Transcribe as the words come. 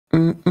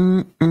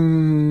Oh,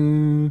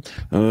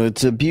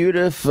 it's a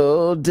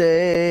beautiful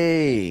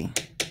day.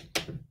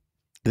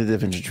 The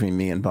difference between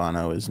me and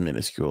Bono is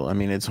minuscule. I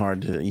mean, it's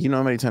hard to, you know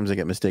how many times I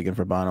get mistaken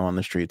for Bono on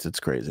the streets? It's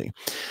crazy.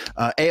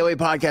 AOA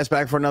podcast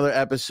back for another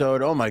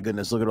episode. Oh my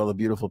goodness, look at all the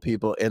beautiful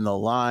people in the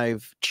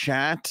live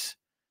chat.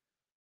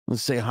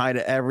 Let's say hi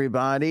to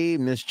everybody.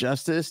 Miss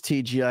Justice,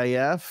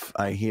 TGIF.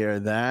 I hear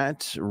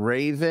that.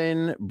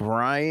 Raven,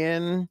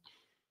 Brian,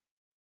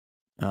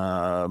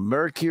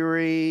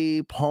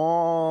 Mercury,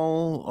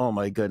 Paul. Oh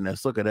my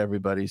goodness, look at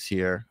everybody's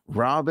here.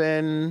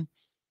 Robin.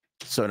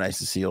 So nice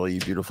to see all you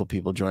beautiful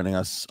people joining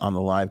us on the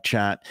live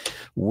chat.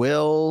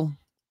 Will,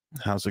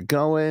 how's it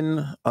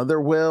going? Other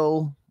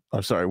Will,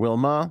 oh sorry,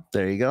 Wilma.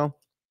 There you go.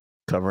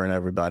 Covering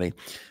everybody.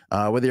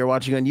 Whether you're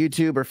watching on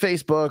YouTube or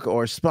Facebook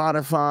or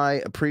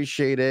Spotify,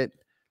 appreciate it.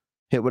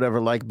 Hit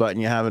whatever like button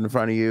you have in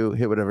front of you.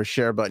 Hit whatever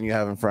share button you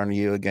have in front of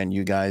you. Again,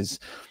 you guys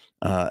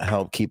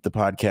help keep the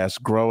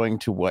podcast growing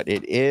to what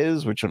it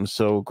is, which I'm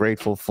so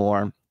grateful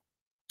for.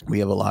 We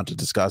have a lot to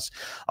discuss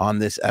on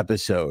this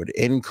episode,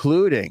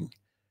 including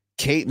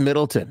Kate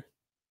Middleton.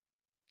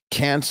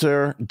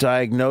 Cancer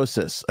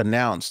diagnosis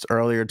announced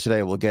earlier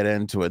today. We'll get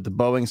into it. The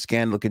Boeing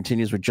scandal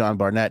continues with John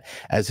Barnett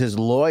as his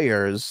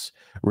lawyers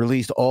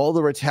released all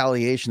the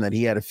retaliation that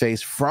he had to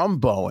face from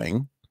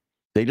Boeing.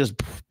 They just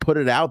put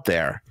it out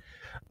there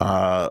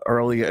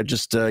earlier,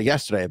 just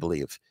yesterday, I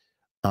believe.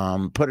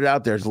 Put it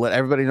out there to let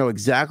everybody know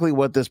exactly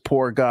what this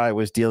poor guy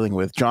was dealing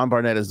with. John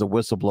Barnett is the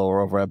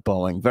whistleblower over at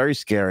Boeing. Very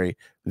scary,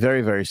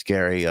 very, very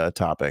scary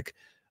topic.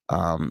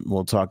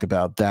 We'll talk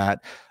about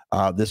that.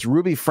 This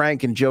Ruby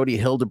Frank and Jody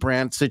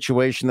Hildebrandt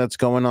situation that's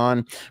going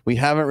on. We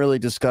haven't really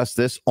discussed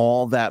this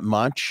all that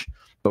much,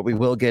 but we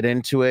will get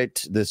into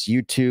it. This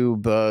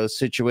YouTube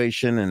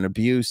situation and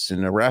abuse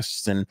and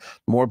arrests and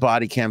more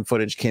body cam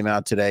footage came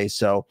out today.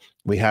 So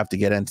we have to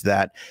get into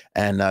that.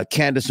 And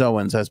Candace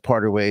Owens has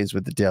parted ways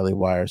with the Daily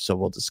Wire. So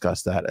we'll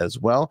discuss that as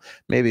well.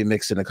 Maybe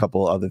mix in a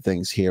couple other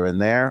things here and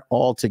there.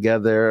 All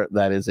together,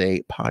 that is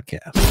a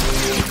podcast.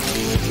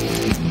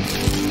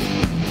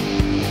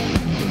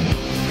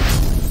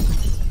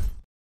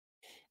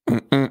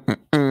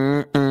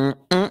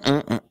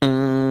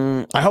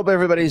 I hope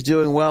everybody's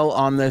doing well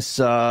on this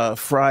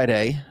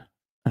Friday.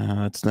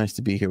 It's nice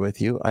to be here with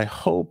you. I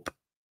hope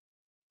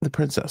the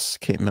Princess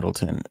Kate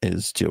Middleton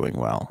is doing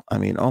well. I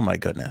mean, oh my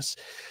goodness.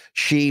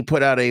 She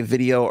put out a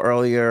video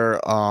earlier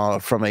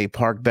from a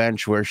park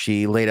bench where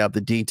she laid out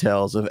the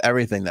details of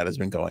everything that has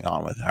been going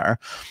on with her.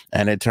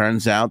 And it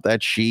turns out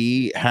that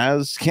she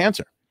has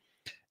cancer.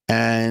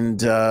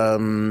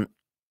 And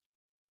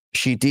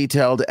she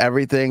detailed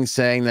everything,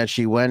 saying that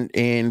she went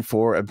in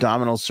for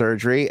abdominal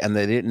surgery and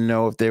they didn't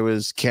know if there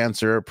was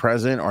cancer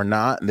present or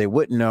not. And they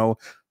wouldn't know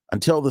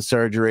until the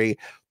surgery.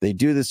 They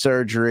do the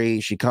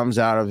surgery. She comes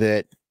out of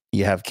it.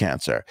 You have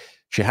cancer.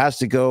 She has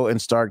to go and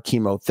start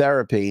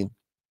chemotherapy,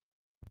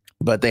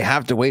 but they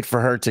have to wait for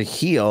her to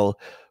heal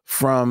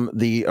from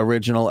the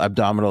original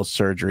abdominal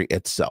surgery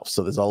itself.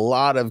 So there's a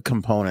lot of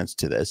components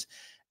to this.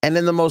 And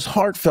in the most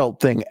heartfelt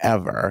thing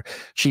ever,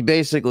 she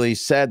basically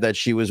said that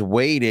she was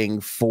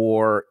waiting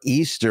for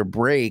Easter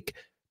break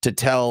to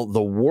tell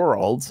the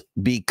world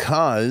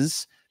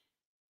because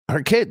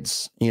her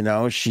kids, you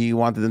know, she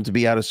wanted them to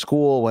be out of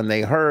school when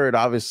they heard.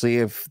 Obviously,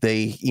 if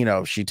they, you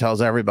know, she tells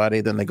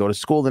everybody, then they go to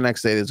school the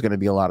next day, there's going to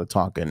be a lot of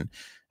talk and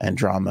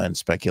drama and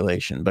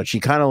speculation. But she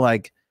kind of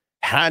like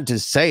had to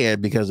say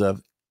it because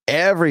of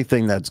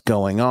everything that's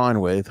going on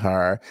with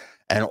her.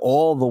 And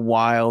all the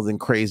wild and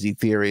crazy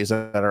theories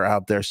that are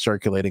out there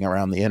circulating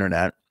around the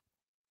internet,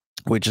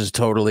 which is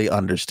totally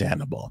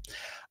understandable.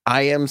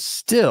 I am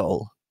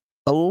still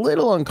a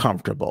little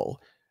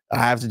uncomfortable. I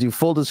have to do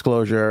full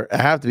disclosure. I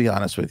have to be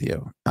honest with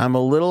you. I'm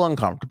a little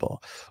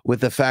uncomfortable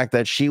with the fact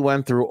that she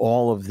went through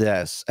all of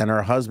this and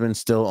her husband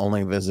still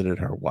only visited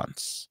her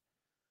once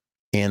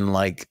in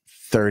like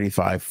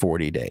 35,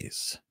 40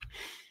 days.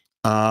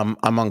 I'm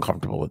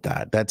uncomfortable with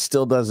that. That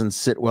still doesn't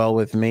sit well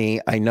with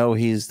me. I know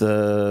he's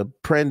the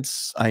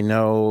prince. I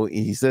know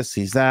he's this,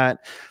 he's that.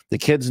 The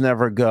kids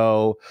never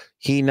go.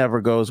 He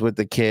never goes with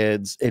the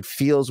kids. It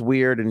feels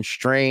weird and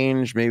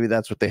strange. Maybe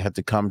that's what they had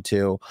to come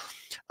to.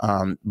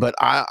 But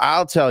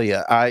I'll tell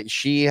you,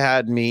 she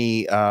had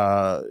me,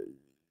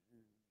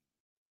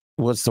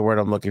 what's the word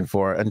I'm looking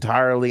for?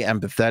 Entirely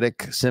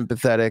empathetic,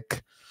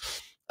 sympathetic.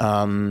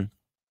 Her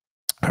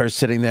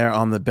sitting there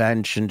on the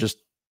bench and just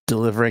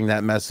delivering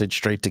that message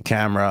straight to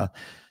camera,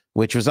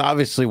 which was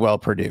obviously well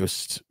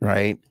produced,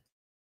 right?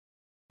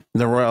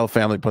 The royal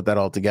family put that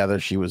all together.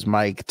 She was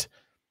mic'd.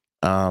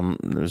 There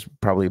was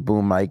probably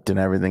boom mic'd and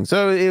everything.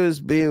 So it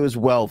was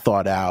well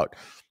thought out,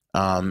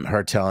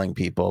 her telling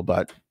people,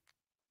 but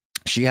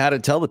she had to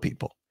tell the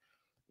people,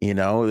 you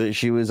know,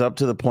 she was up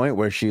to the point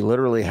where she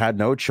literally had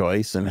no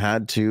choice and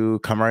had to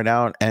come right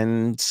out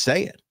and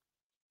say it,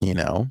 you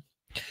know?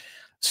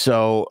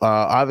 So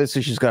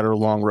obviously she's got her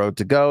long road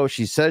to go.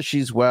 She says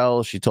she's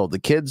well. She told the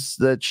kids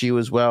that she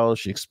was well.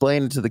 She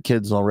explained it to the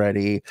kids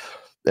already.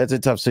 That's a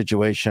tough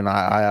situation.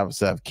 I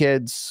obviously have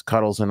kids.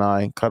 Cuddles and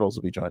I. Cuddles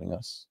will be joining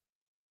us.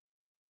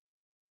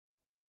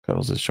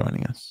 Cuddles is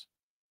joining us.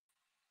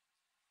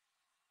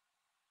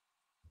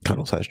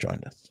 Cuddles has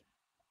joined us.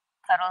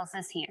 Cuddles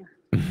is here.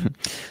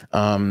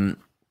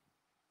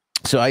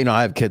 So I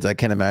have kids. I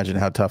can't imagine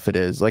how tough it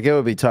is. Like, it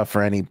would be tough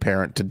for any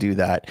parent to do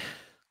that,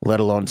 let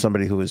alone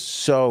somebody who is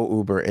so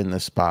uber in the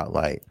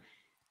spotlight.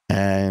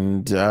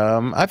 And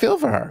I feel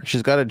for her.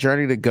 She's got a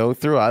journey to go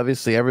through.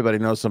 Obviously, everybody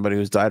knows somebody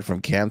who's died from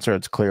cancer.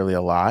 It's clearly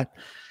a lot.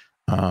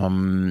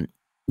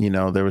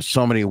 There was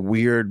so many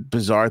weird,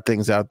 bizarre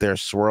things out there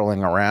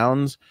swirling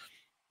around.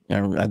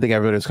 And I think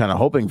everybody's kind of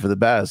hoping for the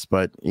best,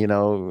 but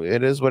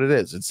it is what it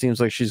is. It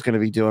seems like she's going to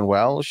be doing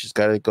well. She's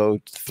got to go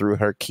through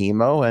her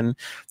chemo, and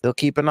they'll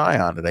keep an eye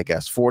on it, I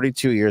guess.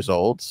 42 years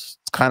old. It's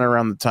kind of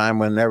around the time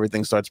when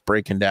everything starts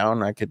breaking down.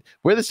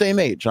 We're the same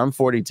age. I'm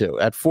 42.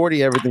 At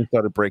 40, everything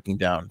started breaking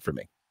down for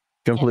me.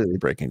 Completely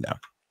breaking down.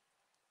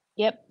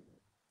 Yep.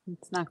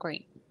 It's not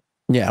great.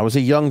 Yeah, I was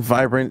a young,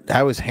 vibrant.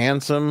 I was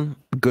handsome,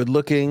 good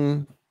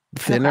looking,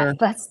 thinner.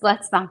 Okay,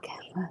 let's not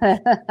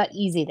get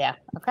easy there.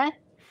 Okay.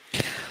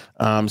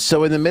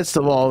 So in the midst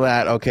of all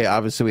that, okay,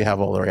 obviously we have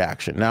all the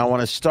reaction. Now I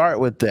want to start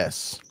with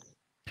this.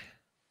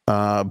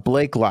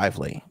 Blake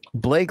Lively.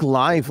 Blake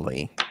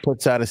Lively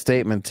puts out a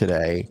statement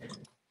today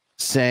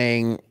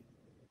saying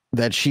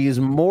that she is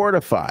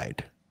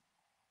mortified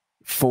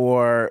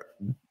for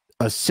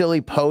a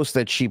silly post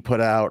that she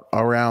put out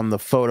around the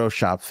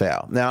Photoshop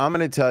fail. Now I'm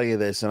going to tell you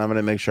this, and I'm going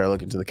to make sure I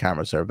look into the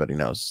camera so everybody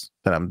knows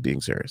that I'm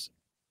being serious.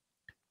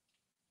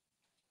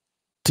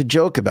 To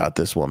joke about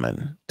this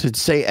woman, to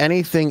say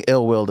anything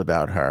ill-willed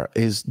about her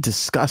is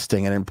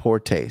disgusting and in poor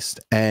taste.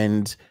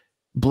 And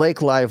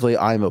Blake Lively,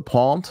 I'm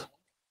appalled.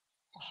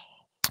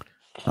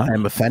 I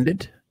am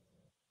offended.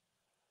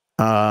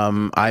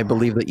 I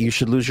believe that you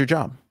should lose your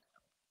job.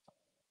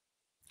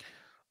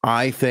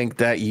 I think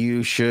that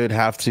you should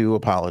have to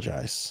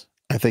apologize.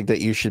 I think that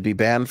you should be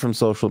banned from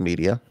social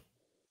media.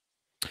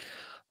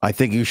 I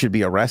think you should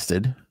be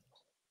arrested.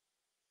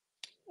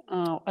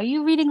 Oh, are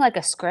you reading like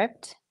a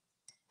script?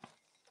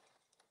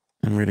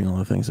 I'm reading all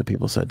the things that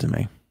people said to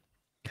me.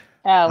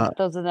 Oh,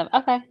 those are them.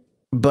 Okay.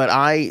 But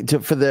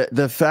for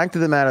the fact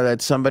of the matter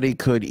that somebody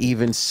could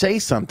even say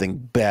something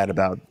bad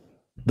about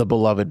the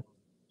beloved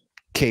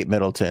Kate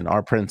Middleton,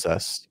 our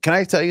princess. Can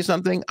I tell you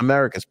something?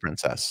 America's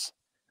princess.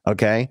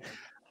 Okay.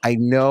 I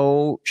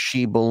know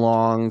she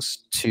belongs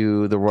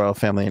to the royal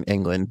family in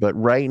England, but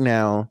right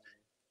now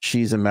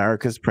she's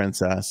America's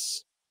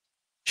princess.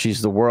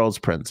 She's the world's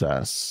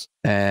princess.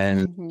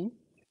 And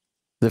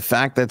the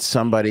fact that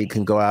somebody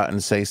can go out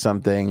and say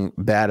something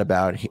bad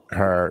about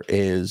her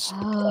is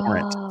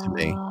abhorrent to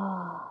me.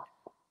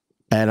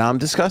 And I'm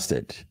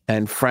disgusted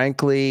and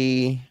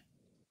frankly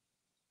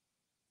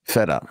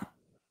fed up.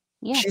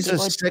 Yeah, she's a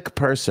sick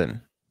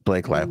person,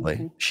 Blake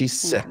Lively. She's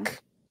sick.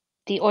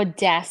 The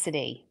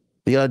audacity.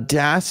 The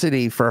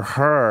audacity for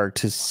her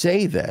to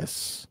say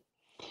this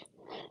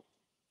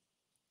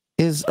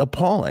is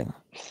appalling.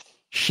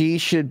 She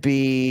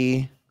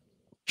needs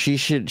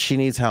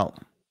help.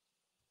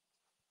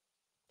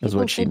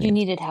 People said you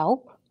needed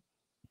help?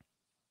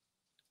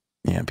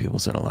 Yeah, people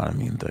said a lot of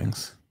mean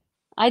things.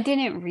 I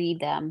didn't read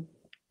them.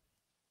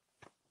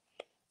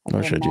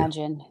 Nor should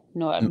you.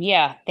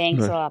 Yeah,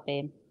 thanks a lot,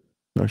 babe.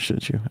 Nor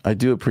should you. I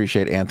do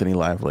appreciate Anthony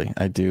Lively.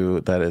 I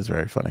do. That is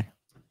very funny.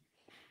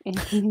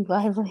 Anthony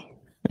Lively.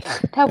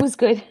 That was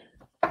good.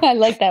 I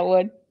like that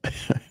one.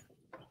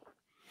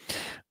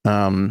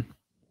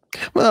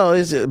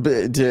 Well,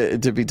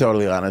 to be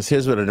totally honest,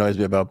 here's what annoys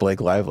me about Blake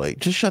Lively.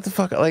 Just shut the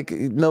fuck up. Like,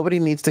 nobody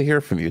needs to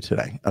hear from you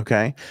today,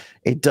 okay?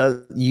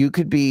 You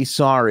could be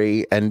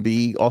sorry and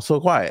be also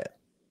quiet.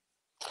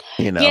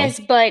 Yes,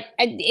 but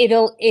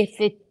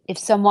if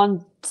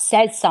someone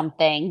says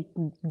something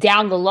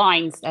down the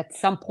lines at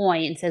some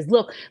point and says,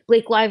 look,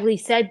 Blake Lively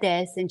said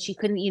this and she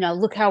couldn't,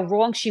 look how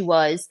wrong she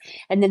was.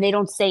 And then they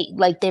don't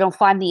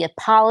find the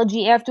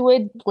apology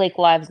afterward. Blake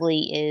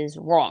Lively is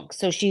wrong.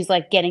 So she's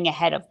like getting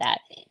ahead of that.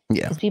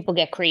 Yeah. Because people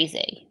get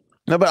crazy.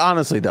 No, but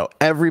honestly though,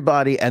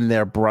 everybody and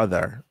their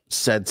brother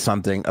said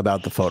something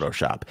about the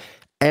Photoshop.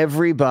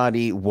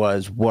 Everybody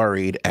was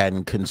worried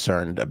and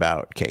concerned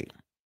about Kate.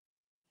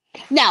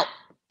 Now,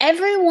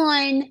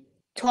 everyone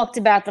talked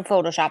about the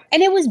Photoshop,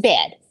 and it was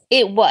bad.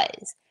 It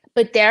was.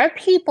 But there are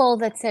people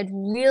that said,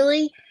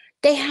 really,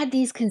 they had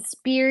these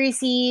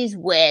conspiracies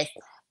with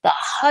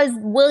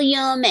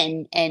William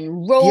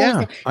and Rose.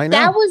 Yeah, I know.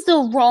 That was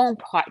the wrong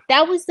part.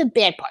 That was the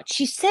bad part.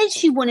 She said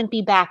she wouldn't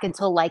be back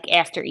until like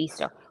after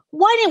Easter.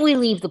 Why didn't we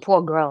leave the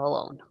poor girl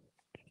alone?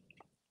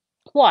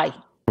 Why?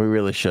 We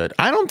really should.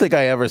 I don't think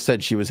I ever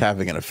said she was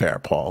having an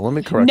affair, Paul. Let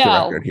me correct the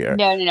record here.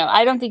 No.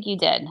 I don't think you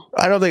did.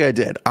 I don't think I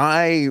did.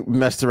 I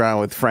messed around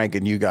with Frank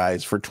and you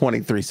guys for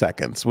 23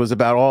 seconds was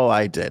about all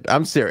I did.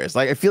 I'm serious.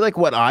 Like, I feel like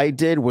what I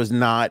did was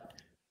not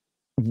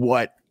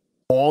what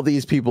all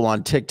these people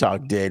on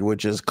TikTok did,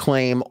 which is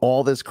claim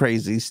all this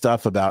crazy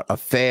stuff about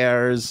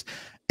affairs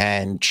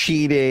and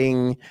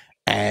cheating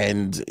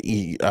and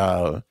they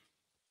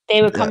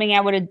They were coming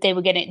out with they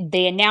were getting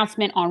the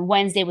announcement on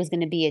Wednesday was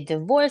going to be a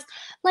divorce.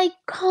 Like,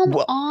 come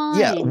on.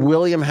 Yeah,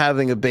 William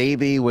having a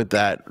baby with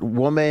that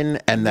woman,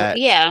 and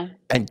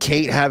and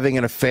Kate having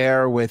an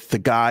affair with the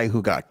guy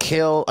who got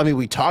killed. I mean,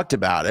 we talked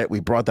about it. We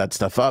brought that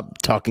stuff up,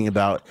 talking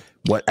about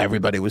what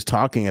everybody was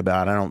talking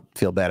about. I don't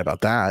feel bad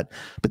about that.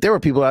 But there were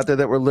people out there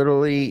that were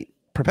literally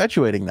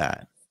perpetuating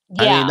that.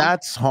 Yeah. I mean,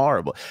 that's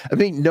horrible. I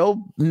mean, no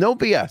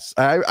BS.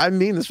 I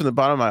mean this from the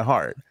bottom of my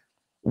heart.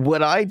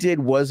 What I did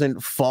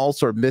wasn't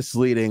false or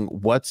misleading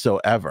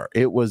whatsoever.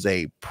 It was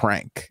a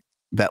prank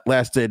that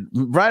lasted,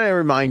 right, I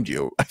remind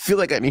you, I feel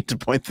like I need to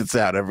point this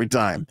out every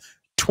time,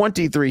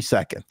 23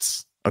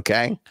 seconds,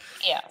 okay?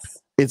 Yes.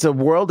 It's a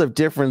world of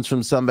difference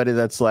from somebody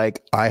that's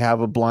like, I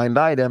have a blind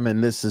item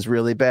and this is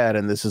really bad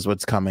and this is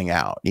what's coming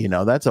out. You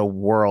know, that's a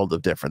world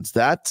of difference.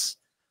 That's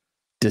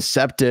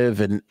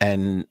deceptive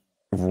and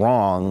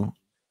wrong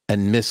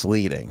and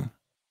misleading.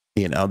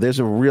 You know, there's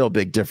a real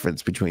big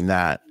difference between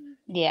that.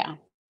 Yeah.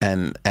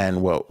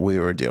 And what we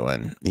were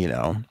doing, you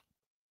know.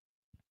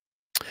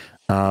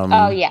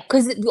 Oh yeah,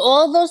 because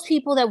all those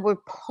people that were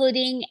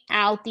putting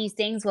out these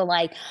things were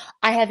like,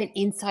 I have an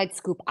inside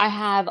scoop. I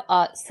have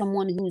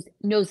someone who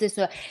knows this.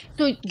 So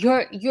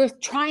you're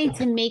trying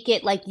to make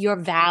it like you're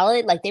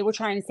valid. Like they were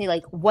trying to say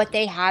like what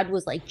they had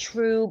was like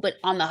true, but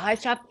on the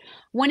hush up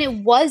when it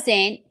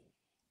wasn't.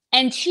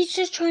 And she's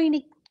just trying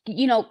to,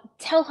 you know,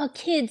 tell her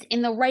kids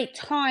in the right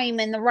time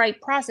and the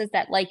right process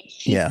that like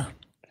she's,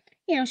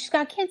 you know, she's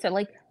got cancer.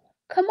 Like,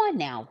 come on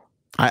now.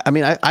 I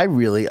mean, I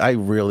really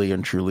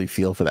and truly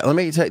feel for that. Let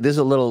me tell you, there's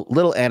a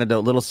little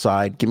anecdote, little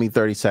side. Give me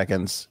 30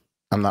 seconds.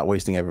 I'm not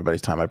wasting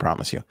everybody's time, I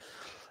promise you.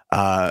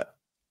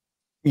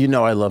 You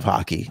know, I love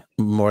hockey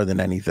more than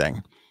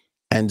anything.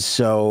 And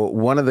so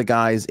one of the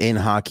guys in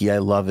hockey I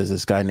love is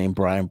this guy named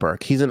Brian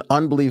Burke. He's an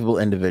unbelievable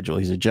individual.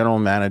 He's a general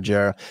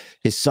manager.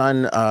 His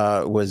son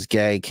was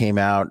gay, came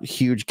out,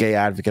 huge gay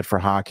advocate for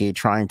hockey,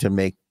 trying to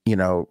make, you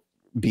know,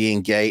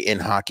 being gay in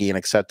hockey an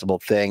acceptable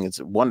thing. It's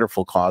a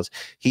wonderful cause.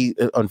 He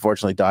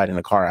unfortunately died in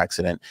a car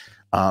accident.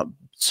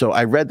 So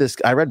I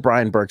read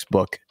Brian Burke's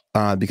book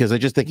because I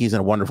just think he's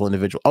a wonderful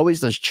individual. Always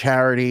does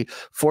charity,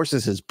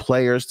 forces his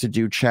players to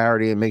do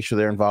charity and make sure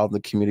they're involved in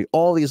the community.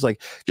 All these,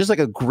 like, just like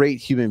a great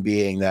human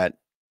being that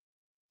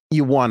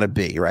you want to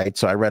be, right?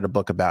 So I read a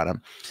book about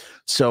him.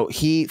 So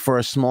he, for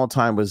a small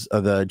time, was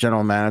the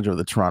general manager of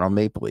the Toronto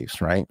Maple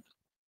Leafs, right?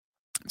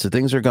 So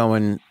things are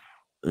going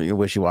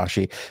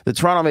wishy-washy. The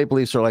Toronto Maple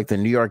Leafs are like the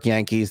New York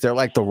Yankees. They're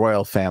like the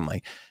royal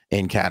family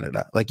in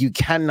Canada. Like, you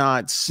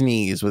cannot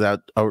sneeze without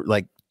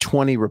like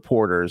 20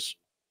 reporters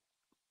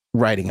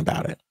writing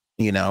about it,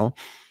 you know?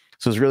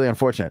 So it's really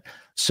unfortunate.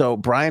 So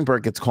Brian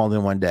Burke gets called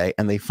in one day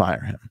and they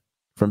fire him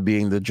from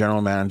being the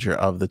general manager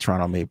of the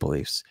Toronto Maple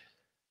Leafs.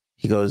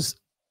 He goes,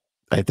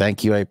 I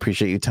thank you. I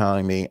appreciate you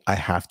telling me. I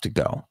have to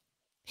go.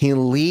 He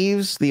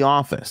leaves the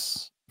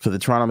office for the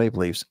Toronto Maple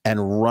Leafs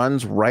and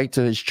runs right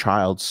to his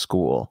child's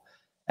school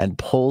and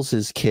pulls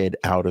his kid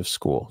out of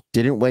school.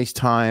 Didn't waste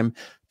time.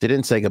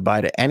 Didn't say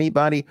goodbye to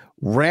anybody.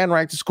 Ran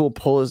right to school,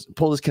 pulled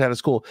his kid out of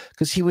school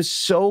because he was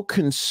so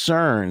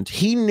concerned.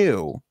 He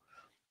knew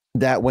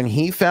that when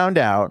he found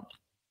out,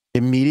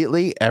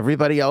 immediately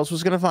everybody else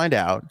was going to find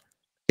out.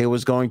 It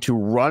was going to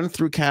run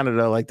through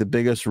Canada like the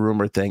biggest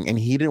rumor thing, and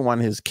he didn't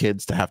want his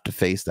kids to have to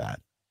face that.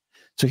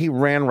 So he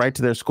ran right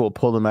to their school,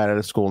 pulled them out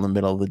of school in the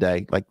middle of the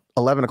day, like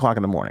 11 o'clock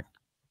in the morning.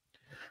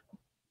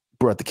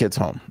 Brought the kids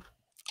home.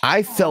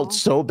 I felt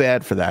so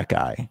bad for that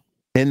guy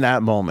in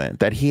that moment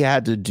that he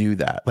had to do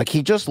that. Like,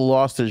 he just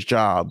lost his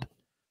job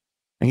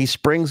and he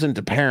springs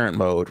into parent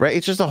mode, right?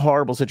 It's just a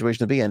horrible situation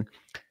to be in.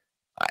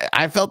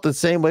 I felt the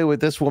same way with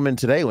this woman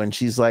today when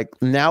she's like,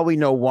 now we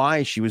know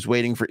why she was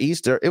waiting for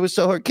Easter. It was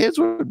so her kids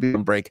would be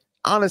on break.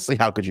 Honestly,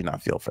 how could you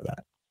not feel for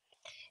that?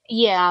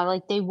 Yeah,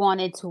 like they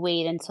wanted to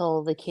wait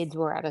until the kids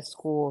were out of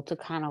school to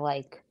kind of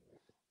like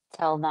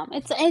tell them.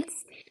 It's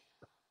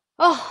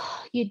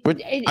oh,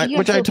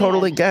 which I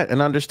totally get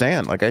and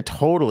understand. Like, I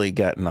totally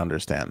get and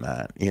understand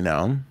that, you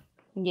know?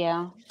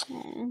 Yeah.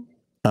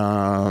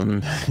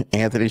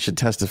 Anthony should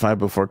testify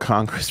before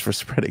Congress for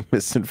spreading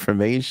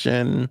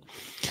misinformation.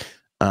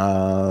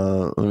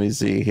 Let me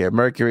see here.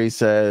 Mercury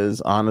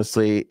says,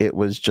 honestly, it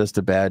was just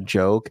a bad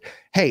joke.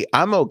 Hey,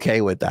 I'm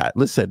okay with that.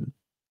 Listen,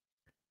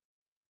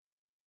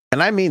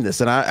 and I mean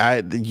this,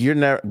 and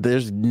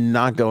there's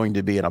not going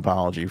to be an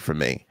apology from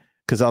me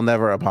because I'll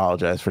never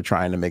apologize for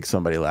trying to make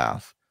somebody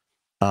laugh.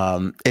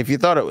 If you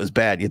thought it was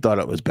bad, you thought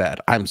it was bad.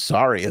 I'm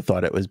sorry you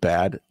thought it was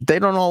bad. They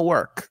don't all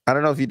work. I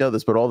don't know if you know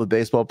this, but all the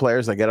baseball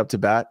players that get up to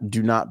bat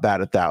do not bat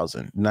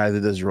 1,000.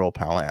 Neither does your old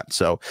pal Ant.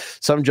 So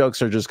some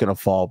jokes are just going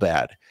to fall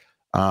bad.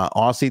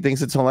 Aussie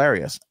thinks it's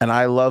hilarious. And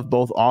I love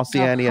both Aussie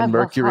Annie and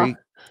Mercury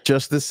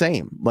just the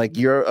same. Like,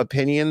 your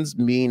opinions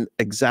mean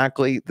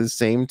exactly the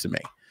same to me,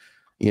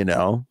 you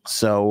know?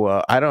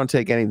 So I don't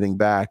take anything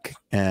back.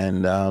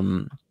 And,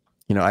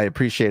 you know, I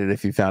appreciate it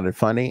if you found it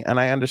funny.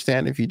 And I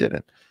understand if you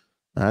didn't.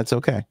 That's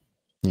okay,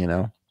 you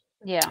know.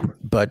 Yeah.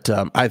 But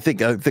I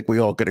think we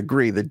all could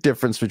agree the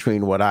difference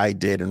between what I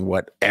did and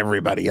what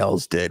everybody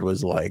else did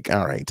was like,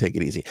 all right, take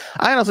it easy.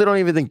 I honestly don't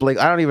even think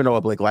I don't even know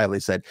what Blake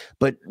Lively said.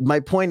 But my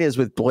point is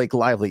with Blake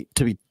Lively,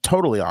 to be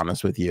totally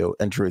honest with you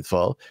and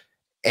truthful,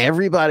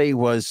 everybody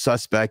was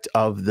suspect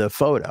of the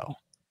photo.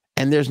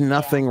 And there's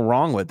nothing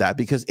wrong with that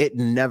because it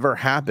never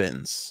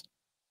happens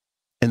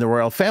in the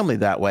royal family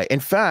that way.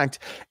 In fact,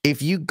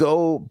 if you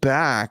go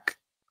back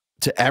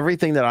to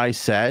everything that I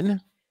said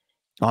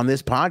on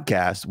this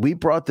podcast, we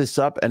brought this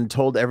up and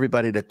told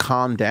everybody to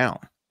calm down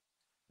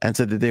and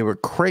said that they were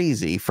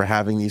crazy for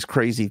having these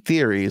crazy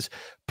theories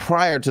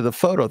prior to the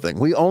photo thing.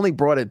 We only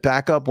brought it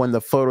back up when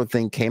the photo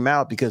thing came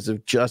out because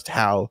of just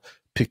how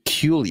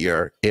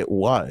peculiar it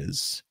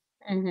was.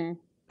 Mm-hmm.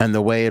 And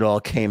the way it all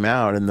came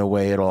out and the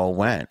way it all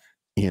went,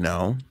 you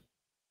know?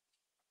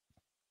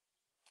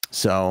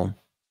 So,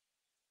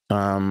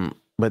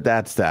 but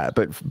that's that.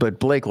 But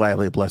Blake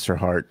Lively, bless her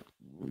heart,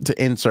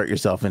 to insert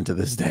yourself into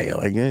this day,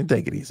 like,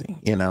 take it easy,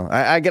 you know?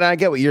 I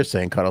get what you're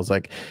saying, Cuddles.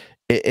 Like,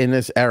 in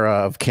this era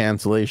of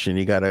cancellation,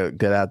 you got to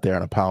get out there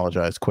and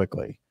apologize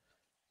quickly.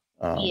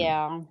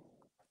 Yeah.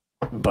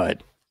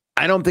 But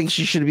I don't think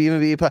she should even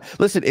be.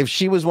 Listen, if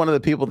she was one of the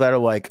people that are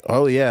like,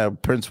 oh, yeah,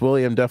 Prince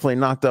William definitely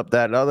knocked up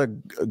that other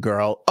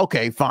girl.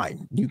 Okay,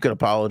 fine. You could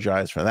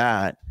apologize for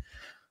that.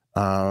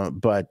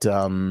 But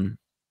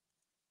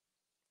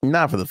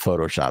not for the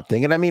Photoshop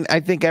thing. And I mean, I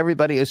think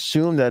everybody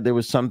assumed that there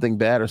was something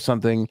bad or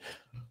something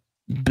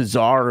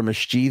bizarre or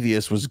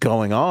mischievous was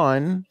going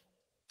on.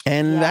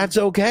 And that's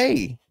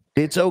okay.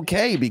 It's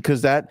okay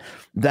because that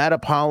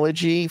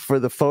apology for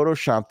the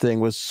Photoshop thing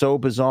was so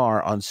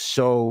bizarre on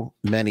so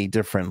many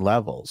different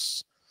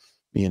levels,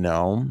 you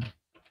know?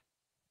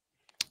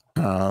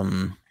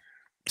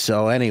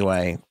 So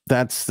anyway,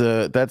 that's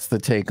the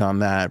take on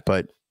that.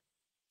 But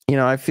you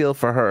know, I feel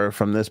for her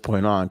from this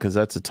point on because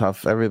that's a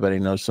tough. Everybody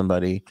knows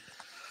somebody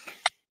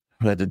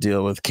who had to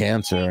deal with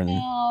cancer,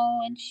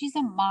 and she's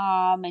a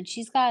mom, and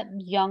she's got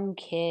young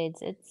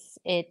kids.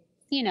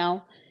 You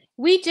know,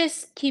 we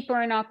just keep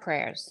her in our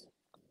prayers.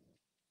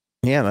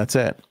 Yeah, that's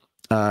it.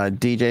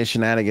 DJ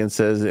Shenanigans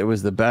says it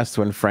was the best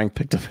when Frank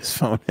picked up his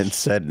phone and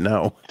said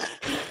no.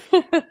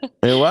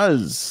 It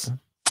was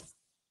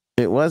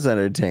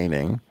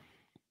entertaining.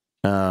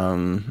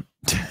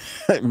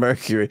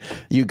 Mercury,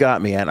 you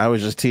got me, and I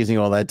was just teasing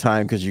all that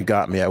time because you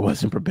got me. I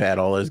wasn't prepared.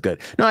 All is good.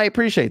 No, I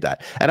appreciate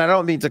that, and I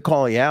don't mean to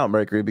call you out,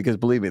 Mercury, because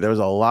believe me, there was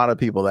a lot of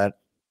people that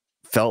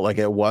felt like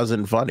it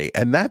wasn't funny,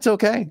 and that's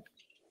okay.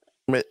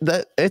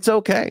 It's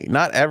okay.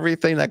 Not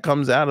everything that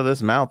comes out of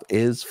this mouth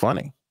is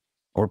funny,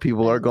 or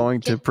people are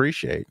going to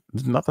appreciate.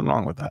 There's nothing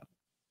wrong with that.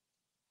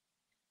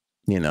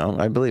 You know,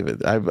 I believe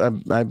it.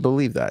 I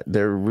believe that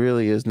there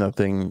really is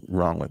nothing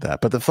wrong with that.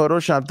 But the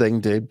Photoshop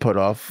thing did put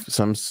off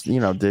some,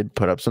 did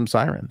put up some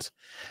sirens.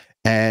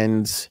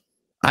 And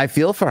I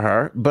feel for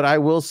her, but I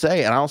will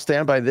say, and I'll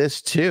stand by this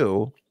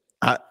too,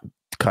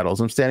 Cuddles,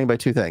 I'm standing by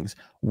two things.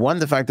 One,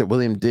 the fact that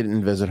William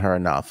didn't visit her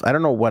enough. I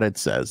don't know what it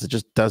says. It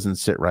just doesn't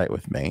sit right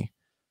with me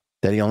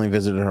that he only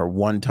visited her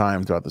one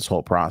time throughout this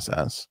whole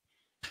process.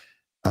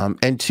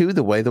 And two,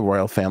 the way the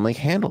royal family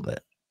handled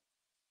it.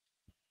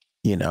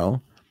 You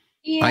know?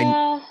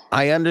 Yeah.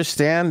 I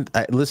understand.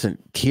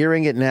 Listen,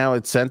 hearing it now,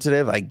 it's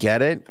sensitive. I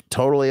get it.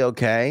 Totally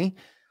okay.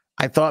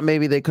 I thought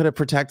maybe they could have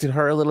protected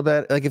her a little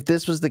bit. Like if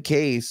this was the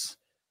case,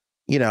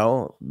 you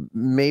know,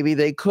 maybe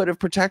they could have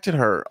protected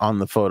her on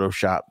the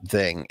Photoshop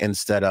thing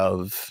instead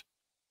of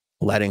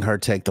letting her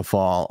take the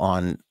fall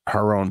on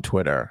her own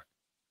Twitter.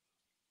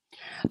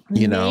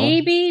 You know,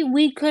 maybe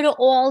we could have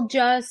all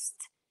just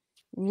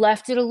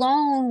left it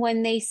alone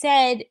when they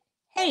said,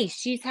 hey,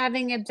 she's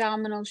having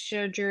abdominal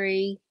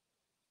surgery.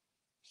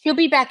 She'll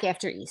be back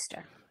after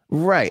Easter.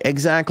 Right,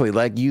 exactly.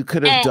 Like you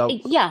could have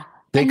yeah.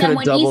 They could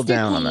have doubled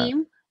down on that.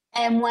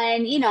 And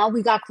when,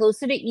 we got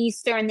closer to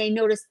Easter and they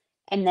noticed,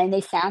 and then they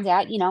found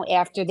out,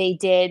 after they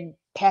did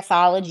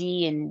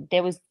pathology and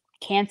there was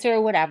cancer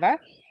or whatever,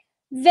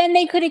 then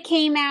they could have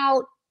came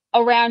out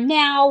around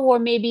now or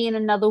maybe in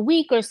another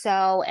week or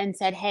so and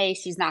said, hey,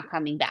 she's not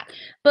coming back.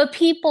 But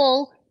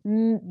people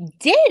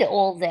did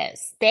all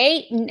this.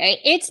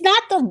 It's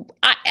not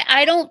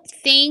I don't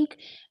think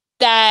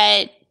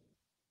that,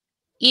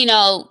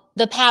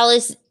 the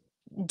palace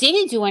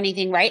didn't do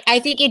anything right. I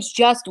think it's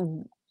just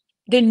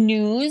the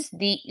news,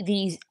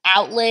 these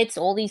outlets,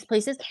 all these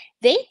places,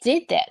 they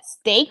did this.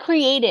 They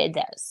created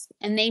this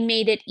and they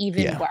made it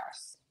even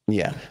worse.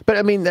 Yeah. But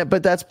I mean,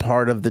 but that's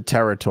part of the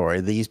territory.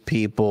 These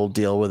people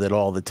deal with it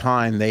all the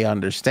time. They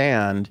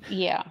understand.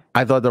 Yeah.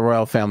 I thought the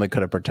royal family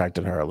could have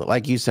protected her.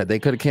 Like you said, they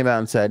could have came out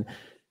and said,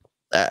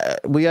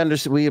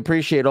 we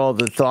appreciate all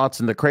the thoughts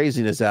and the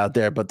craziness out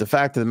there, but the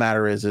fact of the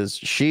matter is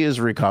she is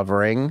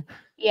recovering.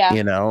 Yeah.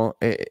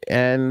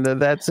 And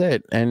that's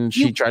it. And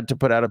she tried to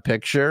put out a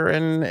picture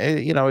and,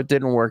 it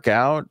didn't work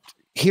out.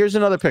 Here's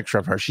another picture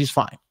of her. She's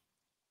fine.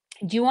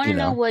 Do you want to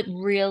know what's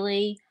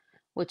really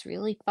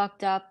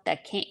fucked up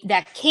that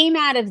came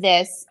out of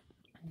this?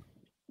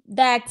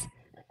 That's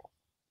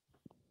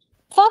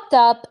fucked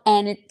up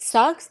and it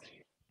sucks.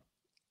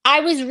 I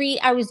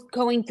was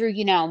going through,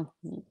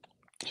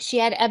 she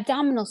had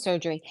abdominal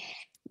surgery.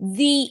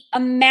 The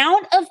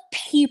amount of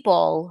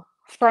people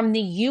from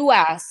the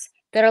US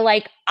that are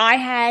like, I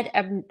had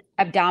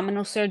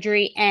abdominal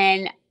surgery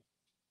and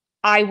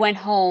I went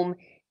home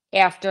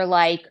after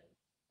like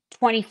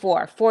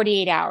 24,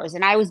 48 hours,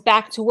 and I was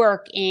back to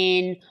work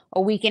in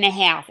a week and a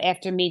half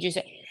after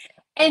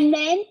and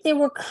then there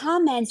were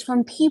comments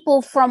from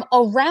people from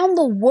around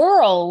the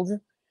world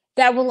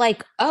that were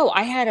like, "Oh,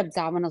 I had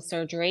abdominal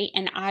surgery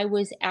and I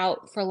was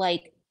out for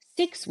like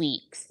 6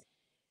 weeks."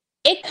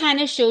 It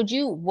kinda showed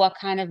you what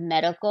kind of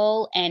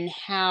medical and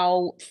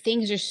how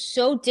things are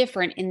so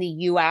different in the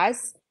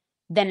US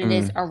than it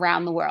is Mm.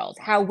 around the world.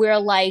 How we're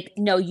like,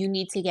 "No, you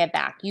need to get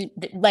back."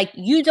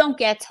 You don't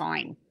get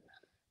time.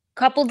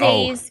 Couple Oh,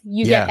 days,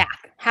 you get yeah.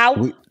 back. How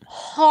We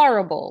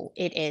horrible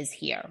it is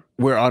here.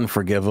 we're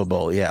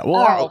unforgivable. Yeah.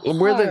 Well, Oh,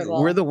 we're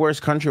horrible. the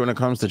worst country when it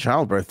comes to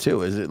childbirth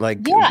too. Is it like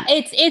Yeah,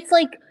 it's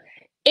like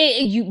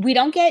you we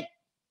don't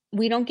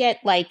get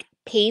like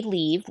paid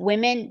leave.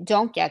 Women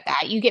don't get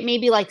that. You get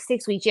maybe like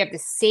 6 weeks. You have to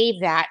save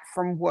that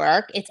from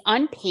work. It's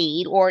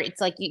unpaid, or it's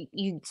like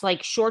it's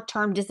like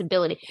short-term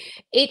disability.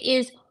 It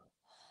is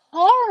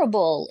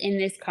horrible in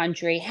this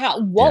country how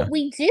yeah. what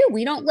we do.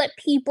 We don't let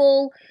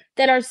people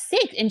that are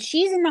sick, and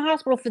she's in the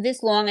hospital for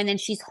this long and then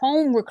she's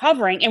home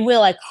recovering, and we're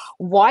like,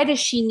 why does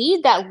she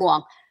need that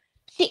long?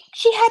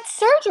 She had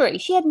surgery.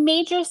 She had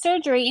major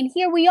surgery, and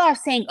here we are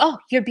saying, "Oh,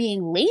 you're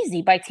being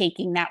lazy by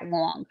taking that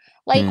long."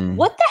 Like, Mm,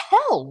 what the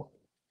hell?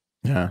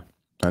 yeah.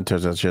 It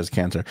turns out she has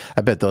cancer.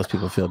 I bet those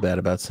people feel bad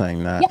about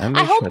saying that, Yeah, and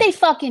I they hope should. they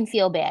fucking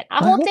feel bad. I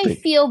I hope hope they they.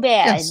 feel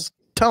bad. Yes.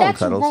 Tell them, That's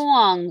Cuddles.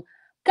 wrong.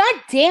 God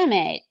damn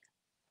it.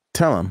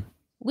 Tell them.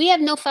 We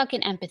have no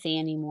fucking empathy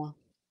anymore.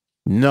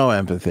 No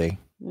empathy.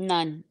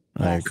 None.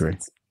 I agree.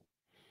 Bastards.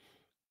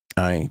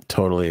 I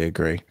totally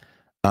agree.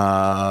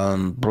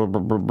 Brr, brr,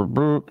 brr, brr,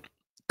 brr.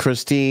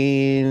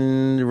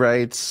 Christine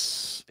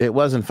writes, "It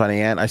wasn't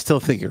funny, and I still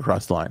think you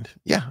crossed the line."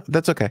 Yeah,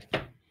 that's okay,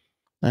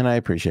 and I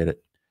appreciate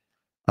it.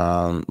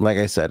 Like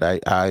I said,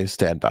 I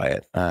stand by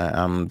it.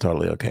 I'm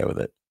totally okay with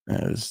it.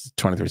 It's a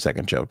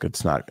 23-second joke.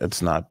 It's not.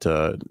 It's not.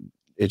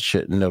 It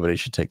should. Nobody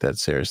should take that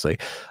seriously.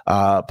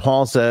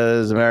 Paul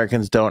says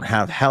Americans don't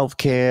have health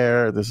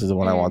care. This is the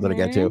one I wanted to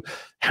get to.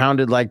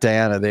 Hounded like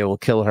Diana, they will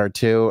kill her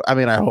too. I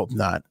mean, I hope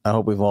not. I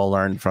hope we've all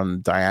learned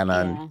from Diana,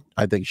 and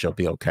I think she'll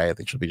be okay. I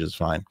think she'll be just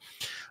fine.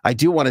 I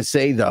do want to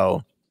say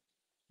though.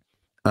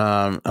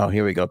 Oh,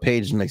 here we go.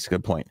 Paige makes a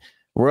good point.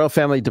 Royal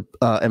family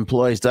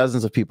employs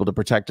dozens of people to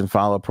protect and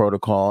follow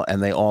protocol,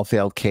 and they all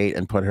failed Kate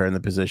and put her in the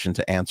position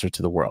to answer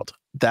to the world.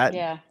 That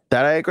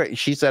I agree.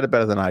 She said it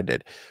better than I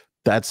did.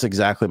 That's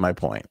exactly my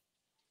point.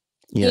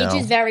 Paige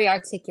is very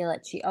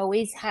articulate. She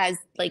always has,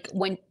 like,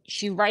 when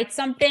she writes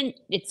something,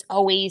 it's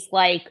always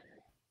like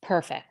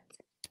perfect.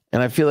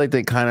 And I feel like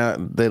they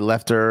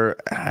left her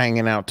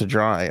hanging out to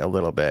dry a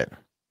little bit.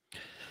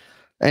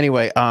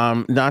 Anyway,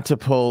 not to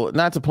pull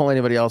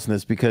anybody else in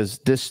this, because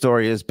this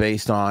story is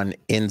based on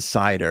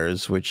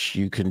insiders, which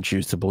you can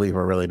choose to believe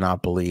or really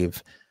not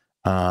believe.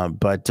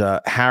 But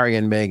Harry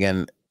and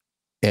Meghan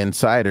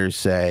insiders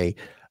say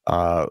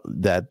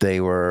that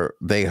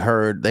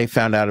they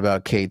found out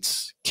about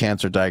Kate's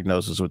cancer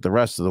diagnosis with the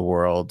rest of the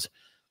world,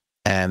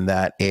 and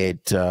that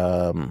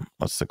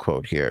what's the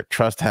quote here?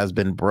 Trust has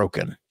been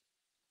broken.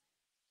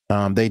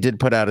 They did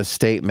put out a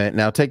statement.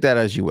 Now, take that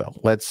as you will.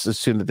 Let's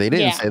assume that they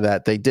didn't say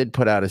that. They did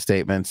put out a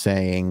statement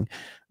saying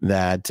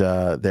that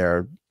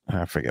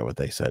I forget what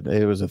they said.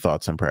 It was a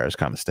thoughts and prayers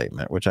kind of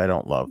statement, which I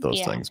don't love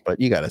those things, but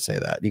you got to say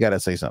that. You got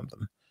to say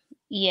something.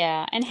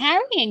 Yeah, and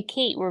Harry and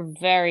Kate were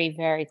very,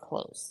 very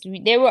close.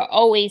 They were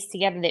always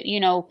together,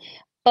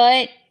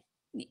 but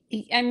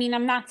I mean,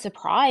 I'm not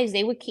surprised.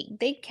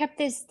 They kept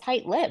this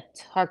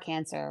tight-lipped, her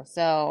cancer.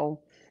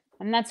 So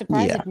I'm not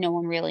surprised if no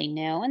one really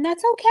knew, and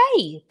that's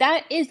okay.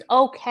 That is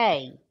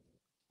okay.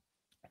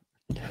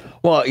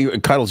 Well,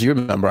 Cuddles, you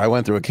remember I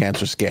went through a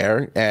cancer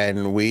scare,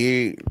 and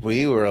we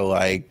were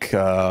like,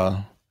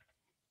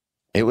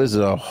 it was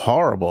a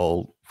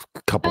horrible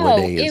couple of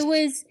days.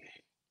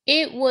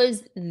 It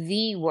was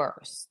the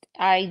worst.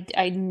 I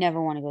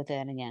never want to go through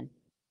that again.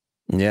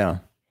 Yeah.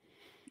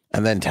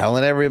 And then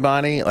telling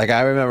everybody, like,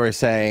 I remember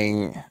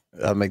saying,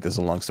 I'll make this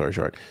a long story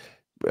short.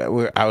 I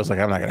was like,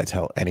 I'm not going to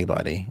tell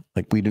anybody.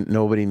 Like,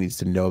 nobody needs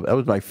to know. That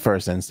was my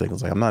first instinct. I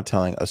was like, I'm not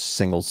telling a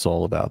single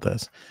soul about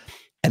this.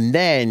 And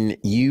then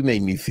you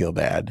made me feel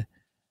bad.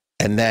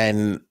 And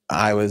then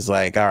I was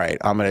like, all right,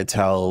 I'm going to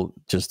tell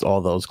just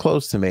all those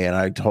close to me. And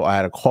I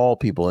had to call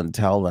people and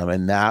tell them.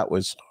 And that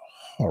was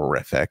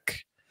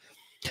horrific.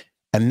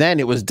 And then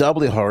it was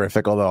doubly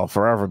horrific, although I'll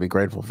forever be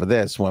grateful for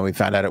this, when we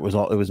found out it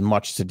was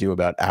much to do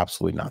about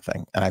absolutely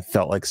nothing. And I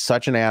felt like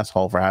such an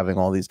asshole for having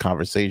all these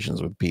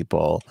conversations with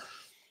people.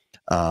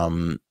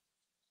 Yeah,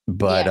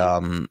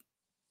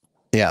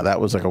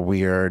 that was like a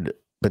weird,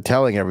 but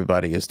telling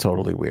everybody is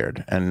totally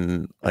weird.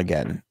 And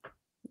again,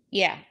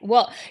 Yeah.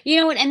 Well, you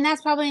know what? And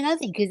that's probably another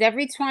thing because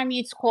every time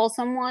you call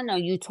someone or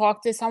you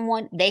talk to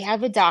someone, they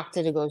have a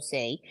doctor to go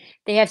see.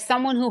 They have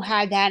someone who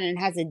had that and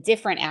has a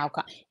different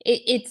outcome.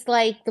 It's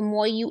like the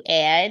more you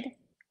add,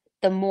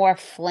 the more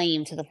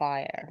flame to the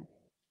fire.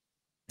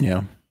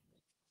 Yeah.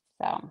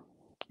 So.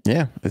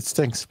 Yeah, it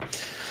stinks.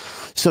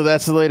 So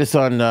that's the latest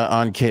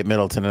on Kate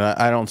Middleton, and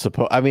I don't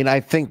suppose. I mean, I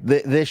think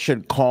this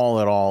should call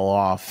it all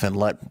off and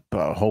let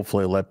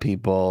hopefully let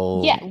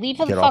people Leave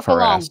her the get off fuck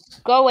her alone. ass.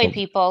 Go away,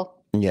 people.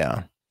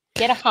 Yeah,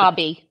 get a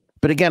hobby.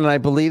 But again, and I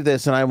believe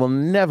this, and I will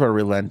never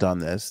relent on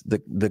this.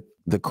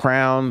 The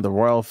crown, the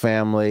royal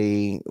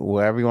family,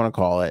 whatever you want to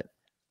call it,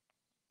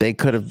 they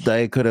could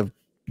have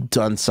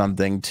done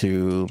something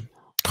to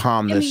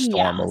calm this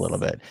storm a little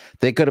bit.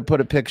 They could have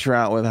put a picture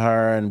out with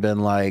her and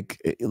been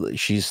like,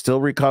 she's still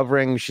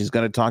recovering. She's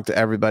going to talk to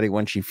everybody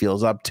when she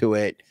feels up to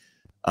it.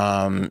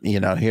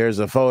 Here's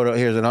a photo.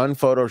 Here's an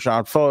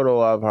unphotoshopped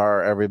photo of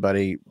her.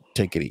 Everybody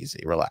take it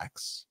easy.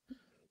 Relax.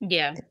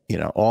 Yeah.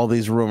 All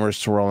these rumors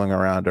swirling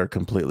around are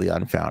completely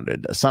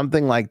unfounded.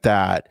 Something like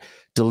that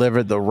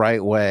delivered the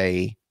right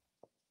way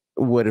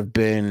would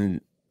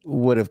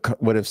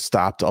have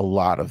stopped a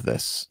lot of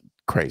this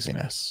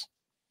craziness.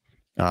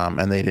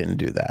 And they didn't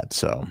do that.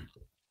 So,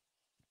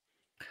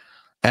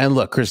 and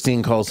look,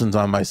 Christine Coulson's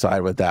on my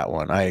side with that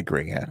one. I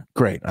agree. Yeah,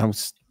 great.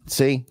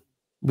 See,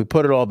 we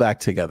put it all back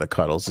together.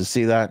 Cuddles, you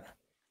see that?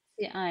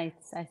 Yeah, I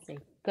see.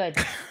 Good.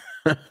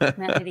 I'm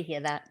happy to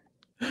hear that.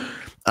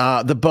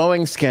 The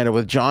Boeing scandal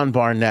with John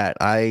Barnett.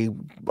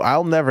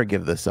 I'll never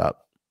give this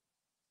up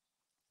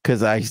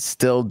because I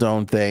still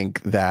don't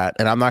think that,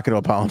 and I'm not going to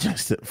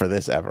apologize for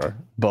this ever.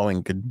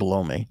 Boeing could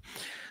blow me.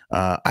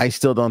 I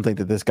still don't think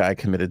that this guy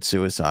committed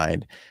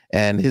suicide,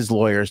 and his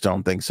lawyers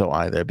don't think so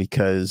either,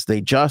 because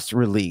they just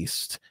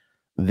released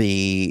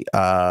the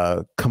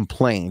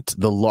complaint,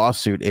 the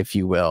lawsuit, if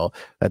you will,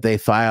 that they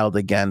filed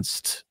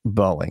against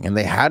Boeing, and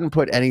they hadn't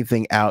put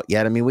anything out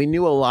yet. I mean, we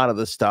knew a lot of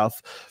the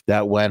stuff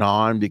that went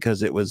on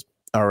because it was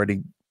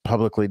already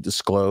publicly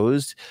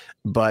disclosed,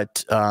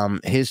 but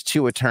his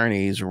two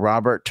attorneys,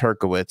 Robert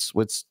Turkowitz,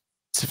 which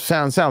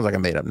sounds like a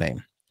made-up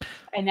name.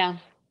 I know.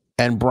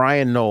 And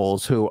Brian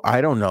Knowles, who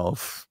I don't know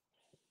if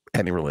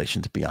any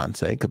relation to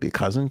Beyonce, could be a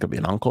cousin, could be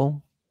an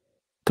uncle,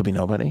 could be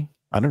nobody.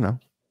 I don't know.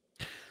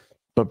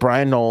 But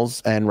Brian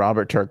Knowles and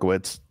Robert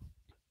Turkowitz,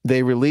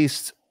 they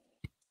released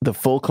the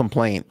full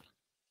complaint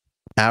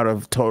out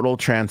of total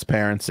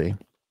transparency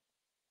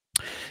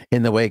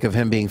in the wake of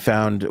him being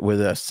found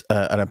with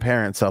an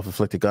apparent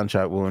self-inflicted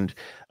gunshot wound.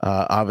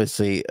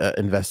 Obviously,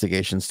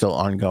 investigation still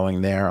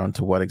ongoing there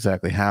onto what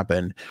exactly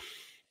happened.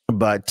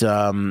 But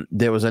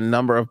there was a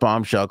number of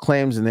bombshell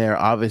claims in there,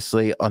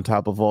 obviously, on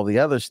top of all the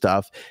other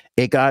stuff.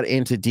 It got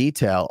into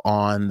detail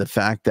on the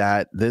fact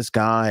that this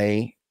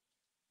guy,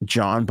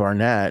 John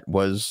Barnett,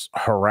 was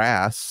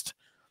harassed,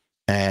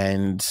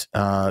 and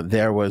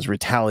there was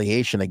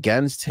retaliation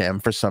against him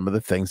for some of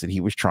the things that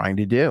he was trying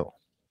to do.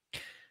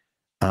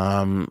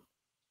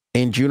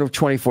 In June of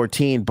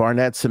 2014,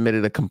 Barnett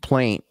submitted a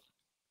complaint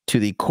to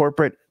the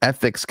Corporate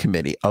Ethics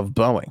Committee of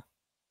Boeing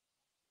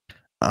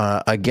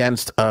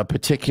against a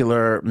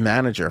particular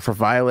manager for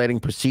violating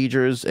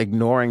procedures,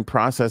 ignoring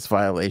process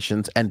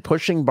violations, and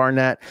pushing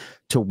Barnett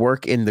to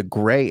work in the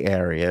gray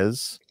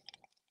areas,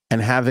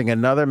 and having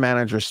another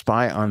manager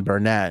spy on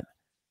Barnett.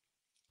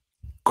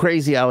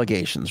 Crazy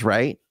allegations,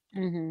 right?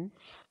 Mm-hmm.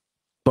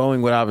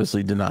 Boeing would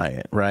obviously deny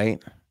it,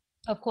 right?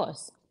 Of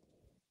course.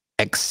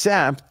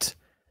 Except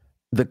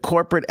the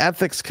Corporate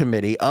Ethics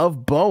Committee of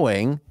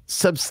Boeing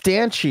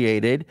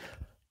substantiated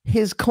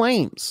his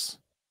claims.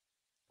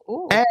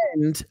 Ooh.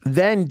 And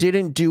then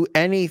didn't do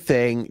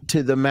anything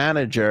to the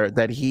manager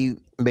that he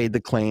made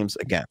the claims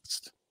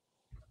against.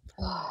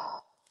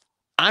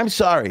 I'm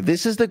sorry.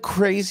 This is the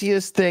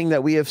craziest thing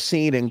that we have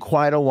seen in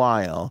quite a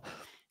while,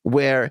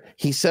 where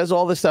he says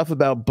all this stuff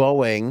about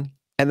Boeing,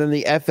 and then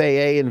the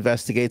FAA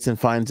investigates and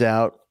finds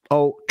out,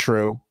 oh,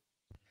 true.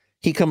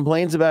 He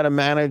complains about a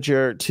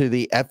manager to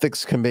the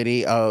ethics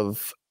committee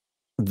of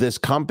this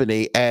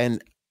company,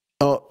 and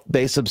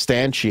they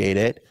substantiate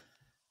it.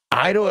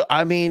 I don't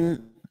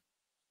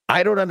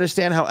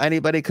understand how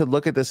anybody could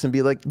look at this and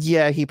be like,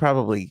 yeah, he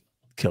probably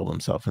killed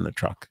himself in the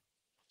truck.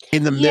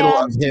 In the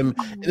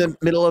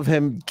middle of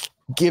him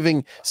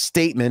giving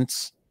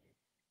statements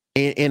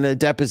in a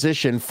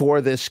deposition for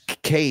this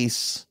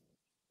case,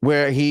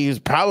 where he's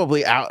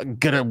probably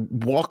gonna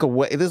walk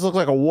away. This looks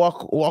like a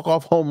walk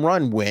off home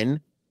run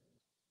win.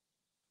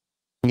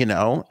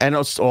 And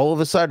all of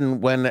a sudden,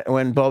 when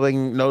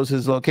Boeing knows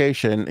his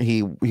location,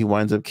 he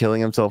winds up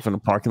killing himself in a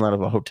parking lot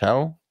of a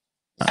hotel.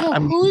 So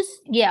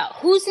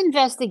who's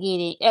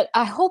investigating?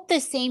 I hope the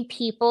same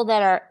people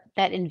that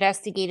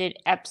investigated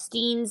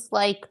Epstein's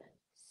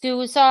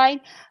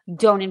suicide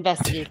don't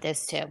investigate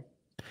this too.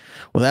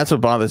 Well, that's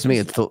what bothers me.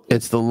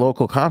 It's the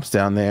local cops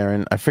down there,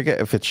 and I forget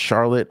if it's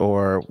Charlotte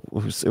or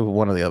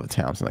one of the other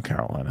towns in the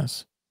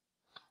Carolinas.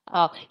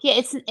 Oh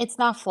yeah, it's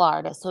not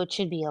Florida, so it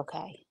should be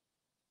okay.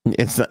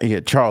 It's not,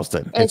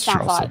 Charleston. It's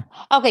not Florida.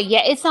 Okay,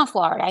 yeah, it's not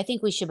Florida. I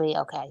think we should be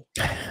okay.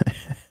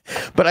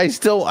 But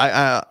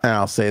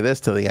I'll say this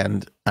to the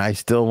end. I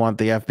still want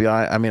the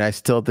FBI. I mean, I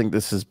still think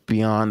this is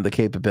beyond the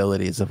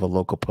capabilities of a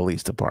local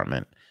police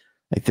department.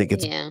 I think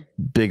it's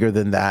bigger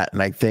than that.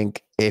 And I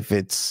think if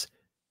it's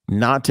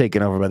not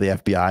taken over by the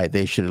FBI,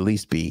 they should at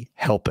least be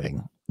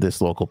helping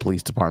this local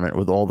police department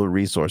with all the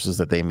resources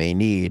that they may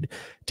need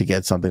to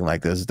get something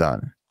like this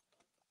done.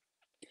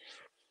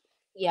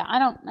 Yeah, I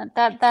don't,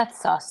 that's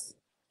sus.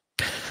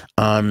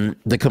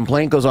 The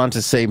complaint goes on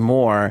to say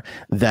more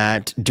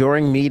that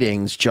during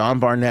meetings, John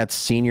Barnett's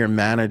senior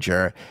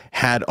manager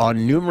had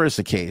on numerous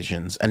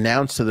occasions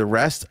announced to the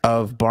rest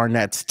of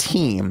Barnett's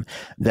team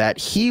that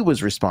he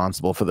was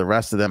responsible for the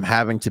rest of them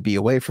having to be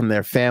away from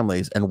their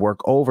families and work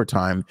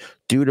overtime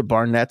due to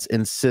Barnett's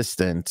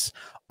insistence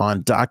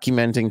on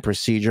documenting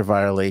procedure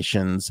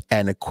violations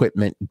and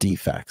equipment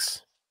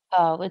defects.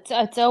 Oh,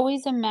 it's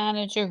always a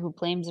manager who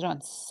blames it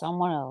on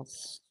someone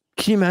else.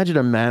 Can you imagine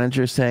a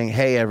manager saying,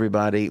 hey,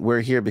 everybody, we're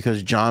here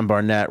because John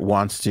Barnett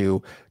wants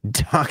to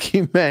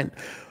document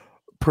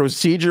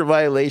procedure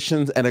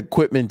violations and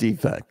equipment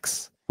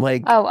defects?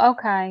 Like, oh,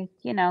 okay.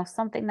 You know,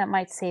 something that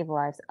might save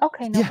lives.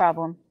 Okay, no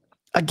problem.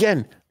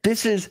 Again,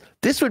 this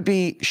would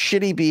be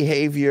shitty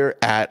behavior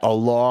at a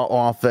law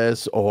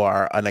office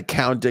or an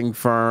accounting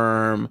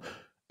firm,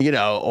 you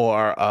know,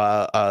 or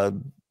a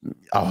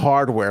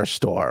hardware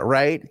store,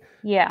 right?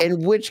 Yeah.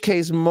 In which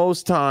case,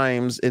 most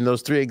times in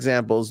those three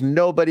examples,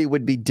 nobody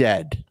would be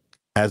dead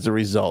as a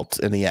result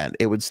in the end.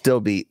 It would still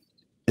be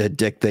a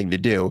dick thing to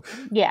do.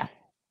 Yeah.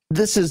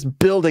 This is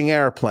building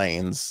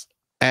airplanes,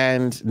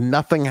 and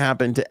nothing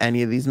happened to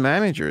any of these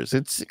managers.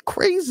 It's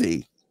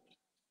crazy.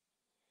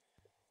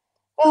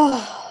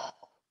 Oh,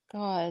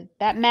 God.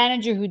 That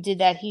manager who did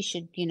that, he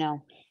should, you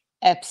know,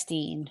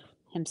 Epstein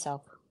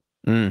himself.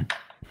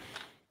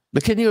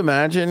 But can you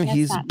imagine?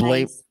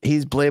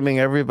 He's blaming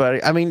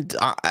everybody. I mean,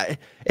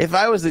 if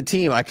I was the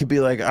team, I could be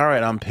like, all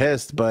right, I'm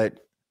pissed,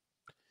 but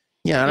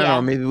yeah, I don't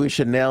know. Maybe we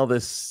should nail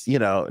this, you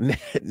know,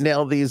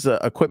 nail these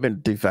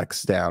equipment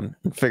defects down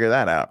and figure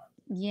that out.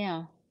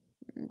 Yeah.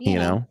 You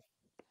know?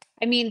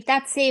 I mean, if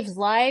that saves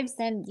lives,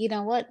 then you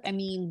know what? I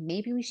mean,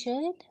 maybe we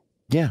should.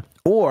 Yeah.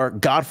 Or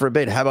God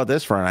forbid, how about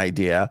this for an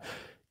idea?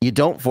 You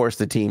don't force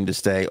the team to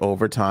stay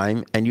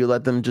overtime and you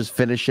let them just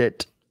finish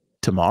it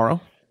tomorrow.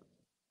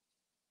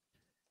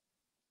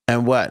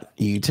 And what?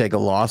 You take a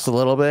loss a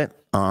little bit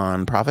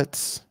on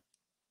profits?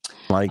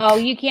 Like, oh,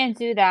 you can't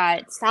do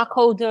that.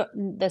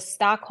 The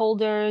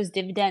stockholders,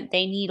 dividend,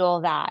 they need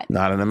all that.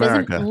 Not in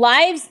America.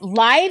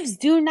 Lives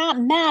do not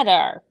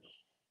matter.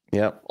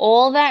 Yep.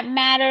 All that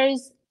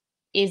matters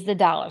is the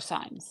dollar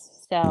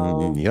signs.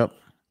 So yep.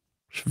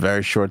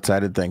 Very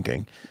short-sighted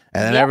thinking.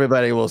 And then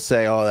everybody will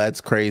say, oh, that's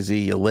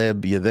crazy. You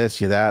lib, you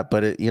this, you that.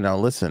 But, you know,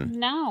 listen.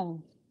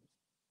 No.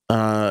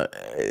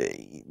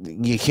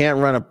 You can't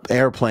run an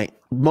airplane.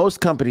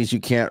 Most companies you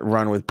can't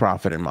run with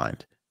profit in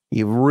mind.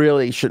 You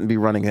really shouldn't be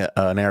running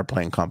an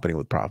airplane company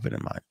with profit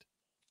in mind.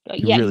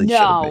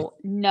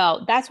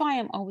 No. That's why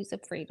I'm always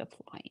afraid of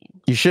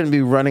flying. You shouldn't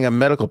be running a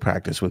medical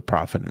practice with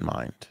profit in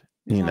mind.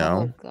 You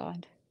know? Oh,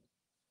 God.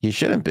 You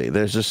shouldn't be.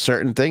 There's just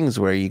certain things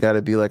where you got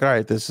to be like, all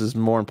right, this is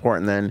more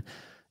important than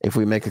if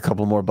we make a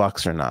couple more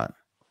bucks or not.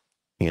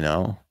 You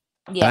know?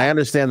 Yeah. I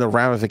understand the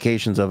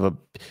ramifications of a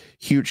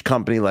huge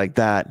company like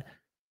that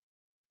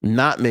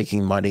not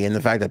making money and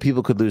the fact that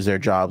people could lose their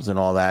jobs and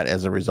all that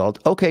as a result.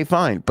 Okay,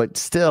 fine. But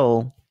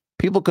still,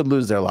 people could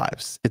lose their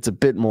lives. It's a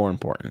bit more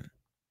important.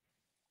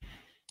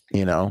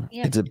 You know,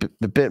 it's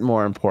a bit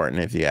more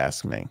important if you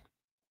ask me.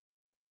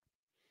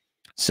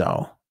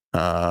 So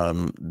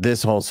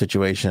this whole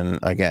situation,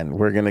 again,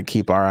 we're going to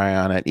keep our eye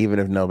on it, even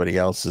if nobody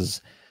else is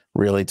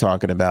really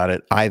talking about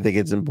it. I think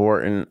it's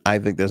important. I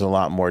think there's a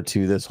lot more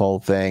to this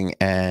whole thing.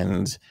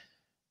 And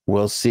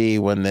we'll see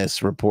when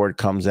this report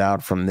comes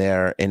out from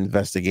their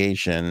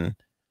investigation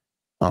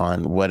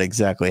on what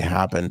exactly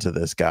happened to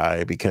this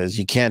guy, because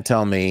you can't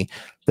tell me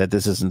that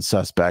this isn't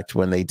suspect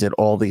when they did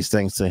all these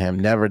things to him,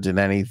 never did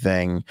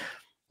anything,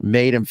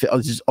 made him feel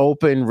just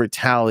open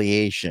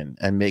retaliation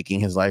and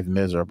making his life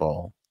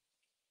miserable.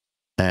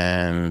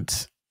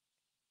 And,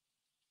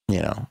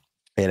 you know,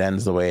 it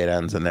ends the way it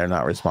ends and they're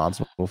not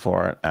responsible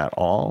for it at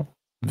all.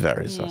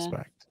 Very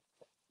suspect.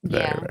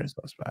 Very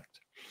suspect.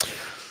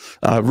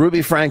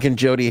 Ruby Frank and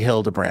Jody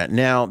Hildebrandt.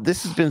 Now,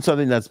 this has been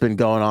something that's been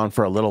going on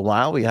for a little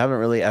while. We haven't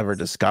really ever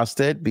discussed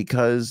it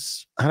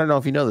because I don't know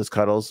if you know this,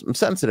 Cuddles. I'm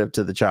sensitive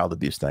to the child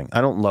abuse thing.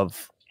 I don't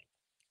love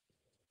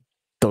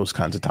those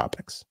kinds of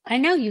topics. I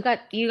know you got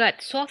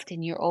soft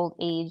in your old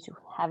age,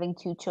 having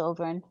 2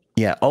 children.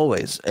 Yeah,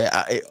 always.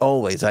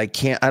 Always. I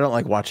don't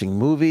like watching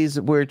movies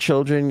where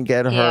children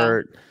get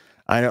hurt.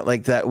 I don't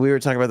like that. We were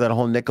talking about that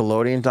whole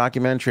Nickelodeon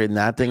documentary, and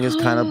that thing is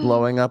kind of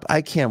blowing up.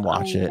 I can't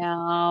watch it.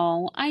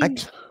 No, I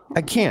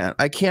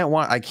can't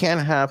watch. I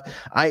can't have.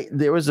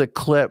 There was a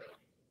clip.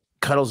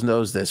 Cuddles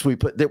knows this. We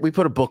put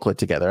a booklet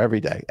together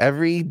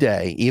every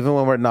day, even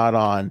when we're not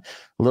on.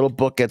 A little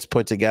book gets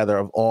put together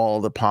of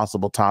all the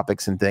possible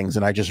topics and things,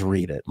 and I just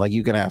read it. Like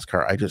you can ask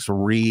her. I just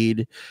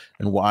read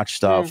and watch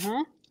stuff.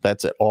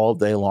 That's it all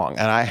day long.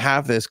 And I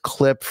have this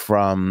clip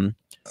from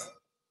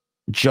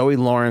Joey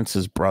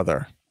Lawrence's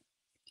brother.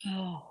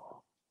 Oh.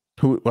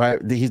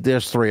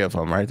 There's three of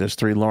them, right? There's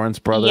three Lawrence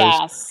brothers.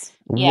 Yes.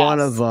 One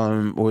of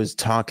them was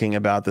talking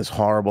about this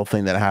horrible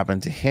thing that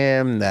happened to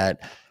him,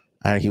 that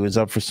he was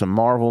up for some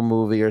Marvel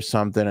movie or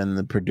something, and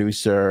the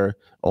producer,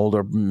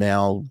 older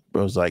male,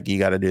 was like, you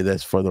got to do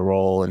this for the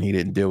role, and he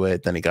didn't do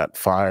it. Then he got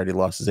fired. He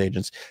lost his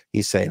agents.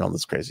 He's saying all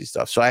this crazy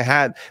stuff. So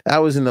that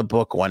was in the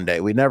book one day.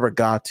 We never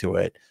got to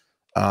it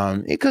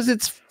because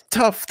it's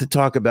tough to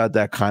talk about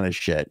that kind of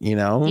shit, you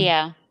know?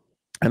 Yeah.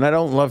 And I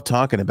don't love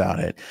talking about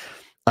it.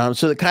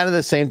 So the kind of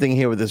the same thing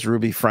here with this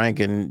Ruby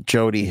Franke and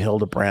Jody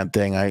Hildebrand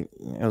thing. I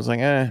was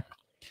like,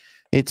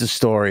 it's a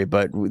story,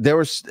 but there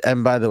was,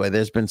 and by the way,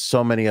 there's been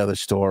so many other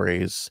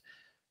stories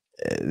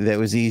that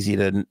was easy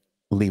to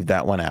leave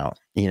that one out,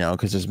 you know,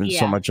 because there's been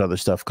so much other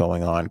stuff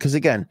going on. Because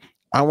again,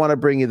 I want to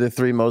bring you the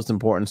three most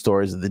important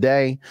stories of the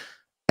day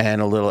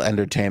and a little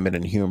entertainment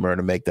and humor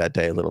to make that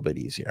day a little bit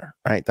easier,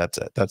 right? That's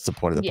it. That's the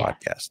point of the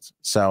podcast.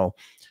 So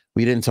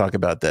we didn't talk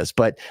about this,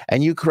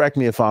 and you correct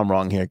me if I'm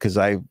wrong here, because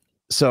I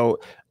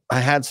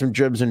had some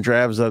dribs and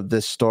drabs of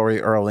this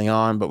story early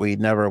on, but we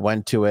never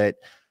went to it.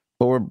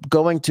 But we're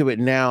going to it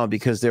now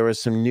because there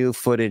was some new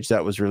footage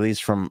that was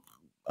released from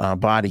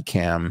Body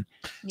Cam.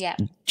 Yeah.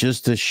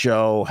 Just to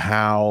show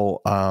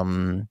how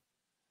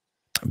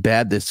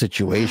bad this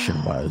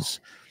situation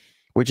was,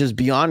 which is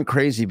beyond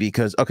crazy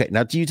because, okay,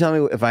 now do you tell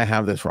me if I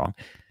have this wrong?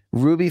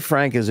 Ruby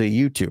Franke is a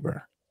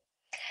YouTuber.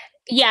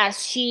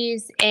 Yes,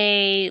 she's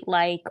a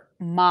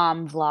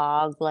mom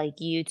vlog,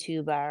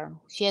 YouTuber.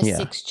 She has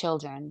 6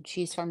 children.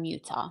 She's from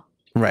Utah.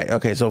 Right.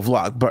 Okay. So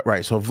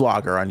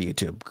vlogger on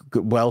YouTube.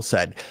 Well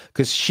said.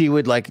 Because she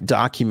would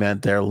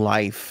document their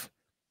life,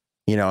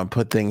 you know, and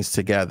put things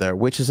together,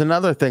 which is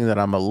another thing that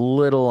I'm a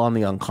little on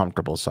the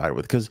uncomfortable side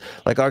with. Because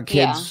our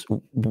kids,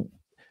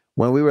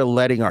 when we were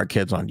letting our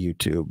kids on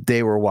YouTube,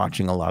 they were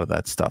watching a lot of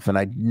that stuff, and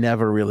I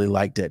never really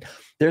liked it.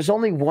 There's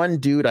only one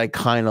dude I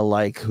kind of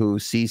like who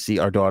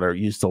Cece, our daughter,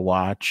 used to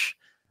watch.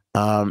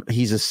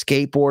 He's a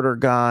skateboarder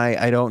guy.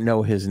 I don't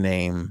know his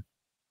name.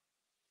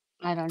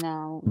 I don't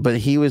know. But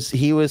he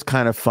was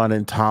kind of fun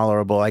and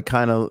tolerable.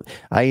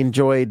 I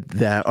enjoyed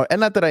that.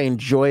 And not that I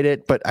enjoyed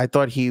it, but I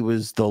thought he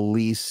was the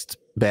least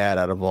bad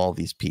out of all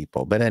these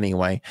people. But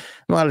anyway,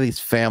 a lot of these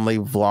family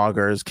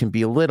vloggers can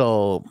be a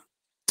little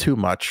too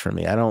much for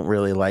me. I don't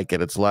really like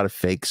it. It's a lot of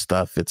fake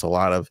stuff. It's a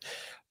lot of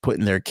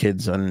putting their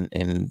kids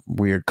in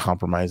weird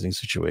compromising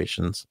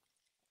situations.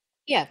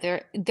 Yeah,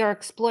 they're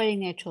exploiting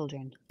their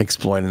children.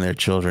 Exploiting their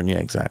children. Yeah,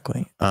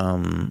 exactly.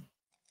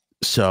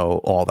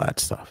 So all that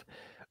stuff.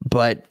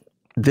 But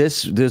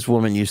this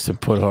woman used to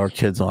put her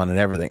kids on and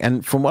everything.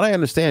 And from what I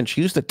understand,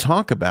 she used to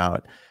talk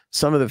about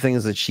some of the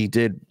things that she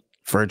did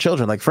for her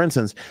children. Like, for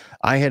instance,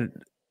 I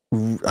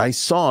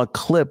saw a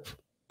clip,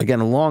 again,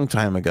 a long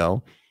time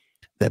ago,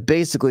 that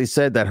basically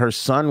said that her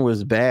son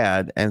was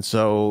bad. And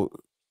so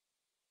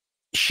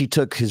she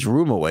took his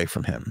room away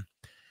from him.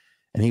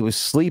 And he was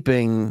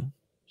sleeping,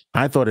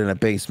 I thought, in a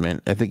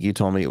basement. I think you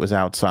told me it was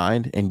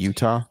outside in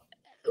Utah.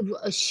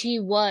 She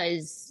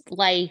was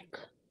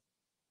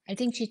I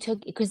think she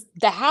took, because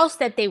the house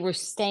that they were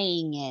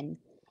staying in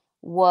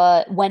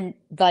was, when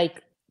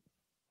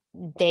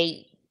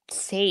they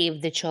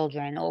saved the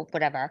children or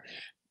whatever,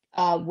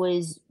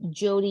 was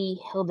Jody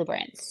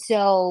Hildebrand.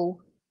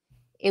 So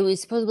it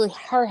was supposedly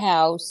her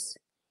house,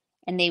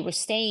 and they were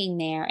staying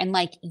there, and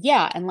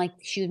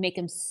she would make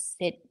them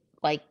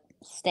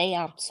stay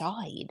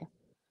outside,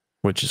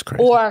 which is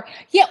crazy.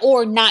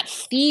 Or not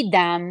feed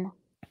them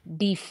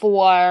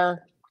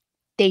before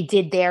they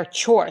did their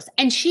chores.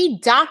 And she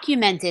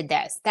documented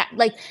this, that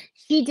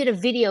she did a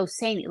video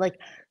saying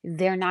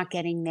they're not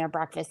getting their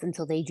breakfast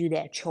until they do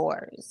their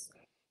chores.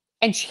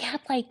 And she had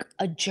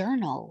a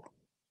journal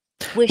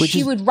where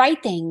she would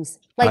write things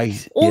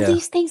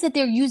these things that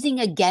they're using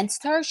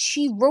against her.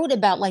 She wrote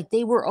about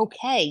they were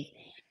okay.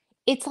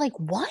 It's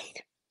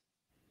what?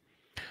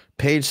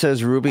 Paige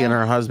says Ruby and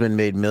her husband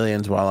made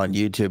millions while on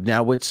YouTube.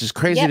 Now, which is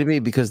crazy to me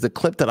because the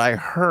clip that I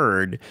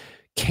heard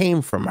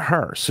came from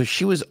her. So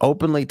she was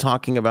openly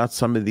talking about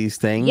some of these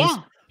things. Yeah.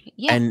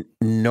 And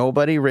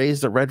nobody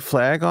raised a red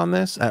flag on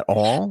this at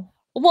all?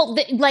 Well,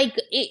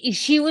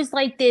 she was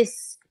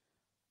this,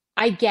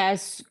 I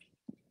guess.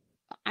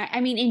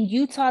 I mean, in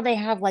Utah, they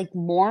have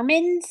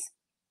Mormons.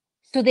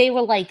 So they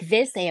were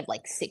this. They have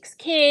 6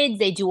 kids.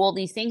 They do all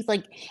these things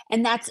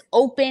and that's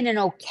open and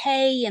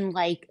okay. And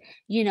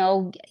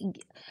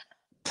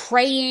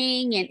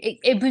praying. And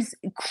it was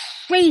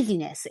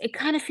craziness. It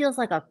kind of feels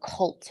like a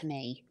cult to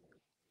me.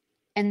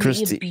 And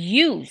the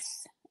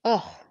abuse.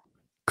 Oh.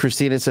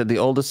 Christina said the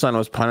oldest son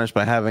was punished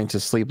by having to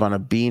sleep on a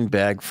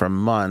beanbag for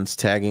months,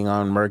 tagging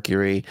on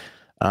mercury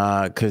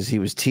because he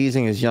was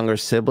teasing his younger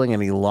sibling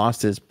and he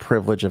lost his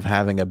privilege of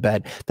having a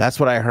bed. That's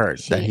what I heard,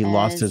 that he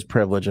lost his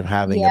privilege of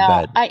having a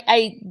bed.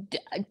 I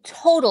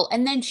total.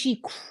 And then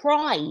she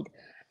cried.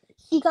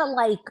 He got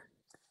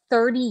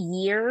 30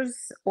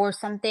 years or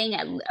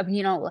something,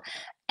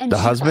 And the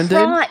husband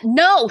did?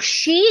 No,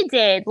 she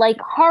did. Like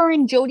her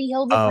and Jody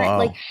Hildebrandt,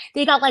 like Oh.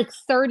 they got like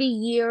 30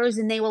 years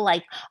and they were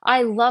like,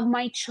 I love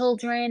my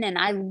children and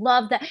I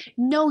love that.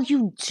 No,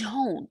 you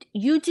don't.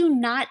 You do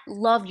not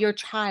love your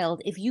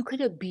child if you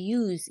could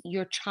abuse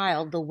your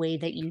child the way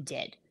that you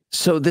did.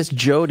 So this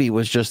Jody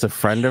was just a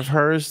friend of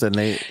hers, and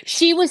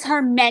she was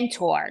her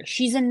mentor.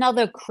 She's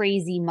another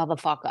crazy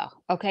motherfucker.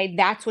 Okay,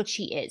 that's what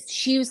she is.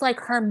 She was like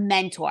her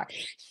mentor.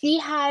 She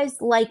has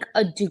like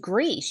a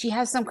degree. She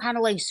has some kind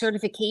of like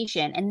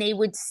certification, and they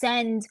would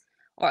send,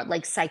 or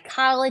like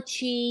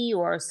psychology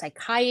or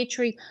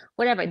psychiatry,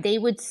 whatever. They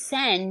would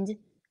send,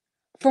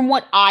 from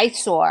what I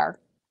saw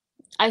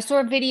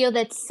a video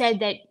that said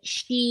that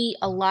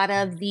a lot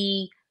of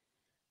the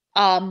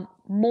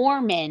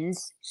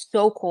Mormons,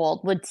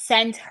 so-called, would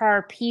send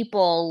her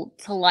people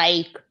to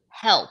like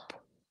help,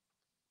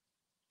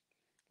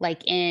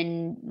 like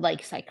in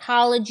like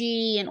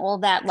psychology and all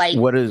that, like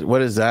what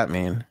does that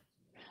mean?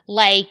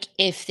 like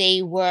if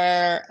they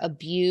were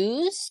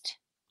abused,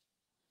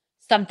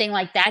 something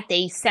like that.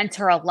 They sent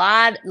her a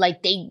lot,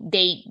 like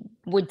they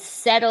would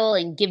settle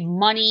and give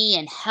money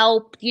and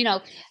help,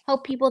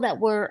 help people that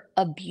were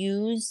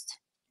abused,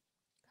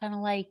 kind of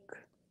like.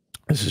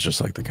 This is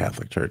just like the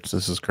Catholic Church.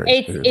 This is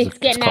crazy. It's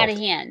getting out of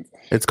hand.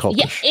 It's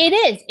cultish. Yeah, it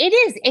is. It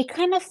is. It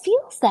kind of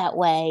feels that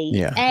way.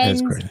 Yeah, and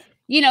it's crazy.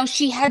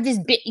 she had this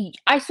bit.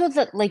 I saw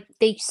that like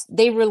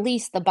they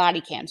released the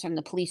body cams from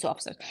the police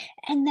officers,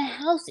 and the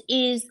house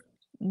is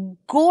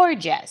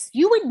gorgeous.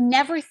 You would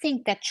never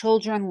think that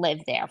children live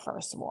there,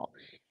 first of all.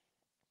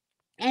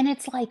 And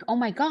it's like, oh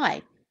my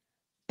God.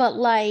 But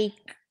like,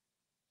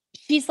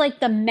 she's like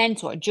the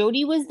mentor.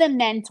 Jody was the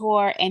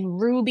mentor, and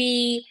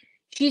Ruby,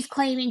 she's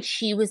claiming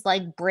she was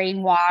like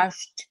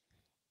brainwashed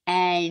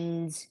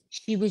and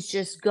she was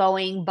just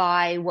going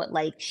by what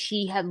like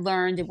she had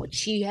learned and what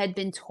she had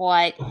been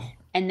taught,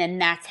 and then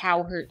that's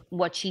how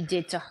what she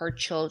did to her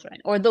children,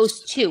 or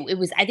those two.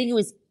 I think it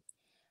was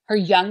her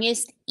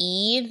youngest,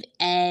 Eve,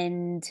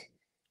 and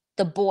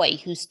the boy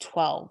who's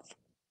 12.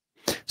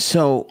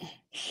 So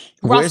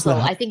Russell,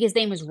 I think his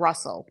name was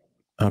Russell.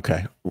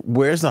 Okay,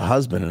 where's the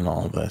husband in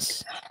all of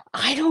this?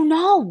 I don't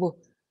know,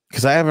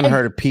 because I haven't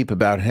heard a peep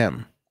about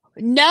him.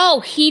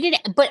 No, he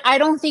didn't. But I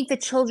don't think the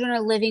children are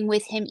living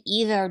with him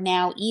either.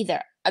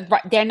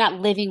 They're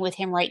not living with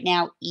him right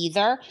now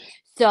either.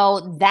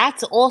 So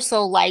that's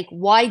also like,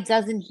 why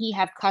doesn't he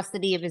have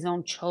custody of his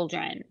own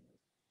children?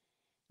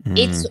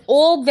 It's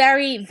all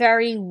very,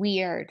 very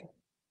weird.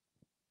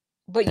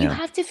 But you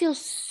have to feel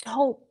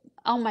so,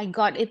 oh my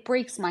God, it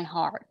breaks my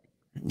heart.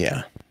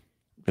 Yeah.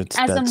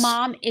 As a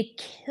mom, it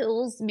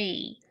kills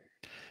me.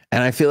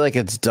 And I feel like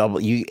it's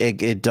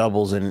it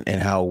doubles in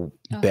how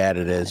bad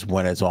it is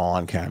when it's all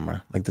on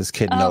camera. Like this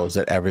kid knows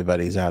that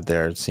everybody's out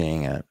there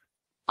seeing it.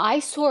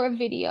 I saw a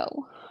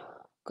video.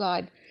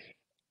 God.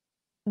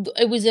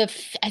 I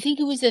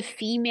think it was a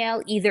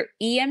female, either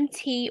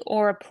EMT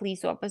or a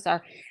police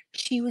officer.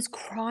 She was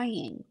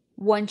crying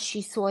once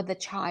she saw the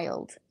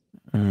child.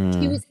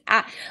 She was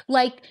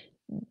like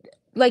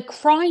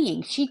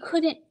crying. She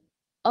couldn't.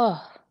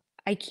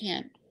 I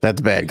can't. That's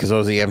bad, because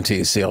those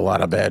EMTs see a lot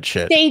of bad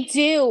shit. They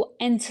do.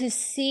 And to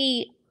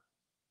see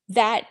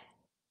that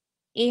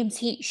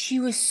EMT, she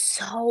was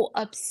so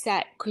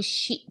upset because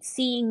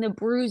seeing the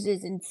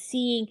bruises and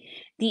seeing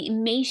the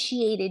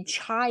emaciated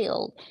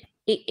child.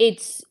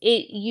 It's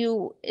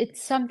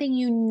something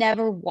you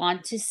never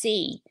want to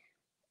see.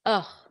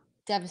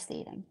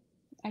 Devastating.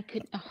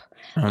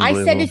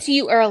 I said it to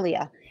you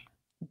earlier.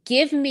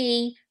 Give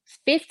me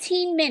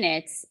 15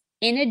 minutes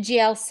in a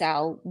jail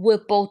cell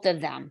with both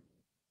of them.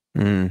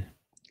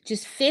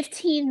 Just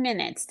 15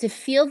 minutes to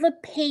feel the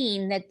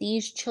pain that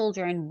these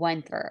children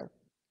went through.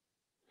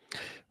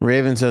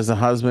 Raven says the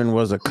husband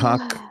was a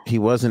cuck. He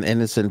wasn't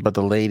innocent, but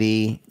the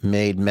lady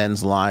made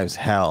men's lives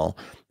hell.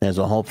 There's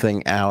a whole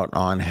thing out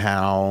on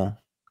how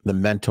the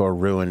mentor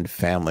ruined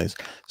families.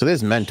 So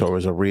this mentor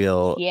was a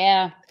real...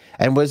 Yeah.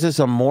 And was this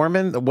a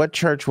Mormon? What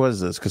church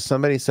was this? Because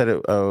somebody said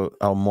a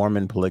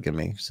Mormon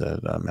polygamy. Said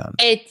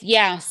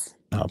yes.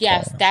 Okay.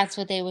 Yes, that's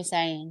what they were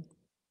saying.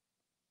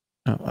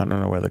 I don't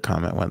know where the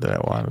comment went that I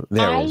wanted.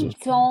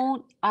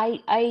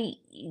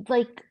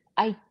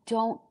 I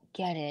don't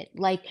get it.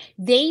 Like,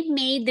 they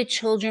made the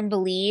children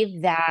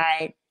believe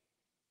that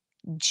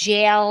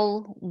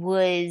jail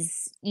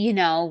was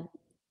the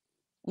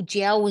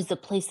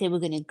place they were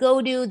going to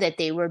go to, that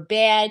they were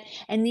bad.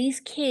 And these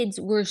kids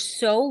were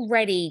so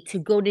ready to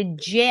go to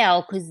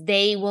jail because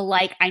they were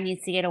like, I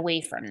need to get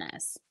away from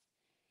this.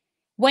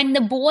 When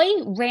the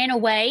boy ran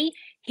away,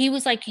 he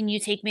was like, can you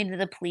take me to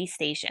the police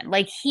station?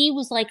 Like, he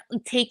was like,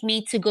 take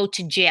me to go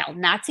to jail,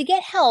 not to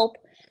get help,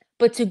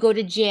 but to go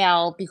to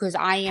jail because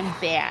I am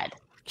bad.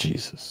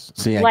 Jesus.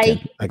 See, I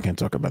can't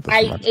talk about this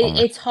much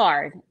longer. It's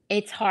hard.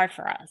 It's hard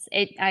for us.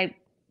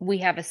 We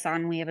have a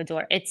son, we have a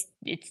daughter. It's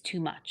too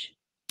much.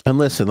 And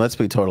listen, let's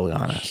be totally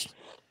honest.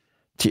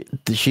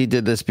 She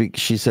did this.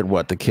 She said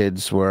what? The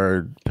kids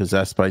were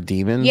possessed by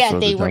demons? Yeah,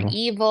 they were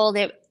evil.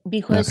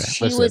 Because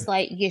she was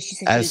like, she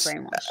said she was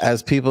brainwashed.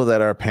 As people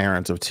that are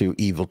parents of two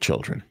evil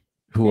children,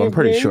 who I'm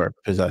pretty sure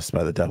possessed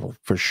by the devil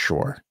for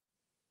sure.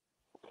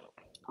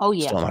 Oh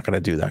yeah. Still not going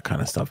to do that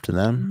kind of stuff to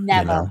them.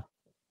 Never. You know?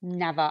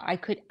 Never. I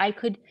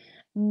could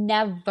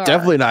never.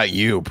 Definitely not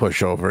you,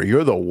 pushover.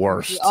 You're the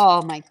worst.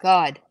 Oh my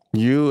God.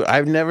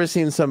 I've never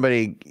seen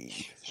somebody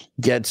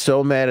get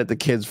so mad at the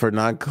kids for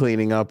not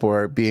cleaning up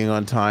or being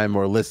on time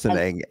or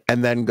listening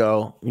and then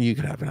go, you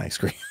could have an ice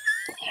cream.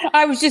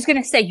 I was just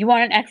going to say, you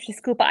want an extra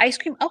scoop of ice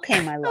cream?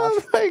 Okay, my love.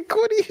 I'm like,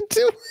 what are you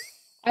doing?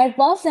 I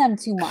love them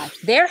too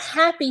much. Their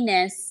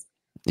happiness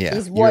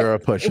is what, you're a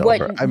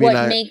pushover.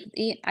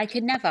 I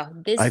could never.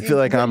 I feel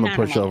like I'm a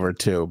pushover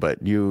too,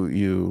 but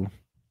you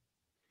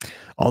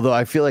although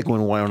I feel like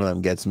when one of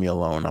them gets me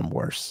alone, I'm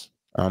worse.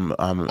 I'm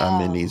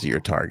an easier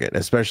target,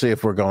 especially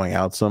if we're going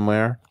out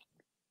somewhere.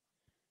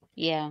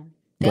 Yeah.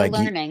 They're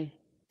learning.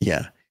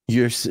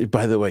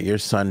 By the way, your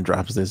son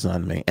drops this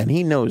on me, and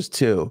he knows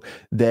too.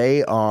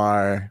 They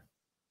are,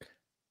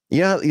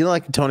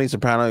 like Tony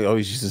Soprano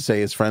always used to say,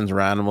 his friends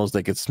are animals.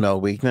 They could smell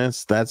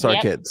weakness. That's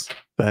our kids.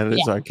 That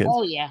is our kids.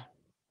 Oh yeah.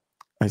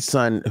 My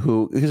son,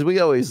 because we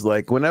always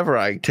whenever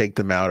I take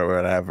them out or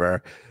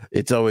whatever,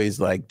 it's always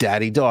like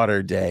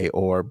daddy-daughter day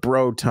or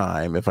bro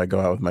time if I go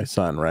out with my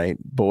son, right?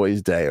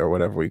 Boys day or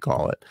whatever we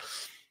call it,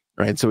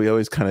 right? So we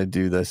always kind of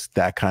do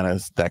that kind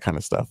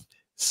of stuff.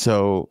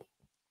 So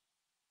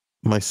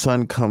my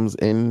son comes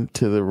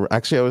into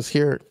actually I was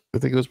here, I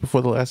think it was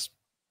before the last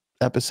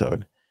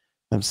episode.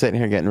 I'm sitting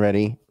here getting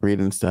ready,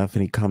 reading stuff,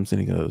 and he comes in,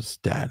 he goes,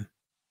 Dad.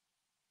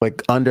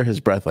 Like under his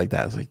breath like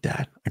that. I was like,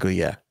 Dad. I go,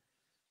 yeah.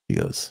 He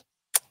goes,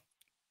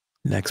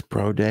 next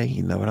bro day,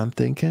 you know what I'm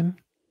thinking?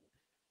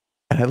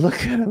 And I look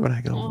at him and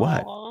I go,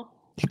 what?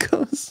 He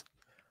goes,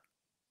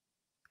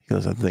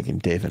 I'm thinking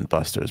Dave and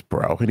Buster's,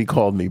 bro. And he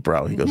called me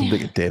bro. He goes, I'm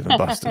thinking Dave and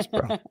Buster's,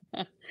 bro.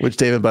 Which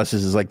Dave and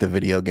Buster's is like the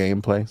video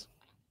game place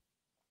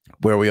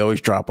where we always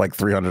drop like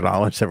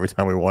 $300 every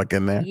time we walk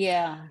in there.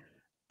 Yeah.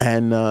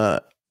 And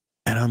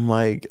I'm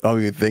like, oh,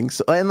 you think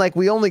so? And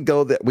we only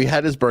go that we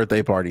had his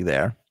birthday party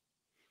there.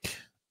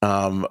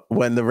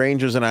 When the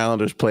Rangers and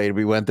Islanders played,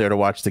 we went there to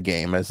watch the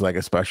game as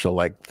a special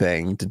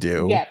thing to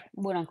do. Yeah,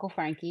 with Uncle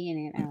Frankie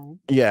and Aunt Ellen.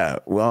 Yeah,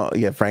 well,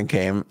 yeah, Frank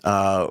came.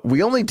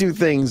 We only do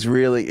things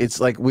really. It's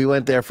like we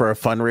went there for a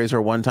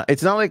fundraiser one time.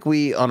 It's not like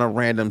we on a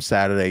random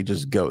Saturday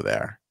just go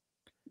there.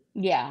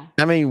 Yeah.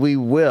 I mean, we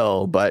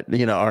will, but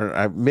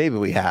or maybe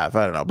we have.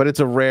 I don't know, but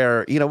it's a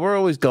rare. We're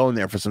always going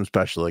there for some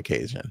special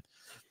occasion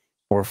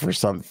or for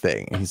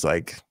something. He's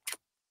like,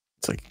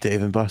 it's like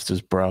Dave and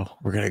Buster's, bro.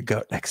 We're gonna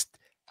go next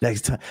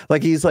time.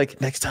 He's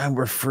like, next time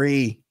we're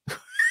free.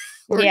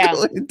 We're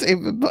going to Dave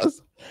and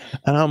Buster.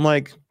 And I'm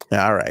like,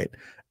 all right.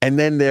 And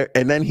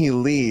then he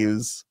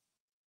leaves.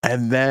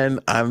 And then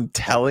I'm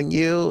telling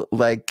you,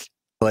 like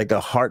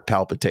a heart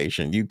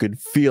palpitation. You could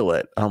feel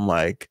it. I'm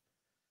like,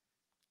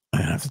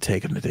 I have to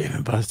take him to Dave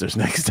and Buster's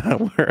next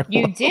time.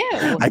 You do.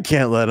 I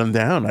can't let him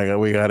down.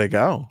 We gotta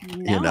go.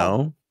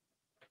 No.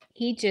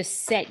 He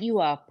just set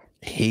you up.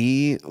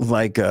 He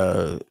like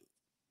a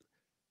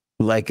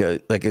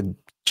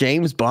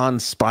James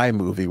Bond spy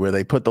movie where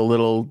they put the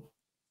little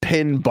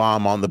pin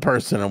bomb on the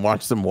person and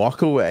watch them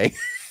walk away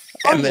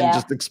and then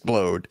just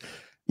explode,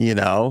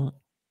 Oh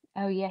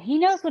yeah. He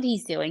knows what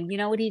he's doing. You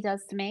know what he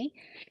does to me?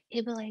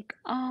 He'll be like,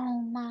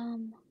 oh,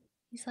 Mom.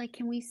 He's like,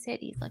 can we sit?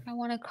 He's like, I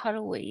want to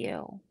cuddle with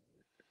you.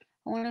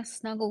 I want to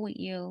snuggle with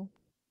you.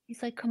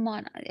 He's like, come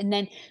on. And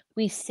then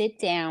we sit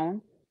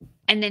down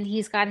and then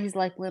he's got his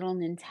little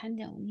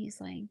Nintendo and he's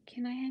like,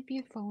 can I have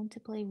your phone to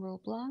play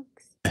Roblox?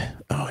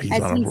 Oh,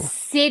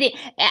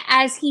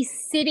 as he's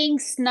sitting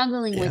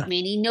snuggling with me,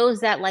 and he knows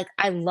that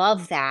I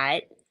love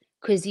that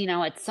because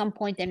at some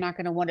point they're not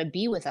going to want to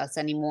be with us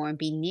anymore and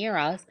be near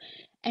us,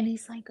 and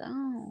he's like,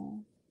 oh,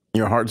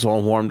 your heart's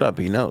all warmed up.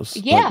 He knows,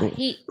 yeah,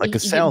 like a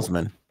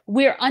salesman.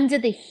 We're under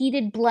the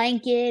heated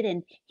blanket,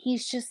 and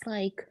he's just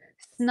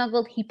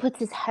snuggled. He puts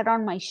his head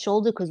on my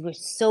shoulder because we're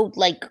so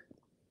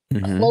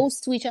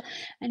close to each other,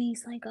 and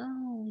he's like,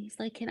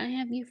 can I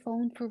have your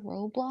phone for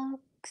Roblox?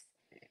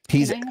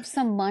 Can I have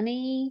some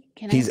money?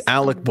 He's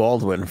Alec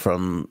Baldwin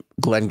from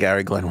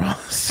Glengarry Glen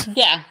Ross.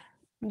 Yeah.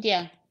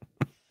 Yeah.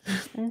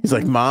 He's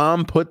like,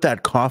 Mom, put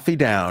that coffee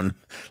down.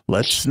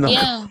 Let's snuggle.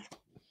 Yeah.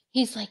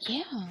 He's like,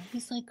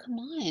 come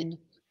on.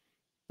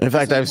 In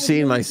fact, I've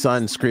seen my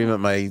son scream at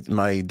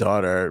my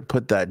daughter,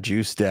 put that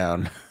juice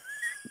down.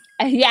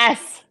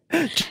 Yes.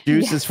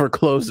 Juice is for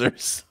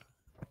closers.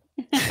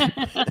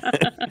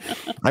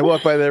 I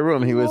walked by their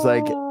room. He was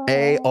like,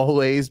 A,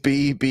 always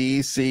be,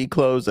 B, C,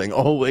 closing.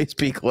 Always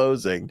be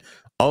closing.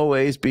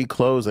 Always be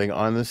closing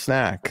on the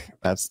snack.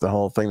 That's the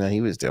whole thing that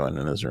he was doing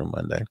in his room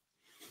one day.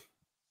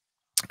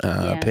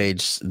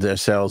 Paige, the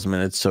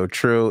salesman, it's so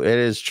true. It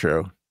is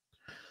true.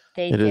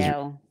 It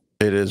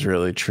is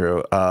really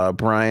true.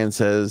 Brian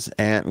says,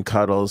 Aunt and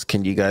Cuddles,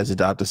 can you guys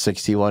adopt a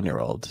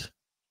 61-year-old?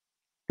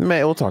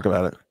 We'll talk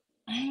about it.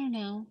 I don't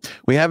know.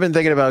 We have been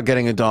thinking about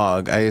getting a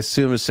dog. I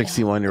assume a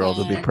 61-year-old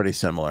would be pretty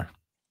similar.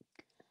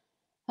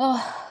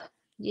 Oh,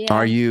 yeah.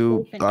 Are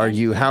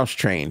you house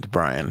trained,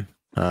 Brian?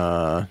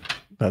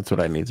 That's what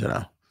I need to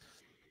know.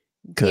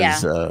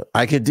 because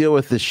I could deal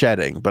with the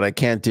shedding, but I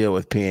can't deal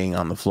with peeing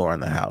on the floor in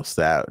the house.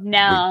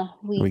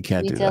 We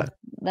can't do that.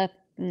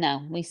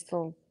 No.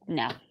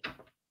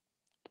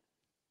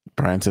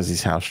 Brian says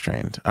he's house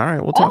trained. All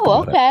right, we'll talk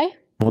about it.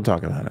 We'll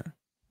talk about it.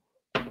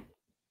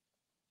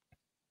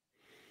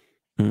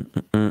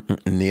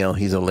 Neil,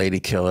 he's a lady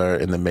killer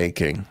in the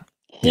making.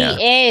 He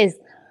is,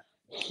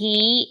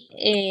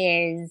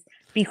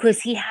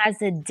 because he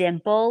has a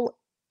dimple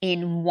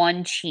in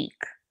one cheek.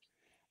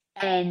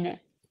 And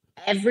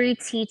every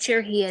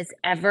teacher he has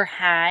ever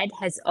had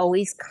has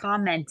always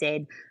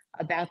commented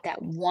about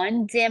that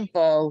one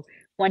dimple.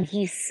 When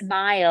he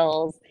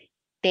smiles,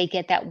 they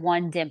get that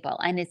one dimple.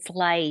 And it's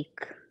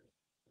like,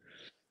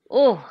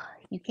 oh,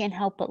 you can't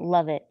help but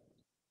love it.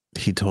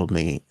 He told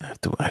me, I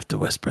have to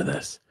whisper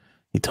this.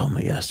 He told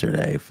me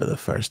yesterday for the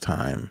first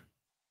time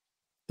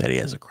that he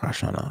has a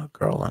crush on a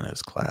girl in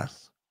his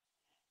class.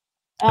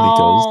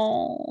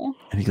 And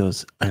he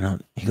goes,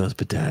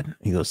 but Dad,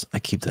 I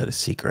keep that a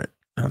secret.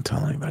 I don't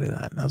tell anybody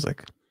that. And I was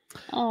like,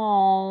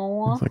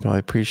 oh, I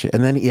appreciate it.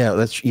 And then,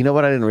 that's,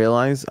 what I didn't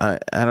realize. I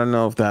don't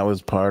know if that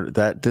was part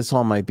that this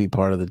all might be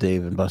part of the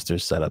Dave and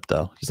Buster's setup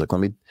though. He's like,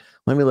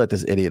 let me let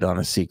this idiot on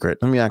a secret.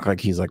 Let me act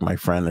like he's like my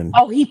friend. And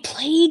he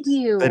played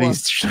you. That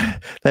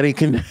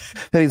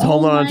he's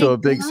holding on to a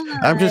big. God.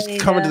 I'm just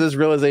coming to this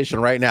realization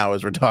right now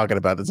as we're talking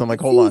about this. I'm like,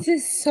 hold on.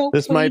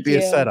 This might be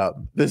a setup.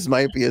 This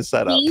might be a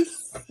setup.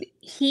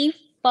 He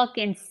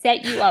fucking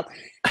set you up.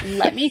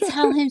 Let me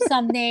tell him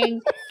something,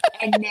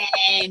 and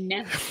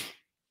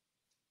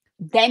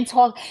then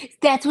talk.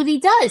 That's what he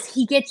does.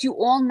 He gets you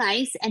all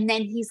nice, and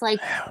then he's like,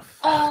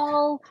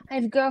 "Oh, I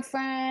have a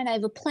girlfriend. I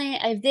have a plan.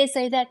 I have this.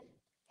 I have that.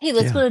 Hey,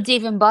 let's go to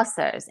Dave and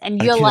Buster's."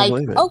 And you're like,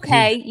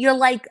 "Okay." You're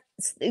like,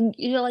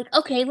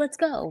 "Okay, let's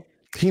go."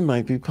 He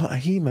might be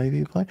playing.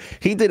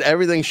 He did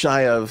everything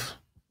shy of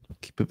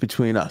keep it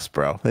between us,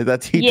 bro. He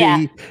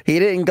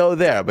didn't go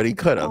there, but he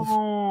could have.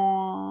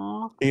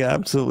 He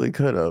absolutely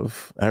could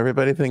have.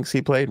 Everybody thinks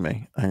he played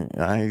me.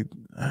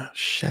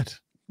 Shit.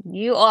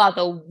 You are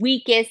the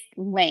weakest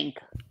link.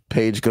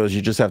 Paige goes,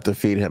 you just have to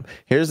feed him.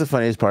 Here's the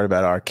funniest part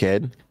about our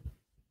kid.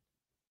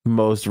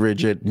 Most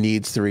rigid,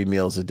 needs 3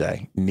 meals a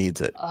day.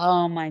 Needs it.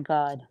 Oh my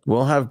God.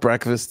 We'll have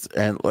breakfast,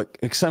 and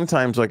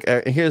sometimes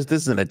this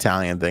is an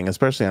Italian thing,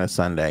 especially on a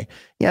Sunday.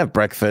 You have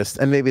breakfast,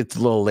 and maybe it's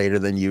a little later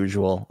than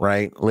usual,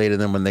 right? Later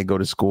than when they go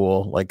to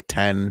school, like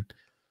 10.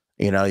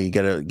 You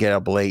get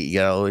up late, you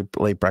get a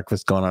late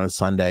breakfast going on a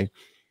Sunday.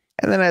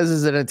 And then as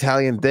is an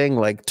Italian thing,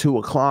 like 2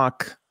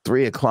 o'clock,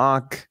 3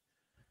 o'clock,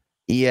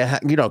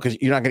 because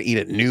you're not going to eat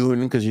at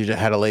noon because you just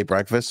had a late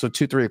breakfast. So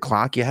 2, 3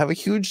 o'clock, you have a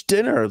huge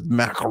dinner,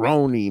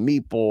 macaroni,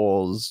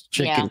 meatballs,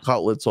 chicken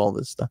cutlets, all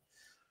this stuff.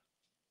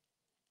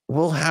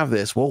 We'll have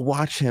this. We'll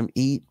watch him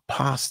eat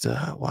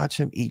pasta, watch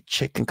him eat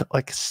chicken,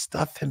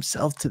 stuff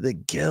himself to the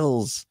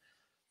gills.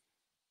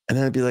 And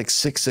then it'd be like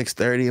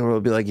 6:30, and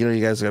we'll be like, you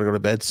guys gotta go to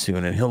bed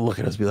soon. And he'll look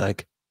at us, be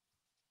like,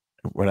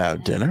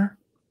 without dinner?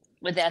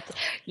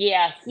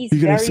 He's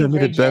You're gonna send me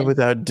to bed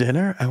without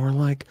dinner? And we're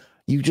like,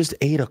 you just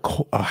ate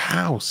a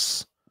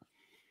house.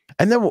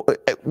 And then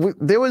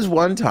there was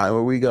one time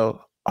where we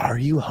go, are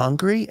you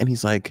hungry? And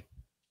he's like,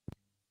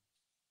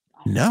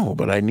 no,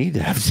 but I need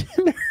to have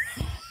dinner.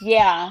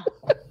 Yeah.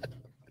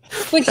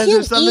 But as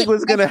if something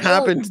was going to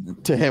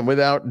happen to him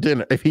without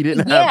dinner if he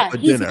didn't have a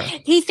dinner.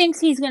 He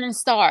thinks he's going to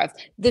starve.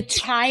 The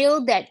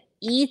child that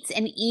eats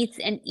and eats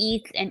and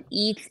eats and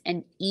eats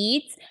and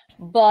eats,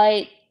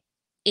 but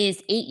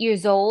is 8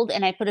 years old,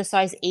 and I put a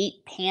size 8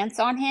 pants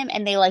on him,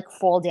 and they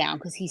fall down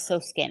because he's so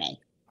skinny.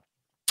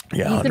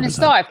 Yeah, he's going to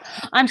starve.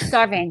 I'm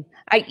starving.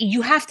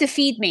 You have to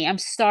feed me. I'm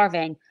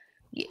starving.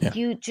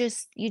 You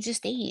just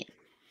ate.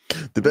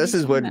 The best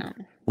is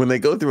when they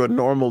go through a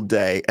normal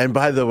day. And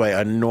by the way,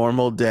 a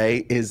normal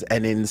day is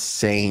an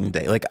insane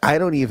day. I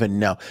don't even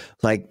know.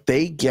 Let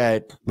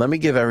me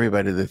give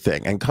everybody the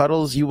thing. And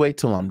Cuddles, you wait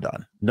till I'm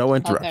done. No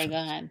interruption. Okay, go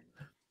ahead.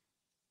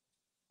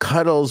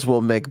 Cuddles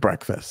will make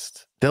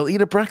breakfast. They'll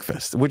eat a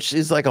breakfast, which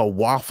is like a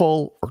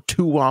waffle or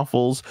 2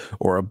 waffles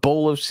or a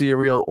bowl of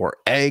cereal or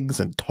eggs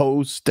and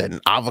toast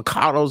and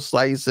avocado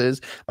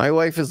slices. My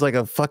wife is like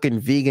a fucking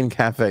vegan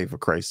cafe, for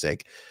Christ's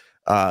sake.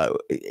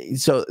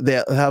 So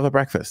they'll have a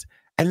breakfast.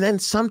 And then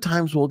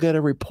sometimes we'll get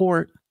a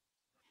report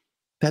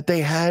that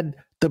they had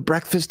the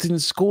breakfast in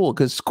school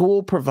because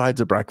school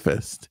provides a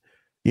breakfast,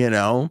 which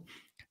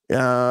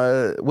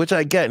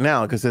I get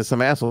now because there's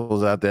some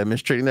assholes out there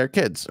mistreating their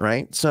kids,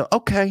 right? So,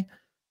 okay,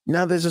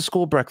 now there's a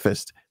school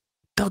breakfast.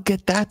 They'll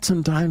get that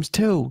sometimes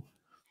too.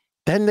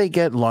 Then they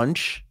get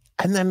lunch.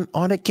 And then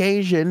on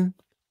occasion,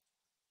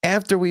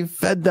 after we've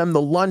fed them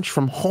the lunch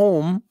from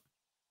home,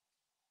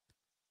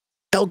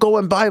 they'll go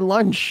and buy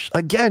lunch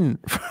again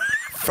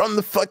from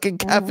the fucking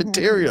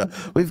cafeteria.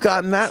 We've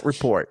gotten that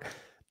report.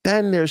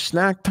 Then there's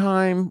snack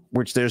time,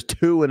 which there's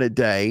 2 in a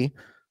day.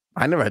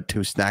 I never had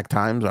 2 snack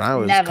times when I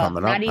was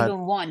coming up. Not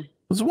even one.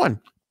 It was 1.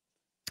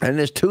 And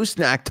there's 2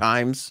 snack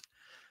times.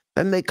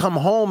 Then they come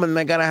home and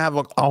they got to have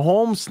a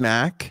home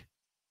snack,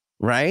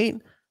 right?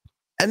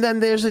 And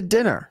then there's a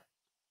dinner.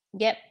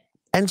 Yep.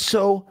 And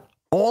so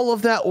all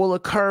of that will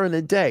occur in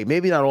a day.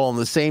 Maybe not all in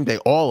the same day,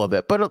 all of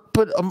it, but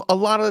a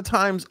lot of the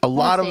times, a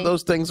lot of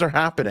those things are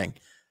happening.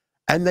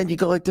 And then you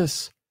go like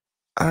this.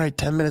 All right,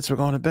 10 minutes, we're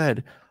going to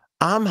bed.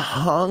 I'm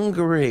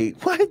hungry.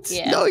 What?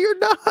 Yeah. No, you're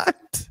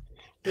not.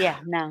 Yeah,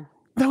 no.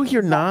 No,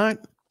 you're not.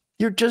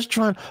 You're just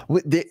trying.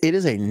 It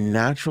is a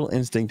natural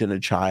instinct in a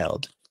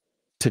child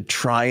to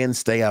try and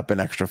stay up an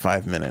extra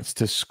 5 minutes,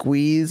 to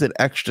squeeze an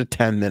extra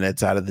 10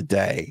 minutes out of the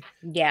day.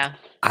 Yeah.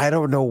 I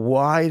don't know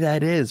why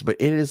that is, but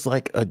it is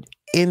like an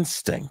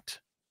instinct.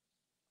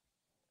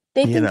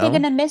 They think they're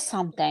going to miss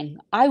something.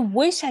 I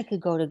wish I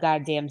could go to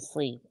goddamn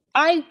sleep.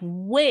 I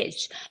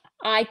wish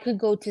I could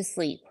go to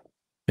sleep.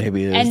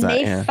 Maybe it is and that,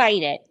 they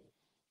fight it.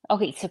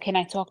 Okay, so can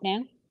I talk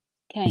now?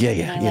 Can I?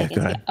 Yeah. Go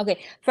ahead.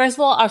 Okay. First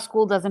of all, our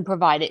school doesn't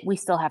provide it. We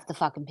still have to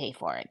fucking pay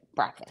for it.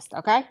 Breakfast.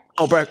 Okay.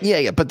 Oh,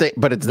 yeah. But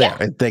it's there.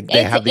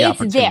 They have the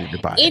opportunity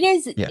to buy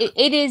it.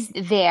 It is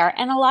there,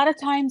 and a lot of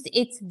times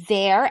it's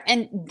there.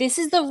 And this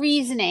is the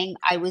reasoning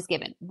I was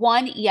given.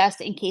 One,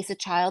 yes, in case a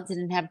child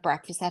didn't have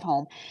breakfast at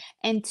home,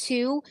 and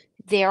two,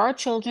 there are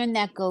children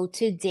that go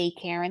to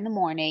daycare in the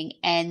morning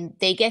and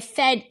they get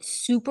fed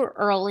super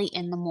early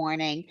in the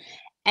morning,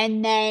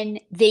 and then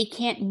they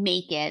can't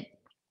make it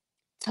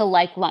to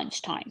like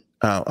lunchtime.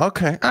 Oh,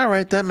 okay. All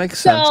right. That makes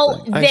sense.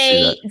 So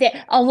they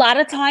a lot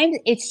of times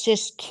it's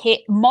just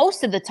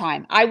most of the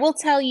time, I will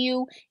tell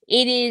you,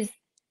 it is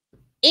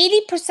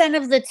 80%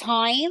 of the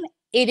time,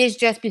 it is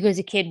just because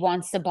a kid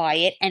wants to buy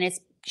it and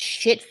it's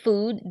shit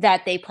food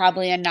that they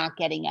probably are not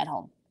getting at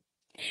home.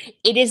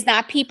 It is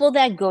not people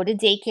that go to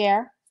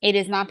daycare. It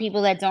is not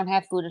people that don't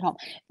have food at home.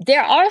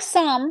 There are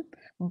some,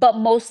 but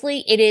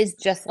mostly it is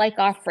just like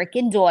our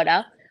freaking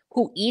daughter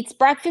who eats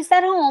breakfast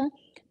at home.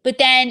 But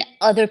then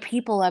other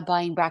people are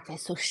buying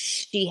breakfast, so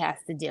she has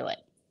to do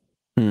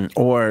it.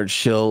 Or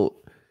she'll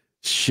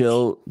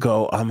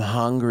go, I'm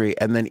hungry,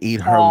 and then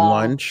eat her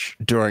lunch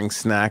during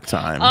snack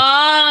time.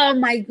 Oh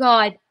my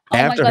God.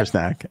 After her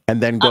snack,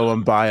 and then go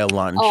and buy a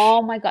lunch.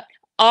 Oh my God.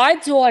 Our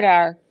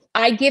daughter,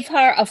 I give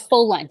her a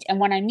full lunch.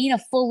 And when I mean a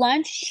full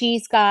lunch,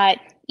 she's got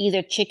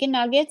either chicken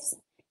nuggets,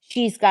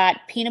 she's got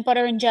peanut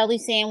butter and jelly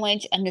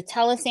sandwich, a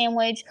Nutella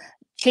sandwich,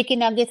 chicken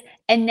nuggets,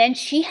 and then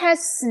she has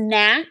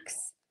snacks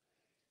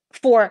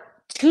for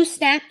 2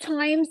 snack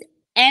times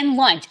and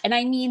lunch. And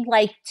I mean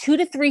like 2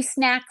 to 3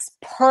 snacks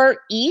per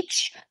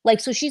each. Like,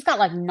 so she's got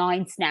like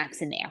 9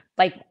 snacks in there.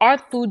 Like, our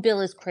food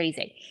bill is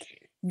crazy.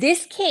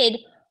 This kid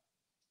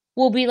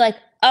will be like,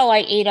 oh,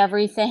 I ate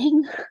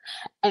everything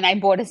and I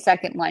bought a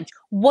second lunch.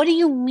 What do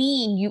you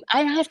mean?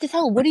 I have to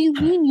tell her, what do you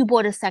mean you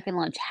bought a second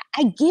lunch?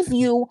 I give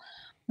you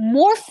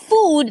more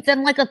food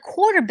than like a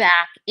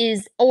quarterback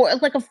is, or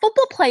like a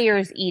football player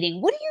is eating.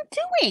 What are you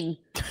doing?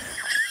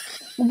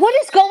 What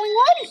is going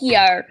on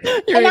here?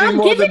 You're eating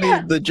more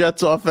than the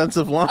Jets'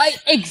 offensive line.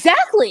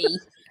 Exactly.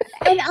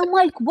 And I'm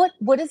like,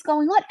 what is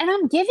going on? And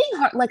I'm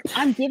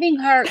giving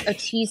her a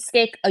cheese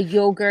stick, a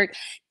yogurt,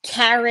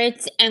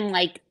 carrots, and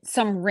like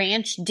some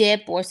ranch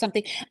dip or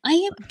something. I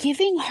am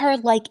giving her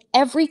like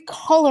every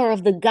color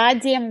of the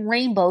goddamn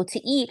rainbow to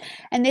eat.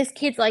 And this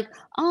kid's like,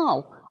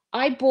 oh,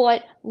 I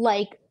bought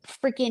like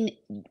freaking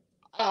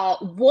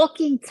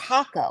walking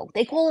taco.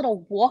 They call it a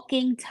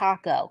walking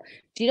taco.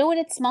 Do you know what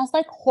it smells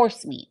like?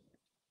 Horse meat.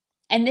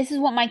 And this is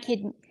what my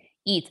kid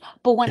eats.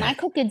 But when I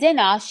cook a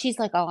dinner, she's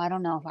like, oh, I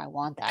don't know if I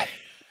want that.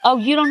 Oh,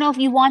 you don't know if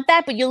you want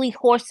that, but you'll eat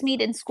horse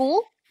meat in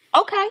school?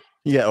 Okay.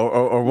 Yeah,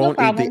 or won't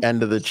eat the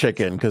end of the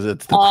chicken because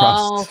it's the crust.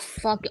 Oh,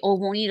 fuck. Or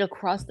won't eat a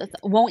crust.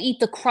 Won't eat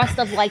the crust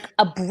of like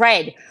a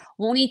bread.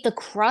 Won't eat the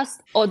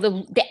crust or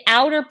the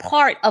outer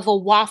part of a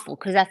waffle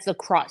because that's the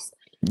crust.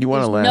 You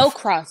want to laugh? No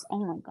crust.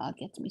 Oh my God,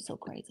 gets me so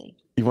crazy.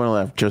 You want to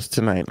laugh? Just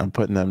tonight, I'm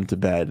putting them to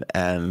bed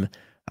and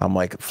I'm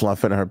like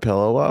fluffing her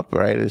pillow up,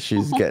 right, as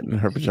she's getting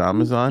her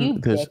pajamas on.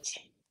 There's bitch.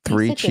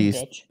 3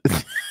 cheese.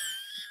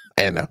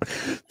 I know.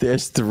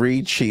 There's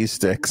 3 cheese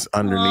sticks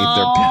underneath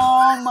their pillow.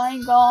 Oh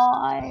my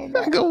God.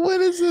 I go,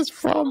 what is this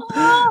from?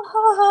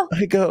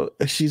 I go,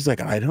 she's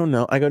like, I don't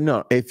know. I go,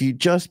 no, if you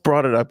just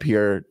brought it up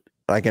here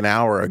like an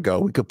hour ago,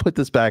 we could put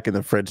this back in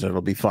the fridge and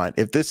it'll be fine.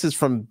 If this is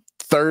from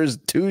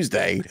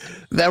Tuesday,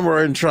 then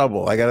we're in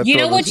trouble. I gotta. You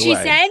know what she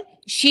said?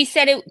 She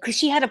said it because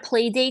she had a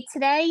play date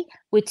today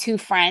with 2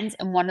 friends,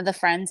 and one of the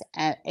friends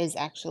is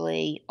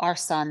actually our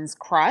son's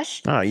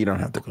crush. Oh, you don't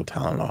have to go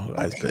telling all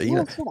guys, but you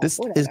know, this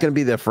is going to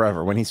be there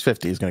forever. When he's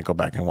 50, he's going to go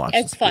back and watch.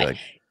 It's fine. Like,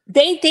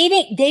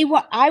 they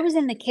were. I was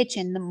in the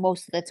kitchen the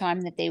most of the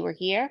time that they were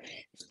here.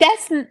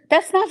 That's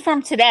not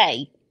from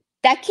today.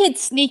 That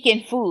kid's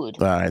sneaking food.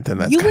 All right, then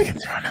that's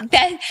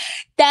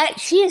that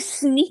she is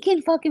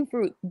sneaking fucking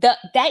fruit.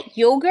 That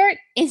yogurt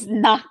is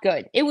not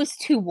good. It was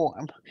too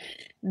warm.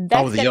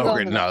 That's the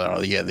yogurt. No,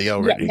 the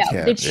yogurt.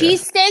 Yeah, the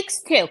cheese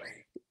sticks too.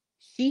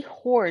 She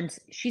hoards.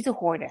 She's a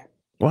hoarder.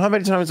 Well, how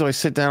many times do I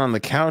sit down on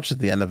the couch at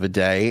the end of a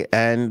day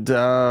and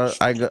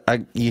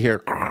you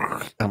hear,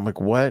 I'm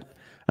like, what?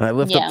 And I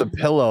lift up the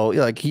pillow.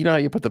 Like, you know how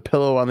you put the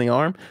pillow on the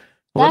arm?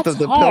 Lift up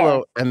the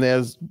pillow and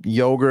there's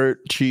yogurt,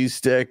 cheese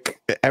stick,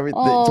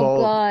 everything.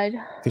 Oh, God.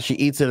 Because she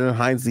eats it and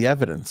hides the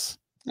evidence.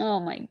 Oh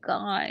my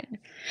God.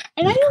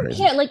 And I don't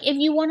Crazy. care. Like, if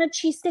you want a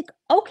cheese stick,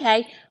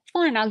 okay,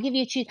 fine, I'll give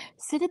you a cheese.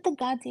 Sit at the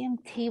goddamn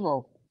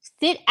table.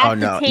 Sit Oh at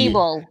the no,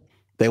 table.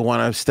 they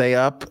want to stay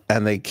up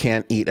and they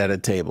can't eat at a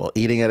table.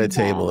 Eating at a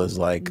table No, is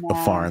like a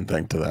no. foreign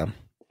thing to them.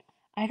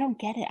 I don't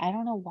get it. I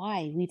don't know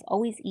why. We've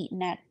always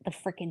eaten at the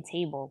frickin'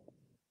 table.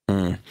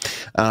 Mm.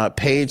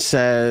 Paige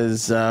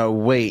says,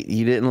 wait,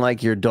 you didn't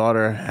like your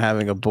daughter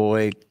having a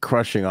boy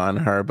crushing on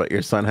her, but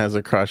your son has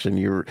a crush and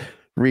you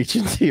reach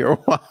into your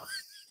wallet.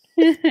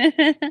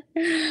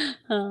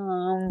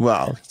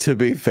 Well, to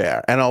be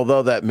fair, and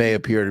although that may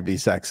appear to be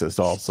sexist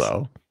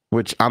also,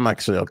 which I'm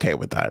actually okay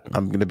with that.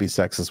 I'm going to be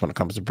sexist when it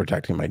comes to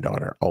protecting my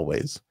daughter,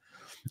 always.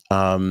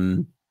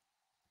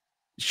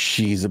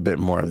 She's a bit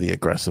more of the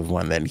aggressive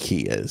one than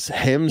he is.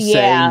 Him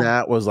saying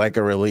that was like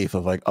a relief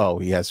of like, oh,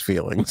 he has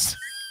feelings.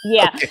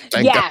 Yeah.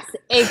 Okay, yes.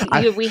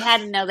 We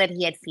had to know that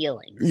he had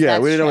feelings. Yeah,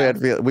 we didn't know he had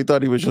feelings. We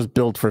thought he was just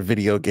built for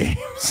video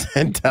games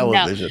and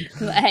television.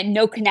 No, and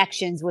no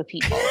connections with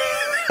people.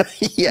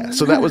 Yeah,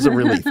 so that was a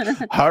relief.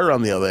 Her,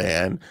 on the other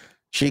hand,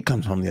 she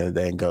comes home the other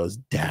day and goes,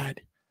 Dad,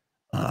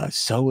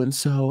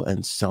 so-and-so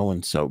and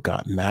so-and-so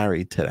got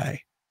married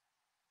today.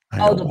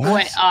 The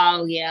boy.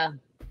 Oh, yeah.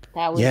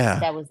 That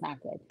was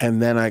not good.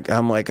 And then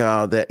I'm like,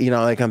 oh, that,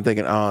 like I'm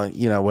thinking, oh,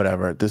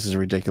 whatever. This is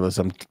ridiculous.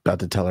 I'm about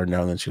to tell her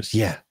no. And then she goes,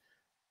 yeah,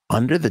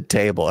 under the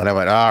table. And I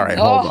went, all right,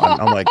 hold on.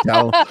 I'm like,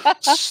 no,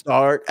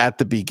 start at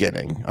the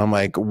beginning. I'm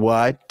like,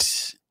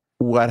 what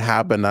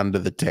happened under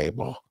the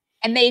table?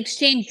 And they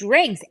exchanged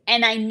rings.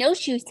 And I know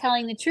she was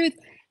telling the truth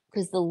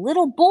because the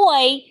little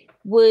boy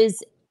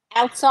was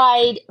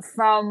outside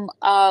from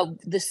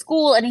the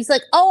school and he's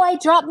like, oh, I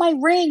dropped my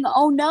ring.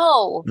 Oh,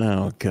 no.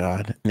 Oh,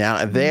 God.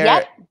 Now,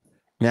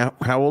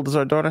 how old is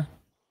our daughter?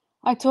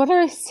 Our daughter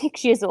is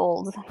 6 years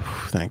old.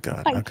 Thank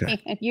God. Okay.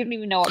 You don't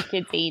even know our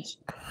kid's age.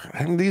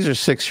 I mean, these are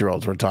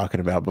 6-year-olds we're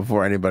talking about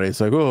before anybody's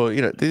like, oh,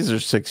 these are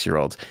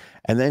 6-year-olds.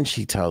 And then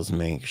she tells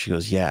me, she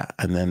goes, yeah.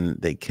 And then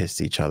they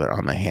kissed each other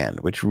on the hand,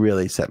 which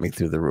really set me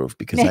through the roof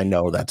because I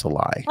know that's a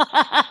lie.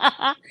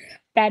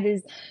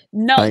 That's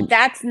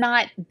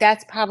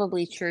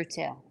probably true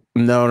too.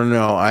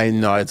 No. I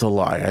know it's a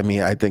lie. I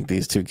mean, I think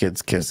these two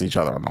kids kissed each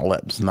other on the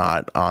lips,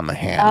 not on the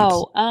hands.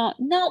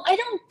 No, I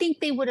don't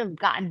think they would have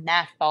gotten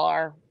that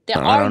far. There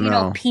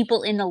are,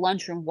 people in the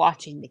lunchroom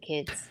watching the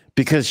kids.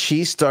 Because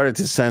she started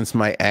to sense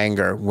my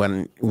anger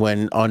when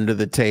under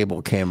the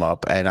table came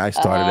up and I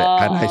started it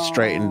and I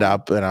straightened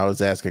up and I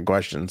was asking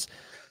questions.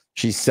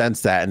 She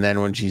sensed that. And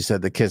then when she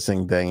said the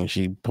kissing thing,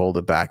 she pulled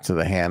it back to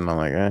the hand. And I'm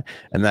like, eh.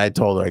 And then I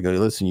told her, I go,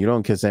 listen, you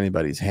don't kiss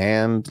anybody's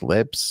hand,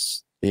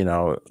 lips,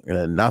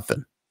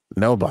 nothing,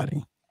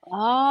 nobody.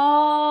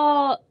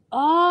 Oh,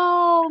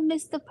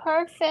 Mr.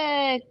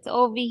 Perfect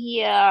over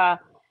here.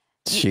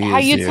 How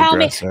you tell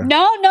me?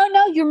 No.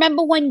 You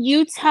remember when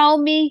you tell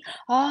me,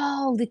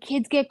 oh, the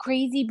kids get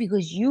crazy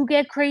because you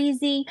get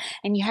crazy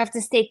and you have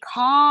to stay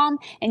calm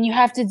and you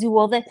have to do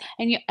all that.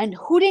 And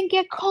who didn't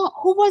get calm?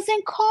 Who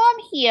wasn't calm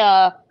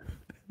here?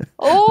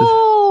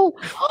 Oh,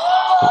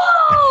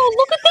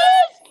 look at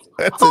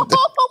this.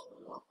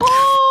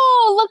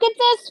 Look at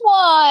this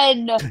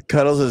one.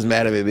 Cuddles is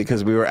mad at me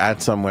because we were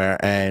at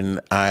somewhere and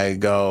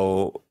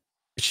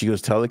she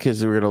goes, tell the kids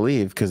that we're going to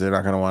leave because they're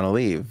not going to want to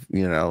leave.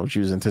 She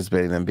was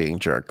anticipating them being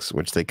jerks,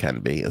 which they can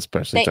be,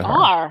 especially to her. They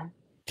are.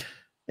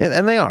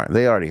 And they are.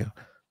 They are to you.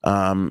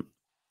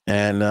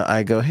 And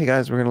I go, hey,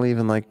 guys, we're going to leave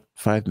in like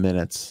 5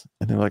 minutes.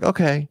 And they're like,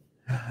 okay.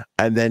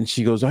 And then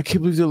she goes, I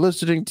can't believe they're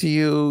listening to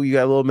you. You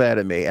got a little mad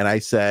at me. And I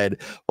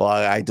said, well,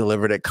 I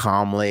delivered it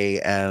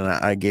calmly and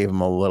I gave them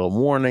a little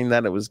warning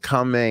that it was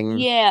coming.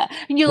 Yeah.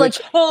 And you're like,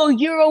 oh,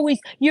 you're always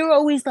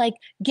like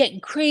getting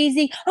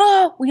crazy.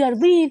 Oh, we gotta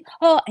leave.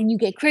 Oh, and you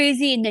get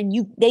crazy and then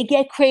they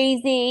get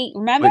crazy.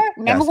 Remember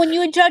when you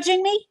were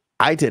judging me?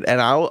 I did.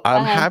 And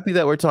I'm happy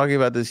that we're talking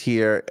about this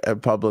here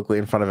publicly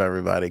in front of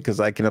everybody because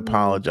I can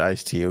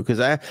apologize to you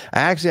because I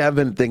actually have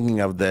been thinking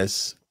of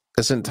this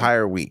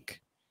entire week.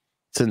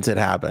 Since it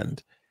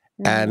happened.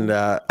 And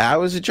I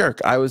was a jerk.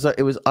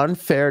 It was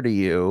unfair to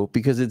you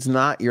because it's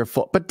not your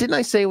fault. But didn't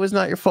I say it was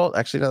not your fault?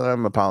 Actually, no,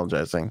 I'm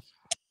apologizing.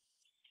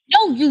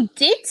 No, you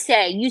did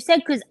say. You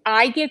said because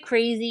I get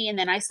crazy and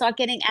then I start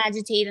getting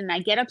agitated and I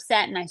get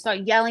upset and I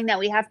start yelling that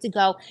we have to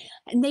go.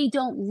 And they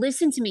don't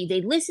listen to me.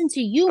 They listen to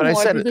you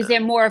more because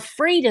they're more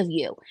afraid of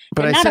you.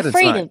 But they're not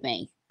afraid of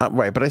me.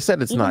 Right, but I said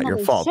it's not your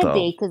fault, though.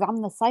 Because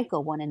I'm the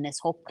psycho one in this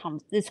whole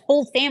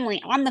family.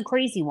 I'm the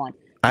crazy one.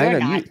 I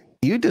know.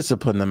 You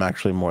discipline them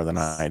actually more than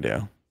I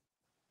do.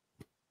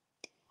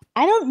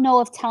 I don't know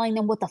if telling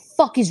them what the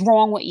fuck is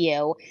wrong with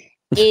you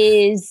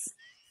is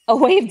a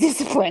way of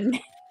discipline.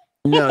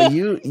 No,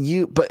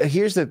 but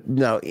here's I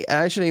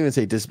shouldn't even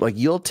say discipline. Like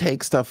you'll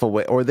take stuff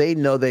away or they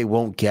know they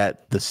won't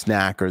get the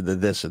snack or the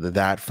this or the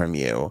that from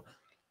you.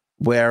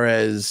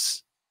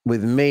 Whereas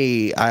with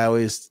me, I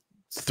always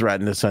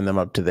threaten to send them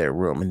up to their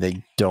room and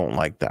they don't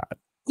like that.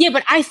 Yeah,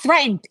 but I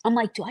threatened. I'm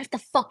like, do I have to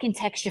fucking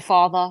text your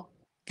father?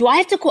 Do I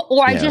have to call,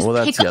 or I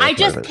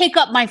just pick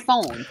up my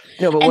phone?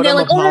 Yeah, but and they're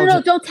like, "Oh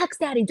no, don't text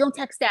daddy, don't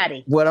text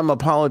daddy." What I'm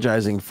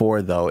apologizing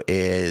for though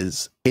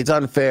is it's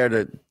unfair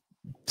to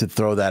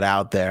throw that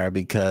out there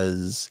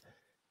because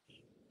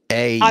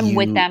I'm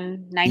with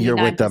them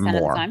 99% of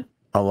the time,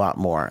 a lot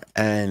more,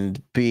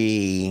 and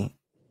B,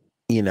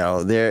 you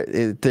know,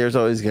 they're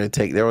always going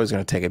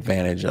to take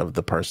advantage of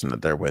the person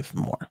that they're with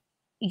more.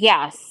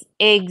 Yes,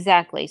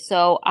 exactly.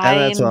 So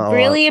I'm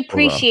really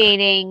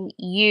appreciating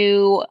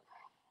you.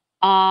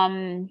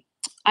 I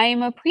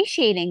am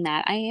appreciating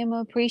that. I am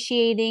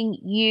appreciating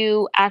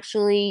you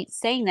actually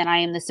saying that I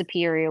am the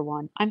superior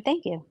one.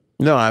 Thank you.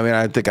 No, I mean,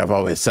 I think I've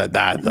always said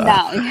that, though. No.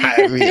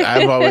 I mean,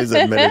 I've always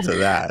admitted to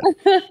that.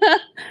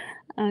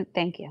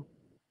 Thank you.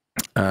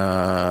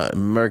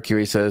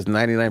 Mercury says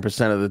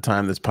 99% of the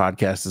time this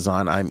podcast is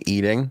on, I'm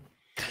eating.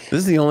 This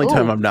is the only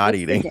time I'm not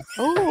eating.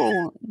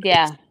 Oh,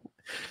 yeah.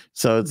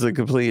 So it's a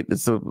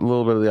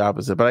little bit of the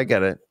opposite, but I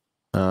get it.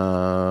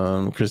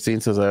 Christine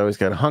says, I always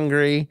get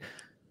hungry.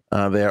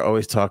 They are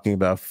always talking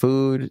about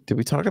food. Did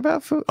we talk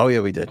about food? Oh,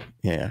 yeah, we did.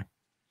 Yeah.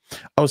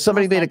 Oh,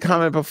 somebody made a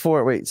comment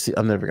before. Wait, see,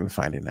 I'm never going to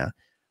find it now.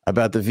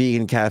 About the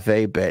vegan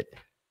cafe bit.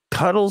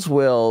 Cuddles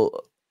will,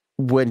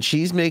 when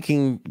she's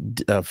making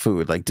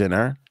food, like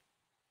dinner,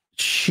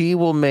 she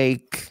will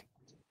make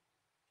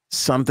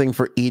something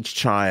for each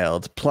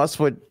child, plus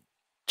what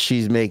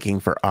she's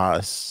making for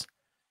us,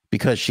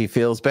 because she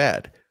feels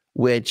bad.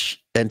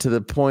 And to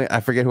the point,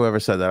 I forget whoever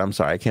said that. I'm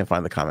sorry, I can't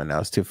find the comment now.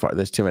 It's too far.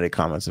 There's too many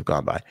comments have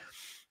gone by.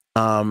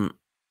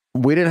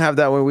 We didn't have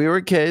that when we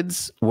were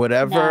kids.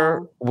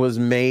 Whatever was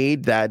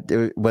made,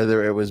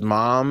 whether it was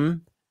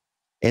mom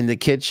in the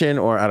kitchen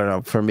or I don't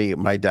know. For me,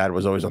 my dad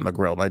was always on the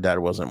grill. My dad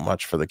wasn't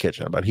much for the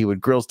kitchen, but he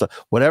would grill stuff.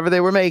 Whatever they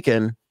were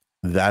making,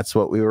 that's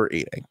what we were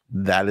eating.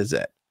 That is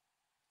it.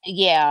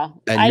 Yeah,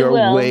 and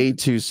you're way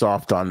too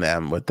soft on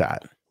them with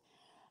that.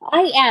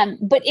 I am,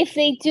 but if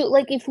they do,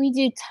 like if we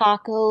do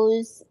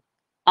tacos,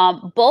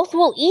 both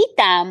will eat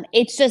them.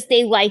 It's just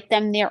they like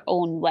them their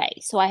own way.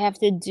 So I have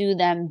to do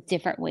them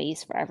different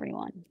ways for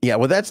everyone. Yeah,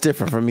 well, that's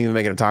different from me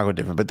making a taco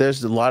different. But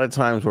there's a lot of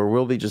times where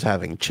we'll be just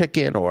having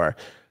chicken or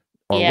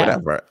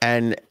whatever.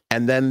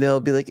 And then they'll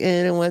be like,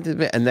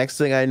 and next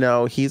thing I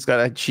know, he's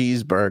got a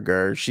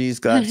cheeseburger. She's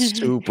got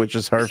soup, which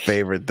is her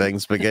favorite thing,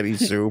 spaghetti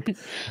soup.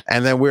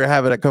 And then we're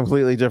having a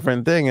completely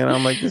different thing. And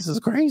I'm like, this is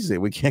crazy.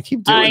 We can't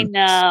keep doing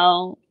this.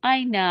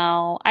 I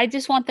know. I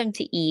just want them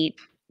to eat.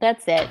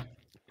 That's it.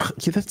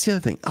 Yeah, that's the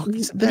other thing. Oh,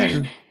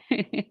 then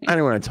I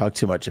don't want to talk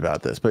too much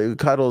about this, but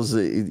Cuddles,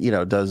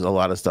 does a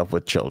lot of stuff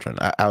with children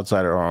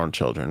outside of our own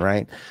children,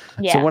 right?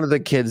 Yeah. So one of the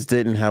kids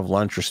didn't have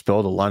lunch or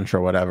spilled a lunch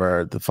or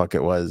whatever the fuck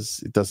it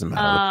was. It doesn't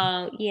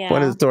matter. Yeah.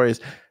 One of the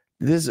stories.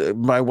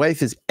 My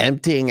wife is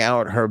emptying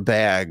out her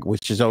bag,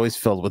 which is always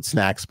filled with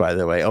snacks. By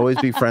the way, always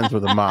be friends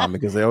with a mom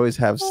because they always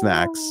have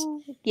snacks.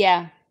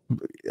 Yeah.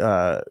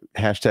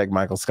 Hashtag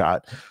Michael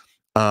Scott.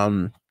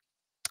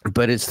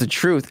 But it's the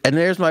truth. And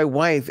there's my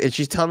wife, and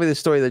she's telling me the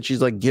story that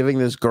she's like giving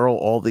this girl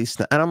all these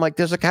snacks. And I'm like,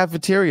 there's a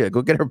cafeteria.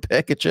 Go get her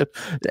bag of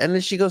chips. And then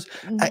she goes,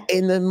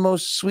 in the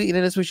most sweet and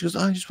innocent way, she goes,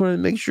 I just wanted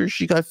to make sure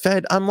she got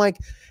fed. I'm like,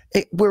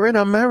 we're in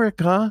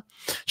America.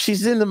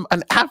 She's in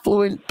an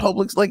affluent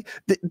Publix. Like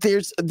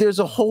there's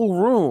a whole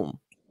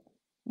room.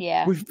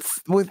 Yeah.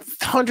 With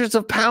hundreds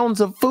of pounds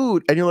of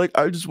food. And you're like,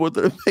 I just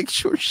wanted to make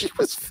sure she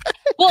was fed.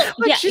 Well,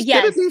 like, she's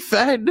gonna be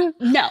fed.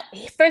 No.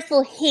 First of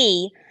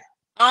all,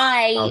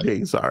 I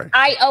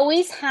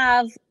always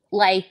have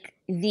like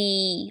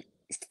the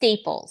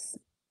staples,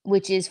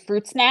 which is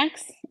fruit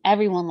snacks.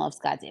 Everyone loves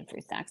goddamn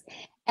fruit snacks.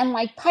 And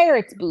like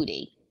Pirate's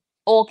Booty.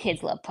 All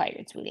kids love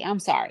Pirate's Booty. I'm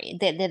sorry.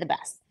 They're the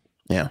best.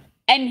 Yeah.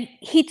 And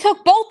he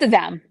took both of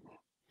them.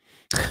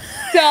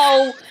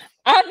 So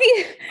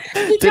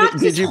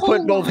did you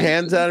put both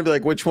hands out and be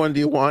like, which one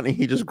do you want? And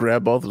he just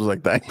grabbed both and was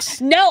like,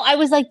 thanks. No, I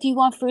was like, do you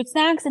want fruit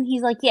snacks? And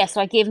he's like, yeah.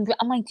 So I gave him,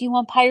 I'm like, do you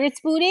want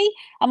Pirate's Booty?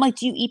 I'm like,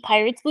 do you eat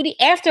Pirate's Booty?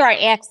 After I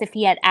asked if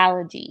he had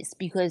allergies,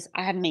 because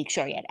I had to make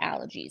sure he had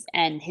allergies.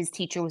 And his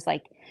teacher was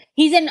like,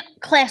 he's in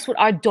class with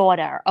our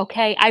daughter.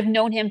 Okay. I've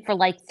known him for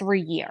like 3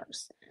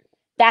 years.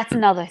 That's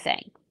another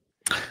thing.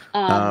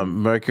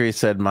 Mercury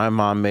said, my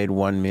mom made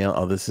one meal.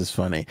 Oh, this is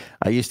funny.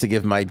 I used to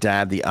give my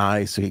dad the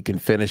eye so he can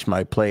finish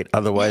my plate.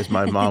 Otherwise,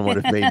 my mom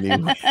would have made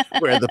me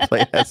wear the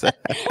plate as a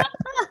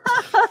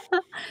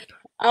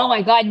Oh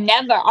my God,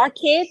 never. Our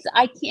kids,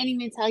 I can't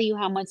even tell you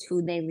how much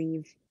food they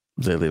leave.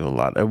 They leave a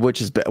lot,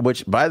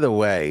 which by the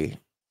way,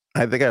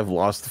 I think I've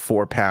lost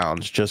 4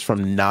 pounds just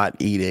from not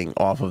eating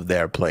off of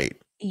their plate.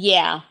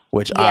 Yeah.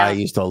 Which I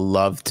used to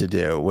love to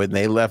do when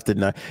they left at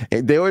night.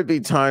 There would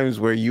be times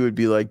where you would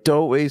be like,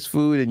 don't waste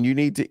food and you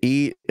need to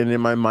eat. And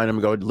in my mind,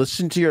 I'm going,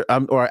 listen to your,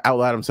 or out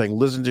loud, I'm saying,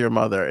 listen to your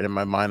mother. And in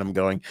my mind, I'm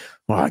going,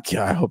 well,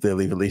 I hope they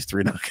leave at least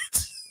 3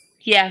 nuggets.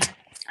 Yeah.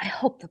 I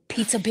hope the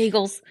pizza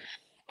bagels.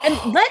 And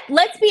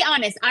let's be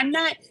honest.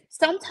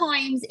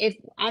 sometimes if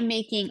I'm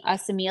making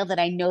us a meal that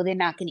I know they're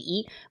not gonna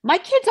eat, my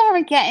kids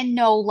aren't getting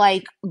no,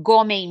 like,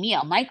 gourmet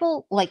meal.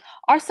 Michael like,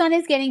 our son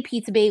is getting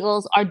pizza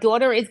bagels, our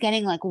daughter is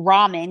getting, like,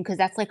 ramen because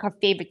that's, like, her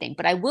favorite thing,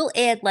 but I will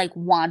add, like,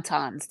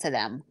 wontons to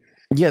them.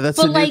 Yeah, that's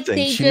the But, new like, thing.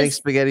 they She makes just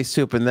spaghetti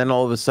soup, and then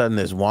all of a sudden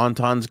there's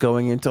wontons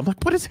going into. I'm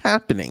like, what is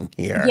happening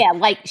here? yeah,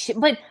 like,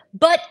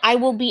 but I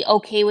will be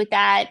okay with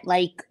that,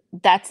 like,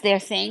 that's their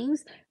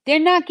things. They're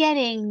not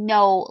getting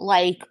no,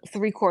 like,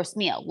 three-course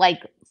meal,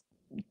 like,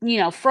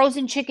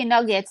 frozen chicken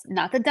nuggets,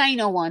 not the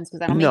dino ones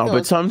because I don't make No, but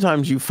those.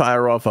 sometimes you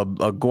fire off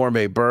a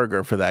gourmet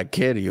burger for that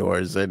kid of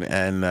yours, and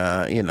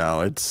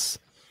it's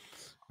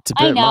a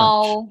bit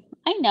much.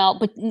 I know,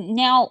 but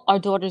now our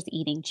daughter's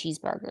eating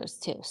cheeseburgers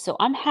too, so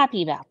I'm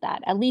happy about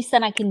that. At least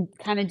then I can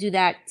kinda do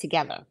that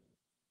together.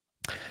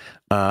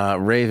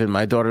 Raven,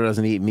 my daughter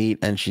doesn't eat meat,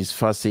 and she's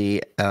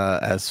fussy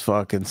as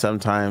fuck. And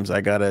sometimes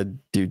I gotta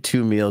do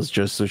 2 meals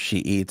just so she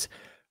eats.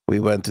 We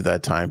went through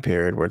that time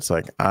period where it's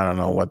like, I don't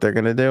know what they're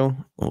gonna do.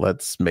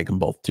 Let's make them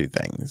both do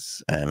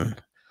things, and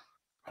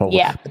hopefully,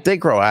 Yeah, but they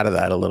grow out of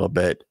that a little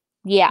bit.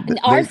 yeah, and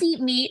They, ours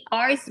eat meat.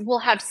 Ours will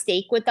have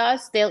steak with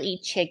us, they'll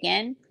eat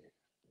chicken,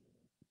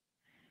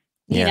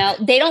 yeah,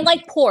 they don't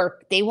like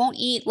pork, they won't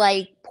eat,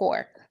 like,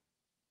 pork.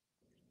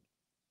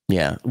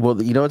 yeah. Well,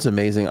 you know what's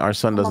amazing? Our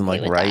son I'm doesn't okay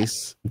like with that.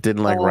 rice.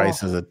 Didn't like Oh,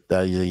 rice as a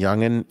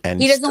youngin,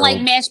 and he doesn't like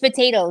still mashed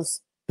potatoes.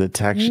 the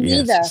texture.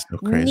 Yes, Neither, it's so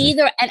crazy.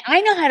 neither, and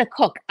I know how to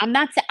cook.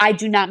 I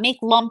do not make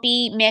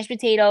lumpy mashed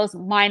potatoes.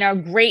 Mine are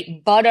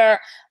great butter,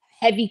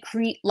 heavy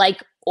cream.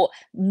 Like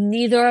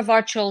neither of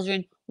our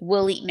children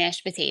will eat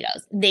mashed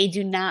potatoes. They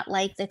do not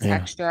like the Yeah,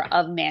 texture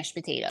of mashed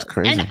it's potatoes,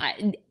 and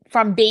crazy.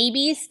 from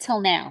babies till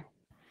now.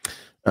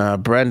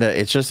 Brenda,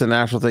 it's just a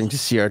natural thing to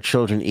see our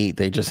children eat.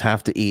 They just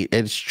have to eat.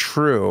 It's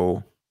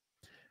true.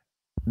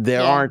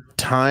 There Yeah, are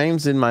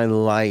times in my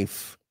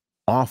life,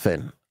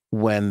 often,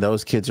 when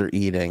those kids are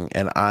eating,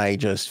 and I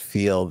just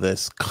feel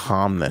this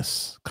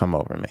calmness come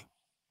over me.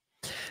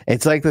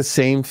 It's like the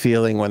same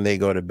feeling when they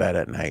go to bed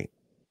at night.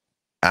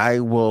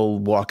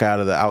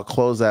 I'll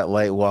close that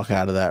light, walk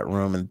out of that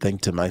room, and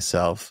think to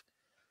myself,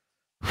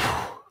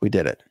 we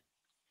did it.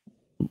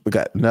 We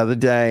got another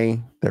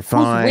day. They're who's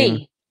fine.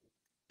 we?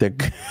 They're,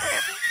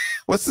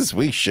 what's this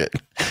we shit?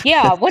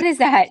 Yeah, what is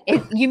that?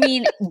 You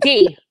mean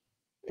D?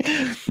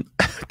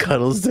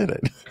 Cuddles did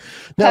it.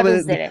 No,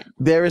 Cuddles but did it.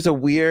 there is a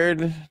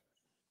weird.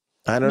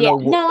 I don't Yeah, know.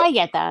 no, I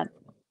get that.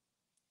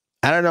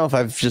 I don't know if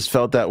I've just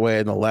felt that way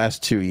in the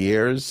last 2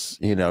 years,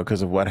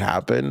 because of what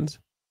happened,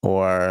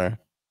 or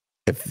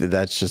if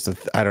that's just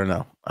I don't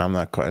know. I'm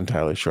not quite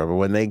entirely sure. But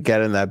when they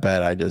get in that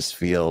bed, I just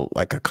feel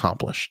like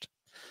accomplished.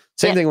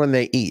 Same Yeah, thing when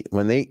they eat.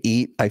 When they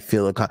eat, I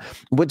feel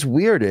what's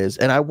weird is,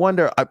 and I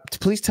wonder.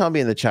 Please tell me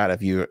in the chat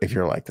if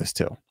you're like this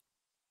too.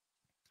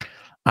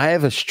 I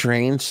have a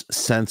strange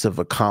sense of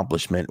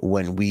accomplishment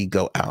when we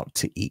go out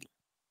to eat.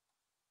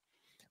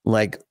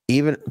 Like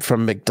even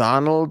from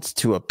McDonald's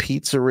to a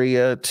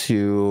pizzeria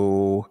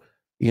to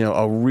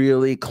a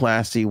really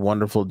classy,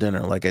 wonderful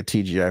dinner like at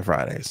TGI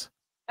Fridays.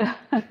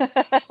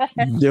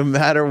 No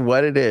matter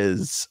what it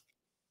is,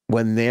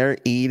 when they're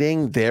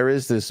eating, there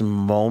is this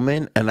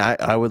moment, and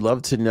I would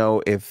love to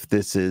know if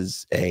this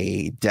is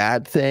a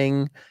dad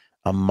thing,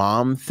 a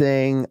mom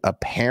thing, a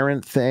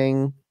parent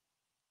thing,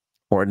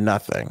 or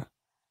nothing.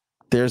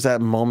 There's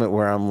that moment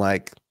where I'm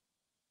like,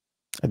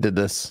 I did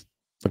this.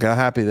 Look how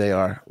happy they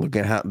are. Look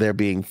at how they're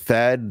being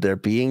fed. They're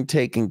being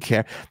taken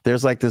care.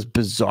 There's like this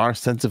bizarre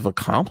sense of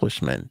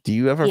accomplishment. Do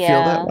you ever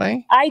feel that yeah,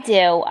 way? I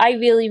do. I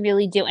really,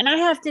 really do. And I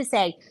have to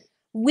say,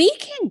 we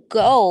can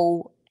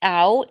go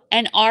out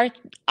and I,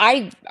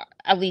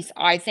 at least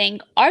I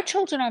think, our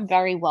children are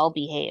very well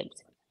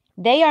behaved.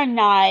 They are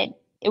not,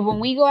 when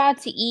we go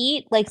out to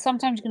eat, like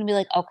sometimes you're going to be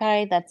like,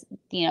 okay, that's,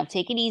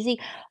 take it easy.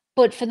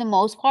 But for the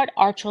most part,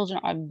 our children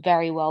are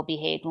very well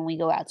behaved when we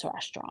go out to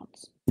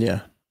restaurants.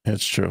 Yeah,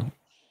 it's true.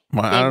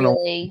 Well, I They don't know.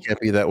 It really, can't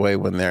be that way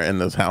when they're in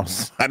this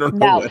house. I don't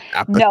know no, what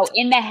happened. no,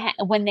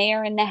 when they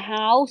are in the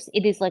house,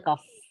 it is like a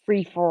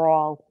free for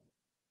all.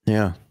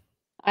 Yeah.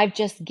 I've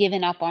just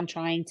given up on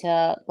trying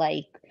to,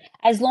 like,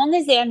 as long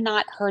as they're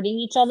not hurting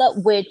each other,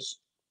 which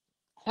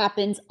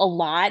happens a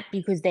lot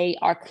because they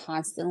are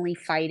constantly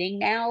fighting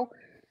now.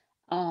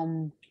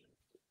 Um,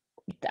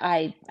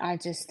 I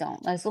just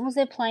don't. As long as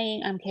they're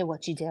playing, I don't care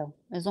what you do.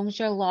 As long as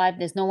you're alive,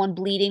 there's no one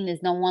bleeding,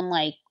 there's no one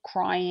like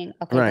crying.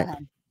 Okay, go Right.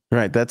 ahead.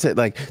 Right. That's it.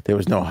 Like there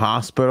was no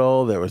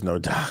hospital. There was no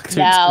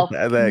doctor. No,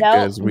 That no,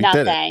 because we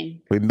did it.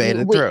 nothing. We made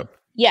it through.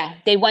 Yeah,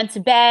 they went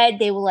to bed.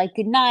 They were like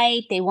good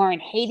night. They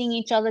weren't hating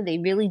each other. They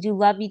really do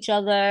love each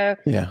other.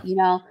 Yeah.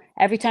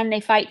 Every time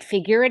they fight,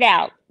 figure it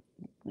out.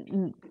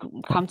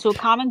 Come to a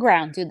common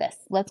ground. Do this.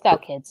 Let's go,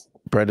 kids.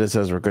 Brenda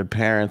says we're good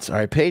parents. All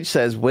right. Paige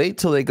says, wait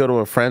till they go to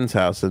a friend's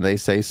house and they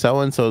say so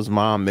and so's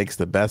mom makes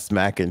the best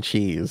mac and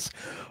cheese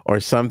or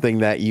something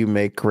that you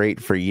make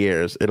great for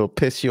years. It'll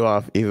piss you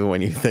off even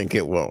when you think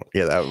it won't.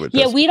 Yeah, that would.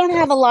 Yeah, we don't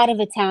have a lot of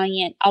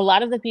Italian. A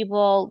lot of the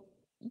people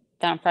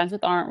that I'm friends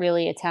with aren't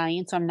really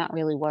Italian, so I'm not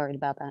really worried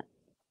about that.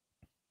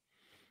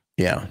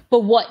 Yeah.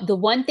 But the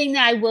one thing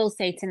that I will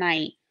say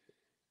tonight,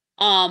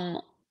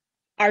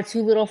 our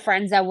two little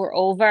friends that were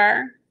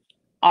over,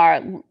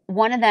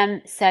 one of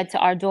them said to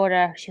our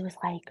daughter, she was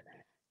like,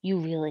 "You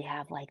really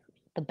have like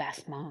the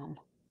best mom."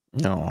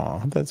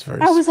 Oh, that's very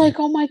I was sweet. like,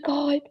 "Oh my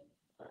God."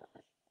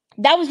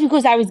 That was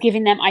because I was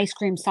giving them ice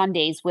cream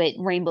sundaes with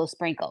rainbow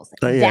sprinkles.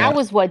 Oh, yeah. That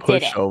was what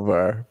did it.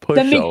 Pushover. The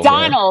Pushover.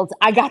 McDonald's,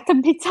 I got the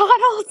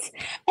McDonald's,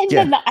 and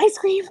Yeah. then the ice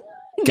cream.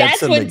 Get That's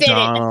some what did it.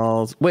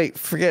 McDonald's. Wait,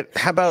 forget.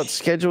 How about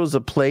schedules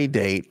a play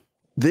date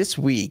this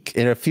week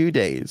in a few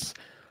days?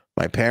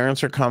 My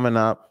parents are coming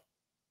up.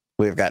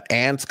 We've got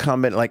aunts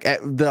coming. Like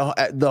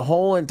the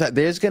whole entire.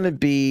 There's going to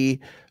be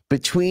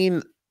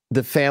between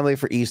the family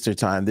for Easter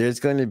time. There's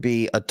going to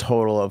be a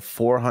total of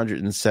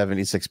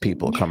 476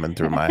 people coming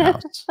through my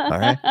house. All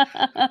right.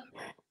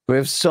 We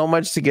have so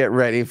much to get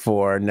ready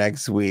for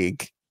next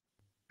week,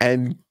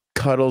 and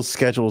Cuddles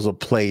schedules a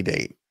play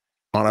date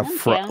on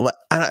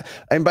a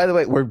and by the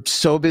way, we're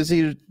so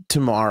busy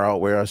tomorrow.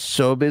 We're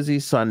so busy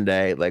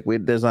Sunday. Like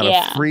there's not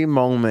a free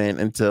moment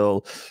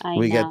until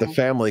we get the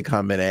family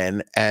coming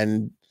in.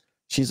 And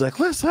she's like,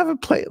 let's have a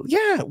play.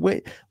 Yeah,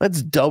 wait,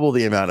 let's double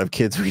the amount of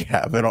kids we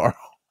have in our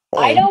home.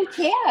 I don't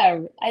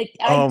care.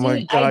 Oh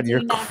my God,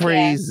 you're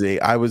crazy.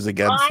 Care. I was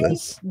against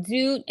this.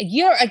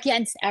 You're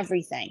against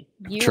everything.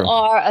 You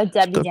are a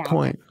Debbie Downer. Good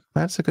point.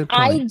 That's a good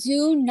point. I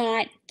do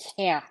not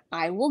care.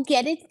 I will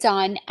get it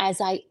done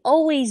as I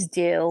always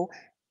do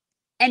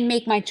and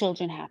make my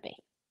children happy.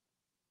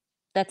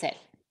 That's it.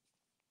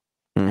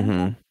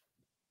 Mm-hmm.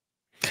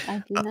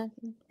 I do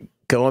nothing.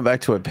 Going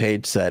back to what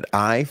Paige said,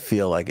 I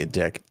feel like a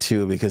dick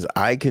too, because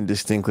I can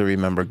distinctly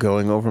remember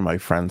going over my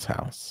friend's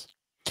house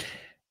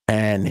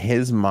and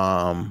his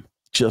mom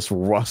just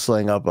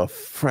rustling up a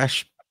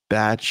fresh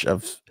batch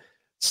of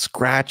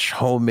scratch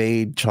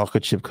homemade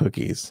chocolate chip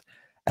cookies.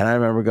 And I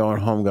remember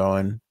going home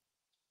going,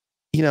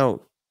 you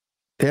know,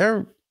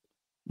 they're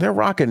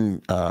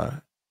rocking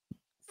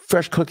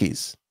fresh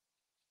cookies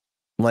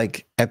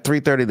like at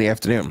 3:30 in the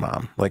afternoon,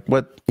 Mom. Like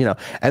what, you know?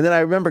 And then I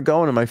remember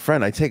going to my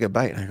friend, I take a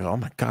bite and I go, oh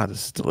my God,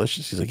 this is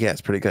delicious. He's like, yeah,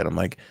 it's pretty good. I'm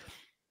like,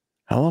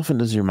 how often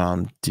does your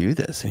mom do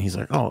this? And he's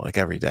like, oh, like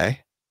every day.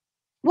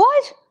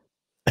 What?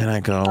 And I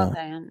go,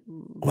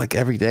 like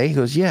every day? He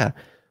goes, yeah.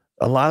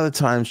 A lot of the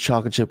times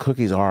chocolate chip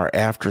cookies are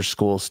after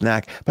school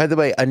snack. By the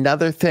way,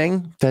 another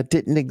thing that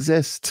didn't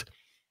exist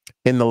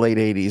in the late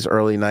 80s,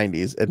 early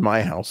 90s, in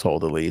my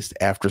household at least,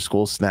 after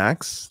school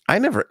snacks. I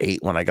never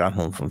ate when I got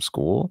home from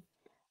school.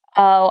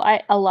 Oh,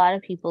 a lot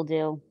of people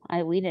do.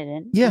 We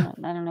didn't. Yeah.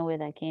 I don't know where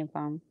that came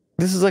from.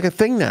 This is like a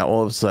thing now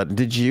all of a sudden.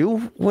 Did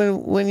you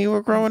when you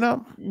were growing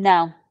up?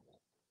 No.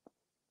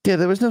 Yeah,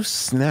 there was no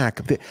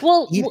snack.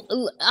 Well,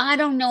 I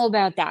don't know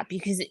about that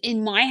because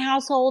in my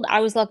household, I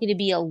was lucky to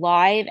be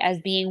alive as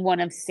being one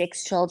of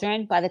 6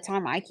 children. By the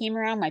time I came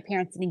around, my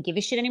parents didn't give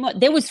a shit anymore.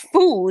 There was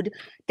food.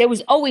 There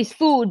was always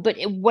food, but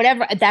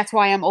whatever. That's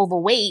why I'm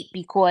overweight,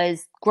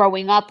 because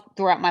growing up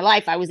throughout my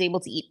life, I was able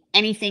to eat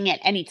anything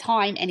at any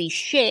time, any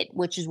shit,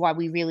 which is why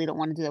we really don't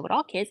want to do that with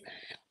our kids.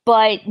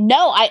 But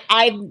no,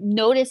 I've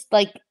noticed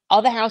like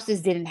other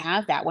houses didn't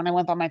have that. When I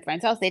went by my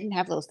friend's house, they didn't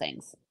have those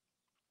things.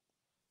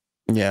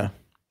 Yeah.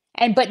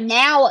 But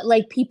now,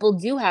 like, people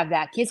do have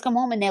that. Kids come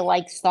home and they're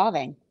like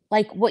starving.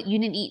 Like, what, you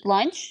didn't eat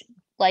lunch?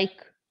 Like,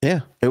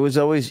 yeah, it was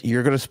always,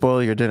 you're going to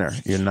spoil your dinner.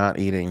 You're not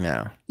eating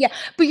now. Yeah.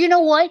 But you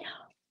know what?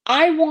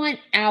 I want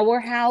our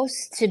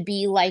house to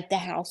be like the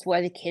house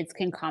where the kids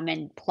can come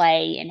and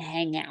play and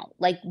hang out.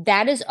 Like,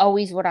 that is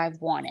always what I've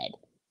wanted.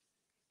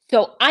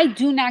 So I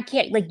do not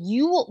care. Like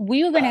we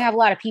were going to have a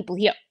lot of people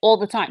here all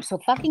the time. So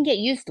fucking get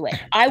used to it.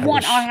 I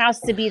want our house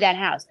to be that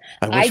house.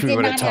 I wish we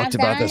would have talked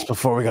about this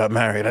before we got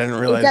married. I didn't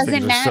realize it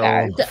doesn't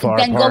matter. So far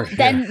apart.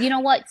 Then you know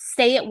what?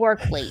 Stay at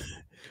work late.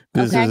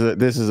 This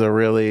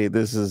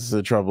is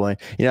a troubling.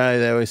 You know,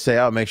 they always say,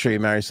 "Oh, make sure you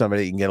marry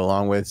somebody you can get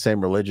along with,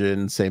 same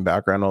religion, same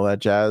background, all that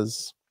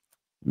jazz."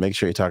 Make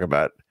sure you talk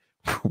about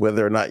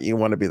whether or not you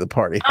want to be the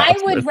party. I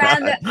would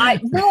rather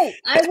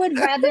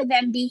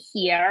them be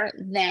here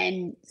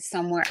than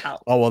somewhere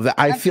else. Oh well,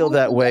 I feel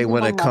that way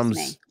when it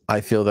comes.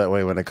 I feel that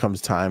way when it comes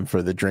time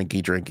for the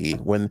drinky.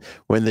 When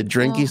the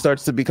drinky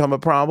starts to become a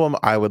problem,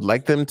 I would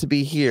like them to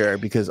be here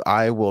because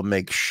I will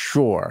make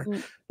sure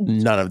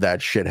none of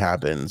that shit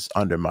happens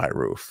under my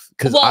roof,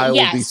 because I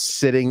will be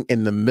sitting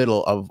in the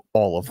middle of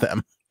all of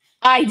them.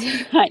 I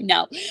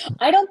know.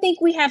 I don't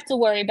think we have to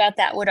worry about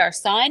that with our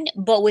son,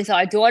 but with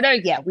our daughter,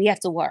 yeah, we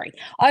have to worry.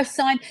 Our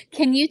son,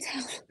 can you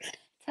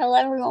tell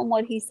everyone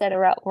what he said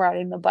about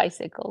riding the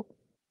bicycle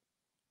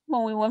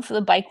when we went for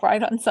the bike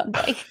ride on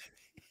Sunday?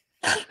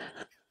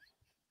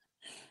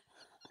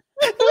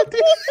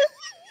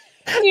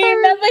 You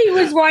remember he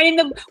was riding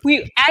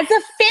as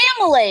a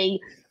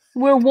family,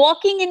 we're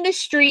walking in the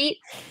street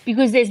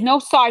because there's no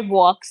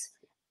sidewalks,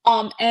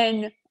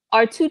 and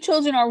our 2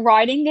 children are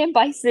riding their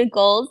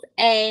bicycles,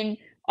 and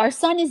our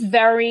son is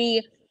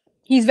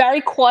he's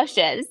very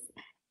cautious,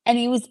 and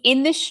he was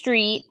in the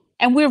street,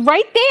 and we're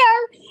right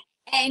there,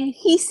 And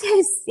he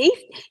says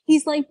safety.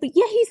 He's like,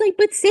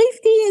 but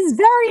safety is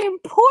very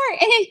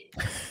important.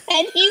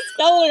 And he's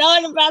going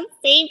on about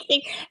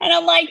safety. And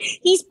I'm like,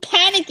 he's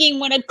panicking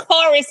when a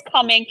car is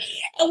coming.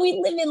 And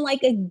we live in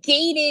like a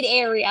gated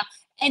area.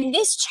 And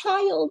this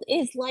child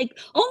is like,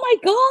 oh my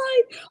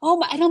God. Oh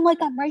my, and I'm like,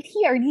 I'm right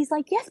here. And he's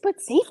like, yes, but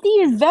safety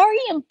is very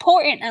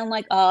important. And I'm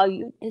like,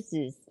 oh, this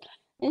is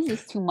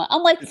too much.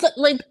 I'm like,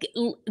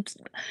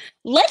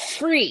 let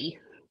free.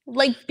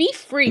 Like, be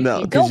free.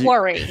 No, don't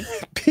worry.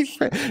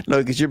 No,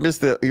 because you're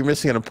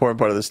missing an important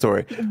part of the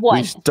story. What?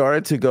 We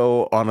started to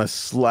go on a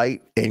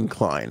slight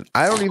incline.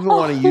 I don't even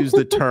want to use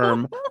the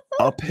term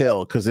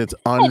uphill because it's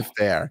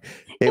unfair.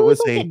 It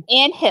was like an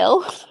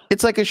anthill.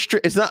 It's like a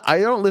street. It's not. I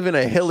don't live in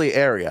a hilly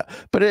area,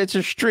 but it's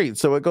a street,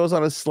 so it goes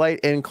on a slight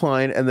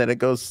incline and then it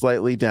goes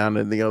slightly down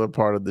in the other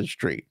part of the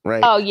street,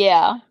 right? Oh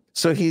yeah.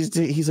 So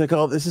he's like,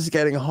 oh, this is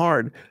getting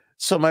hard.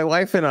 So my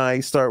wife and I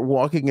start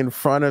walking in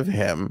front of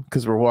him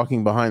because we're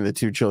walking behind the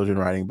two children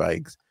riding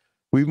bikes.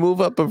 We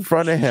move up in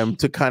front of him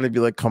to kind of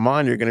be like, come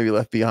on, you're going to be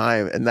left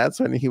behind. And that's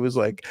when he was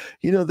like,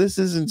 this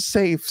isn't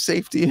safe.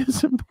 Safety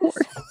is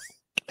important.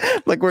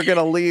 Like, we're going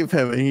to leave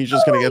him and he's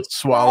just going to get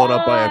swallowed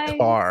up by a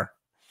car.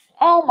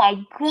 Oh my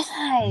God.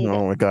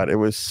 Oh my God. It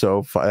was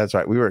so fun. That's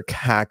right. We were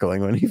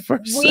cackling when he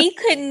first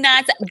could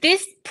not.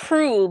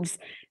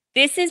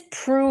 This is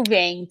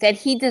proving that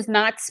he does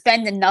not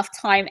spend enough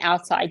time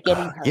outside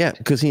getting hurt. Yeah,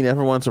 because he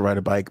never wants to ride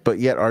a bike. But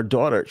yet our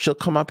daughter, she'll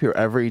come up here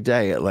every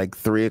day at like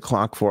 3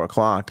 o'clock, 4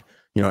 o'clock,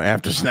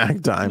 after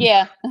snack time.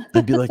 Yeah.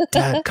 I'd be like,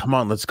 Dad, come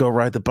on, let's go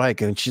ride the bike.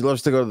 And she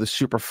loves to go to the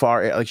super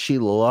far. Like, she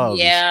loves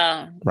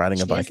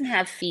riding a bike. She doesn't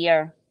have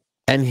fear.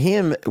 And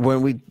him,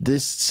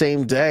 this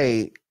same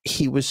day,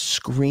 he was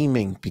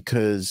screaming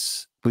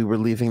because we were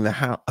leaving the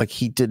house. Like,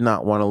 he did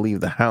not want to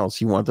leave the house.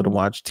 He wanted to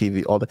watch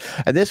TV all day.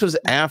 And this was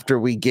after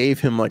we gave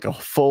him like a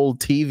full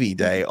TV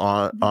day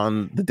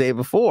on the day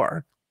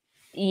before.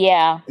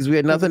 Yeah. Because we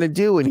had nothing to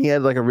do and he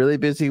had like a really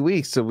busy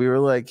week. So we were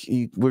like,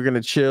 we're going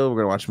to chill. We're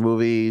going to watch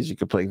movies. You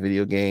could play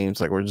video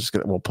games. Like,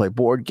 we'll play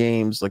board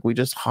games. Like, we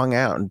just hung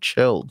out and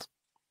chilled.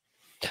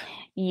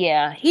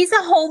 Yeah, he's a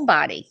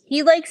homebody.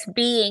 He likes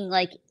being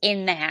like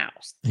in the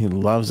house. He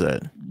loves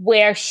it.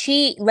 Where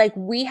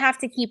we have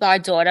to keep our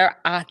daughter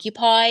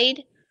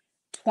occupied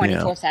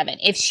 24/7.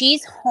 If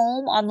she's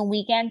home on the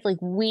weekends, like,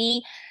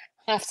 we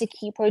have to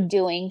keep her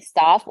doing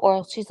stuff,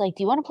 or she's like,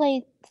 do you want to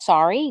play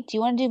Sorry? Do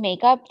you want to do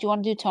makeup? Do you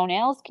want to do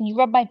toenails? Can you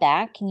rub my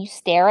back? Can you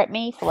stare at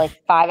me for like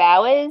 5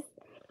 hours?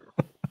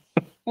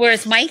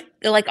 Whereas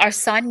our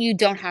son, you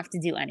don't have to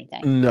do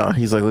anything. No,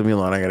 he's like, leave me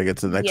alone. I got to get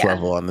to the next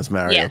level on this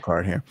Mario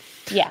Kart here.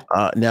 Yeah.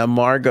 Now,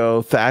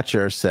 Margot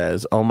Thatcher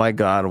says, oh my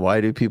God,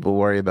 why do people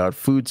worry about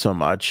food so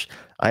much?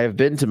 I have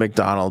been to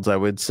McDonald's, I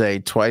would say,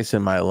 twice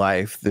in my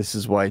life. This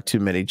is why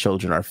too many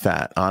children are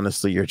fat.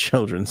 Honestly, your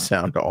children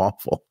sound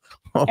awful.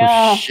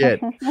 Oh, shit.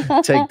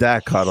 Take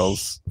that,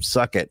 Cuddles.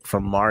 Suck it,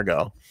 from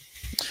Margot.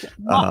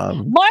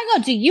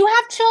 Margot, do you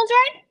have children?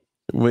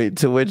 Wait,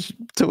 to which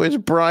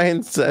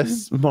Brian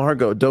says,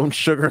 Margot, don't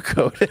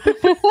sugarcoat it.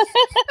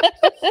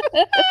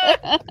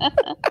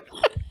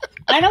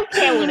 I don't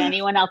care what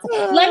anyone else.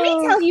 Let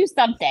me tell you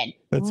something.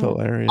 That's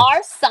hilarious.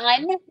 Our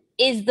son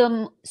is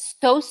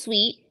so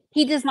sweet.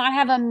 He does not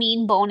have a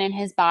mean bone in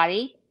his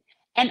body.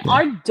 And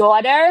our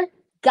daughter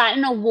got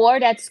an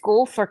award at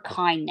school for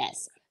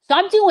kindness. So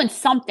I'm doing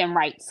something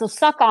right. So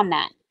suck on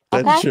that.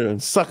 Okay? That's true.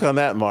 Suck on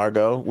that,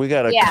 Margot. We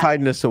got a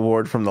kindness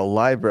award from the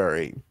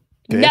library.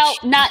 Bitch. No,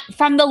 not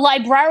from the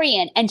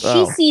librarian. And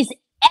she sees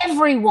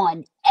every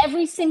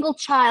single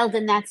child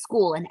in that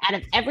school. And out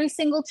of every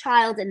single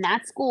child in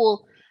that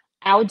school,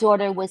 our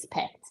daughter was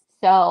picked.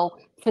 So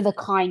for the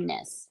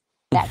kindness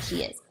that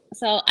she is.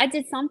 So I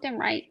did something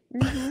right.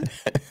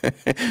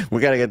 Mm-hmm.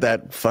 We got to get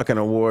that fucking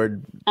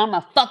award. I'm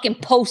going to fucking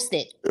post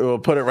it. We'll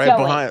put it right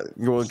behind.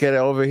 We'll get it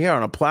over here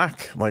on a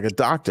plaque, like a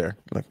doctor,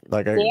 like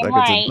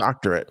it's a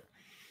doctorate.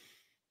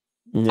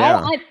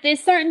 Yeah. There's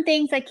certain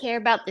things I care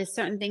about. There's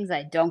certain things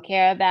I don't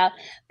care about.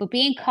 But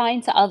being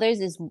kind to others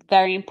is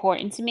very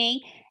important to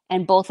me.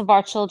 And both of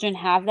our children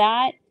have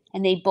that.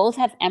 And they both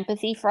have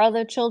empathy for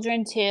other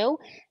children too.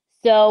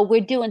 So we're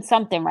doing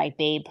something right,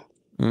 babe.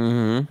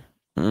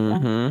 Mm-hmm.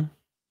 Mm-hmm.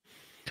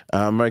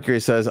 Mercury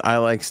says, I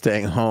like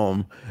staying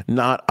home.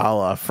 Not a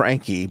la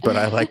Frankie, but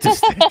I like to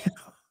stay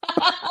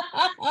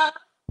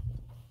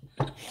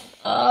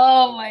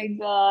Oh my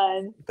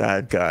God.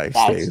 That guy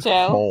stays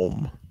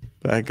home.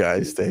 That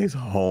guy stays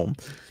home.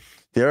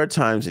 There are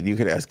times that you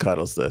could ask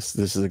Cuddles this.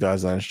 This is a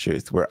God's honest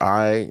truth, where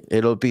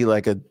it'll be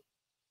like a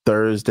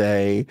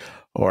Thursday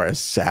or a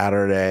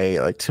Saturday,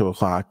 like 2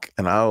 o'clock,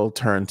 and I'll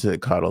turn to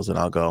Cuddles and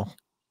I'll go,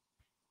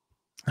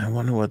 I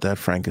wonder what that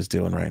Frank is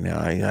doing right now.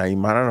 I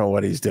don't know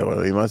what he's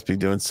doing. He must be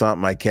doing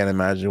something. I can't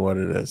imagine what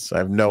it is. I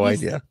have no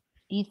idea.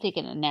 He's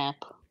taking a nap.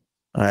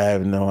 I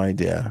have no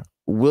idea.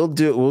 We'll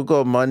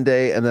go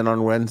Monday, and then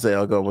on Wednesday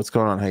I'll go, what's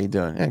going on? How you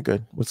doing? Yeah,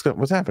 good.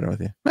 What's happening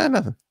with you?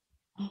 Nothing.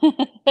 What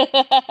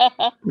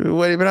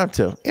have you been up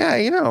to?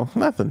 Yeah,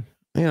 nothing.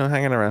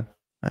 Hanging around.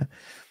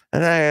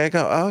 And I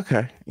go, oh,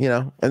 okay.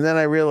 And then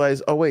I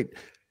realize, oh wait,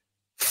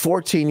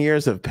 14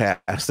 years have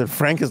passed, and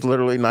Frank has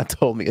literally not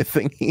told me a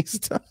thing he's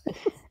done.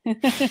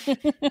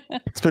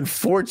 It's been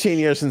 14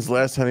 years since the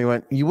last time he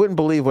went, you wouldn't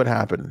believe what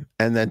happened,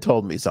 and then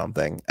told me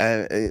something.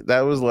 And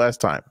that was the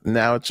last time.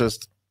 Now it's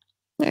just,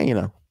 you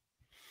know.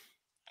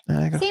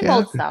 Same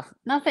old stuff.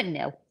 Nothing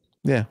new.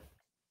 Yeah.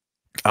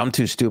 I'm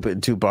too stupid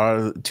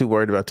and too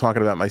worried about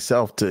talking about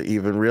myself to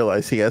even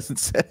realize he hasn't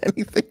said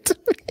anything to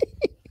me.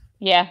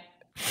 Yeah.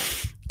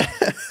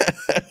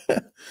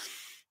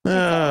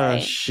 Right.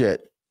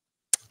 Shit.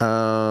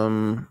 Let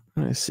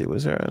me see.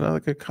 Was there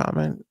another good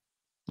comment?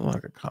 A lot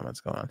of good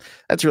comments going on.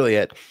 That's really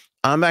it.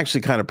 I'm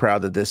actually kind of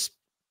proud that this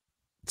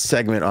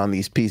segment on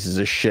these pieces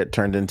of shit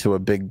turned into a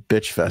big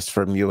bitch fest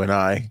from you and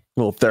I. A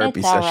little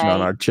therapy session on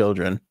our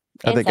children.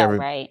 I think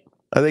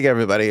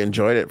everybody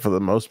enjoyed it for the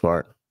most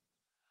part.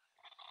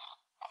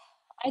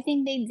 I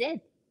think they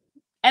did.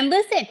 And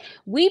listen,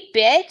 we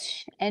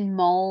bitch and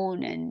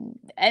moan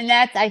and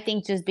that's, I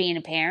think, just being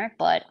a parent,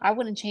 but I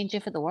wouldn't change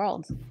it for the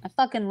world. I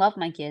fucking love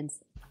my kids.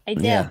 I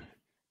do. Yeah.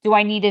 Do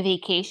I need a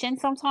vacation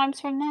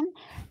sometimes from them?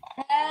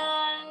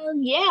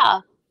 Yeah.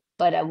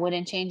 But I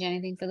wouldn't change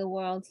anything for the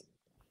world.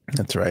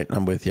 That's right.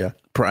 I'm with you.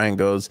 Brian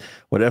goes,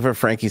 whatever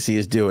Frankie C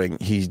is doing,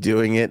 he's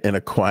doing it in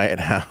a quiet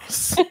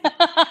house.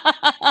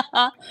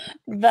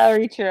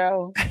 Very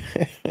true.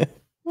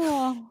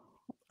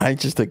 I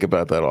just think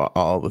about that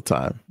all the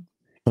time.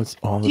 It's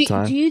all the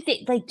time. Do you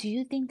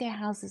think their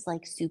house is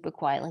like super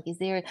quiet? Like, is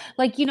there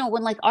like, you know,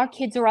 when like our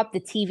kids are up, the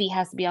TV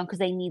has to be on because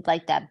they need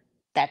like that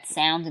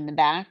sound in the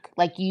back,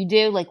 like you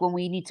do. Like when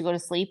we need to go to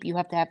sleep, you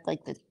have to have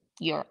like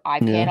your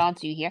iPad on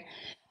so you hear.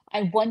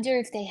 I wonder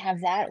if they have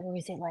that, or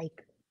is it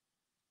like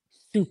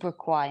super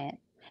quiet?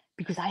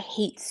 Because I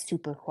hate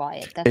super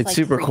quiet. It's like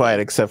super quiet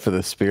except for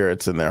the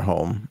spirits in their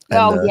home.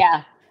 And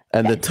yeah.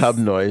 And the tub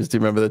noise. Do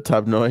you remember the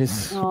tub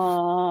noise?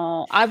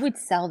 Oh, I would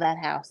sell that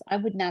house. I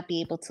would not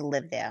be able to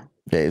live there.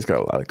 Yeah, he's got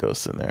a lot of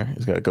ghosts in there.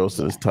 He's got a ghost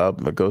in his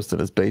tub, a ghost in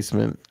his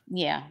basement.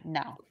 Yeah,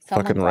 no.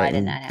 Fucking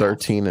writing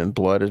 13 in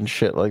blood and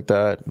shit like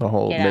that. The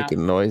whole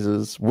making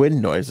noises,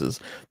 wind noises.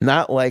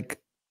 Not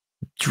like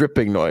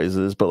dripping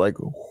noises, but like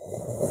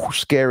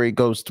scary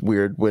ghost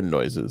weird wind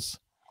noises.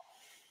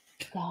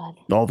 God.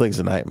 The whole thing's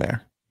a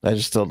nightmare. I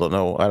just still don't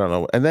know. I don't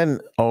know. And then,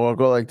 I'll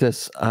go like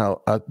this.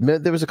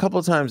 There was a couple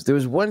of times. There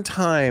was one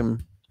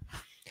time.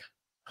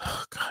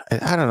 Oh God,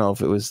 I don't know if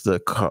it was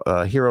the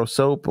Hero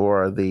Soap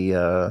or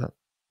the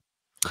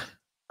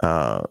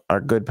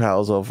our good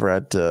pals over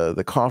at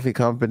the coffee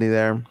company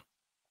there,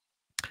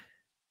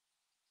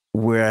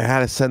 where I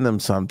had to send them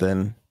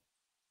something,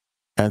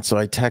 and so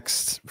I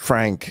text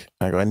Frank.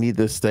 I go, I need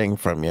this thing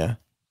from you,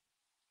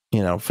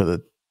 you know, for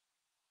the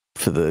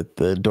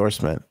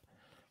endorsement.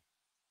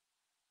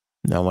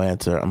 No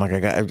answer. I'm like,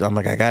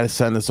 I got to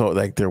send this over.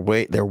 Like they're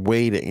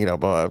waiting, you know,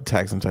 but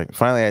text.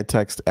 Finally, I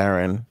text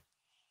Erin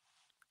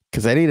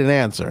because I need an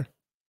answer.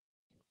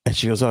 And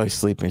she goes, oh, he's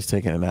sleeping. He's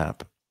taking a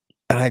nap.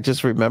 And I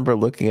just remember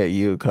looking at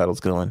you,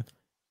 Cuddles, going,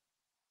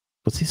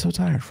 what's he so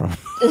tired from?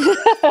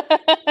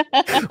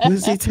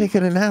 Was he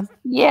taking a nap?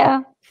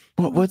 Yeah.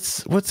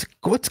 What's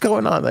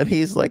going on that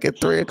he's like at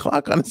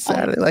 3:00 on a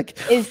Saturday? Like,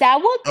 is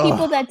that what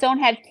people that don't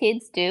have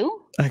kids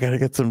do? I got to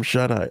get some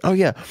shut eye. Oh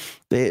yeah.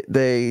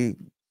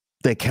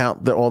 They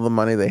count all the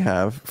money they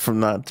have from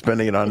not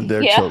spending it on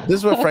their children. This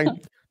is what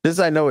Frank.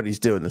 I know what he's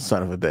doing. The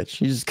son of a bitch.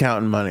 He's just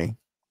counting money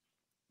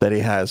that he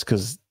has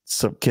because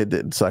some kid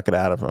didn't suck it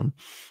out of him,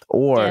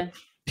 or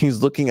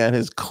he's looking at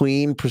his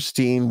clean,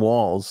 pristine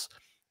walls,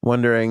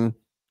 wondering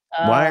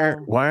why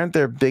aren't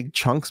there big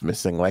chunks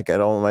missing like at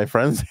all of my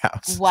friends'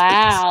 houses?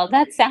 Wow,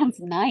 that sounds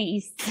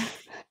nice.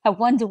 I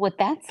wonder what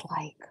that's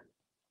like.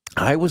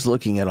 I was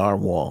looking at our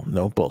wall.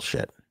 No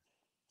bullshit.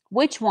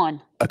 Which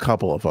one? A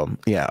couple of them.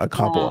 Yeah, a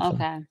couple of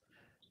them.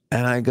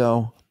 And I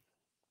go,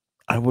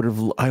 I would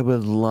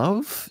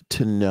love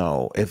to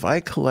know if I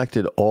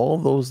collected all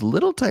those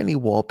little tiny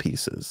wall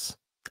pieces,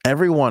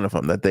 every one of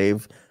them that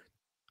they've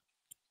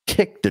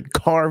kicked and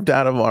carved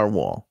out of our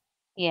wall.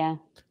 Yeah.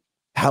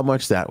 How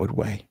much that would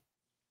weigh?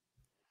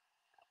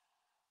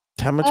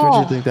 How much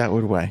would you think that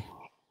would weigh?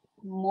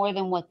 More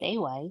than what they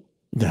weigh.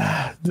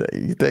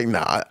 You think? No,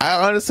 I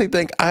honestly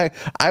think I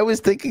was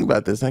thinking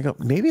about this. I go,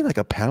 maybe like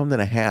 1.5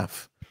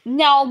 pounds.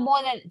 No,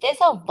 more than, there's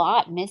a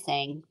lot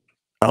missing.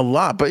 A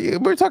lot, but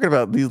we're talking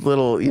about these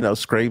little, you know,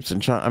 scrapes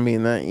and I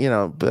mean, you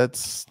know,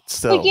 that's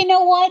still. But you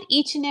know what?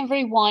 Each and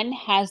every one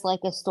has like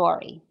a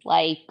story.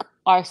 Like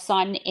our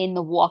son in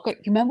the walker.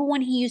 You remember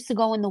when he used to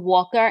go in the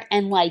walker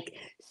and like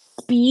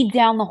speed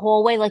down the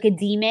hallway like a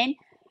demon?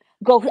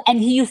 And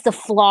he used to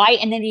fly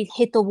and then he'd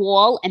hit the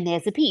wall and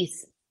there's a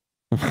piece.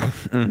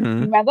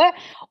 Mm-hmm. Remember?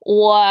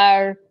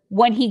 Or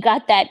when he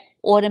got that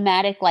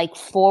automatic like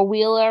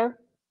 4-wheeler,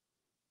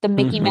 the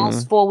Mickey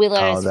Mouse 4-wheeler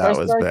on his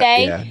first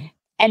birthday,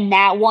 and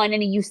that one,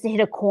 and he used to hit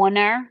a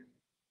corner.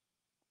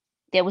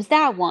 There was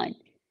that one.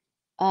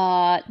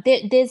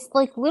 There's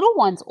like little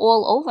ones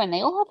all over, and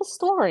they all have a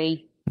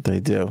story. They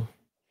do.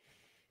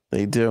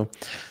 Paige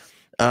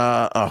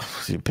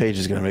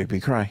is gonna make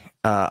me cry.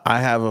 I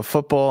have a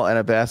football and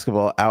a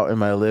basketball out in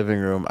my living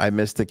room. I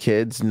miss the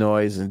kids,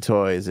 noise, and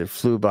toys. It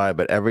flew by,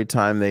 but every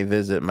time they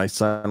visit, my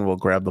son will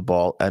grab the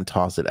ball and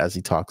toss it as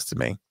he talks to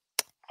me.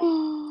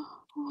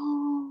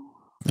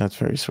 That's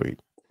very sweet.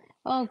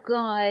 Oh,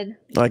 God.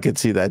 I could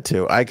see that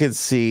too. I could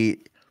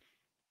see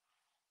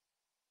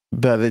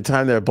by the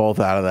time they're both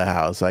out of the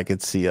house, I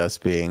could see us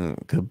being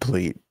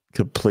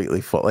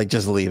completely full, like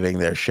just leaving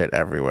their shit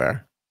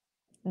everywhere.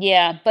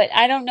 Yeah, but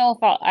I don't know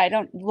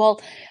if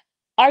well,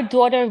 our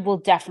daughter will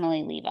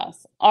definitely leave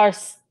us. Our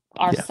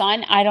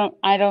son, I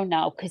don't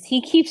know, because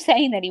he keeps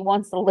saying that he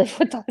wants to live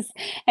with us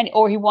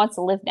or he wants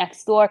to live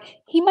next door.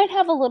 He might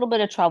have a little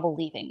bit of trouble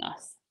leaving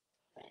us.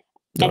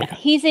 And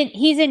he's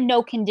in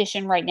no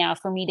condition right now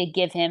for me to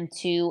give him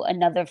to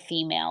another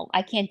female.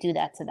 I can't do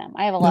that to them.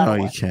 I have a lot of work.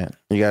 No, you can't.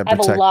 You gotta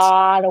protect. I have a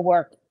lot of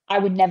work. I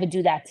would never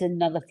do that to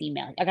another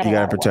female. You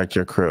gotta protect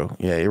your crew.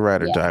 Yeah, you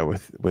ride or die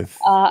with.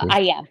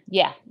 I am.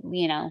 Yeah,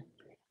 you know.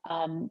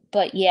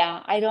 But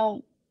yeah, I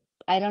don't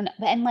know.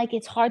 And like,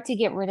 it's hard to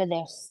get rid of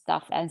their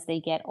stuff as they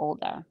get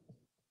older.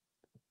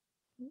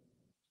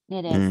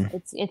 It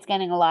is. It's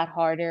getting a lot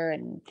harder,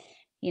 and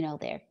you know,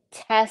 their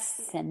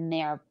tests and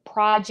their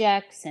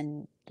projects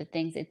and the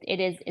things.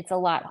 It's a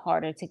lot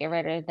harder to get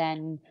rid of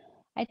than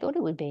I thought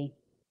it would be.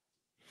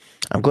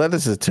 I'm glad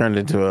this has turned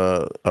into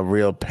a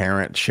real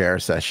parent share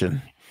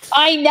session.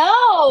 I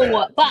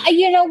know, but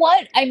you know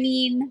what? I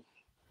mean,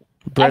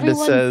 Brenda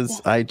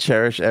says, I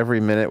cherish every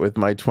minute with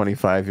my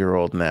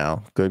 25-year-old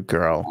now. Good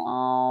girl.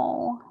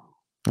 Oh.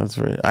 That's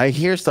right. I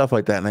hear stuff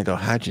like that and I go,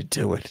 how'd you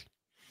do it?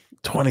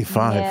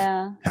 25.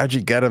 Yeah. How'd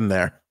you get him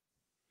there?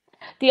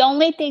 The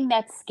only thing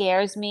that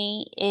scares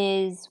me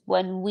is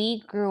when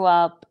we grew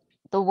up,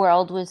 the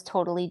world was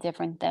totally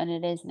different than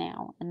it is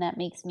now. And that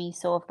makes me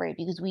so afraid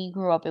because we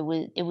grew up, it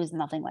was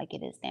nothing like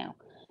it is now.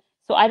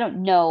 So I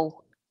don't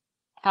know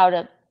how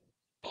to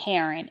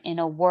parent in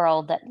a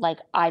world that like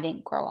I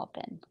didn't grow up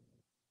in.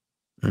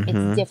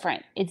 It's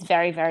different. It's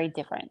very, very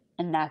different.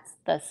 And that's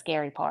the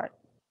scary part.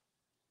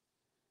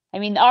 I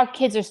mean, our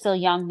kids are still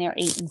young. They're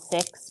 8 and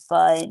 6,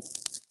 but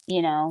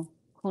you know,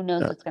 who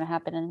knows what's going to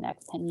happen in the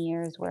next 10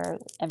 years where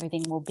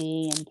everything will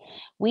be. And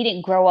we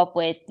didn't grow up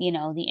with, you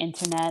know, the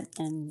internet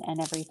and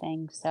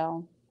everything.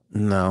 So.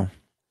 No.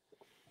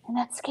 And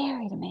that's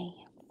scary to me.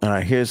 All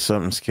right, here's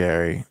something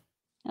scary.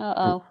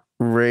 Uh-oh.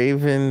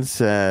 Raven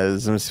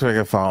says, let me see if I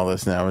can follow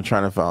this now. I'm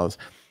trying to follow this.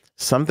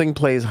 Something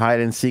plays hide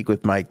and seek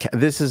with my cat.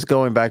 This is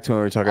going back to when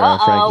we were talking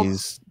about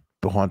Franke's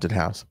haunted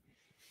house.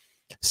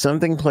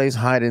 Something plays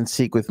hide and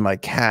seek with my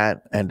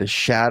cat, and a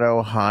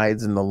shadow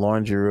hides in the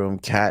laundry room.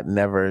 Cat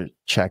never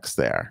checks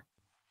there.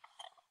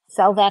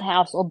 Sell that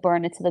house or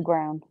burn it to the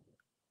ground.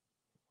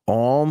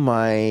 All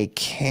my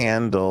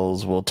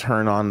candles will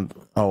turn on.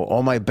 Oh,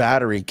 all my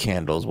battery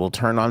candles will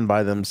turn on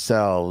by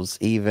themselves,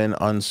 even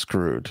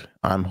unscrewed.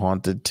 I'm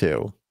haunted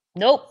too.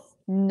 Nope.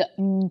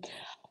 No.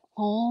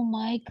 Oh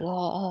my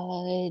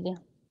God.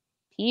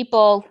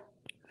 People.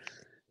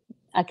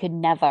 I could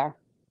never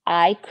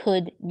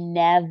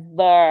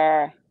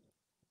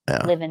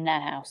live in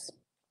that house.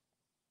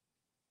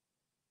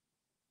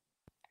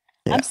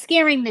 Yeah. I'm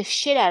scaring the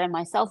shit out of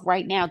myself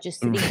right now just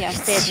sitting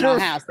downstairs in our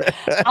house.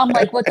 I'm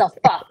like, what the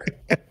fuck?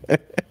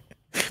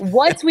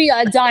 Once we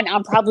are done,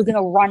 I'm probably going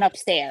to run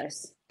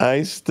upstairs.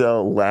 I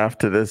still laugh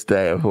to this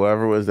day of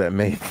whoever was that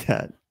made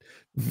that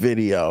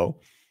video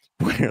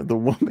where the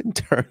woman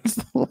turns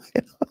the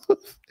light off.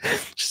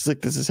 She's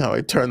like, this is how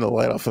I turn the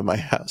light off in my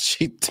house.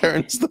 She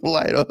turns the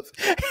light off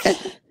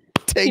and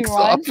takes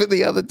off in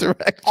the other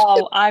direction.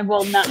 Oh, I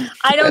will not.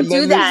 I don't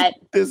do that.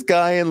 This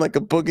guy in like a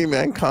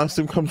boogeyman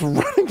costume comes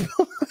running behind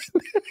her.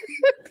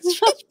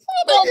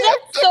 Oh,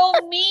 that's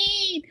so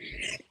mean.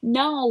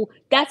 No,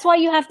 that's why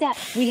you have to.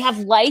 We have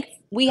lights.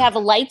 We have a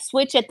light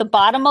switch at the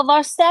bottom of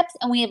our steps,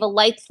 and we have a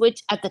light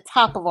switch at the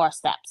top of our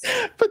steps.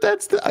 But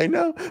that's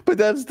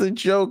the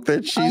joke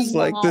that she's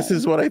like, this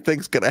is what I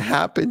think's gonna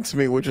happen to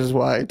me, which is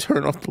why I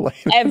turn off the light.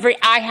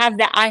 I have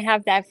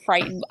that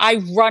frightened.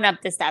 I run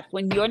up the steps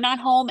when you're not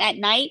home at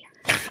night.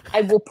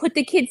 I will put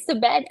the kids to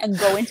bed and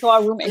go into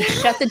our room and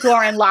shut the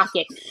door and lock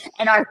it.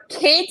 And our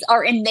kids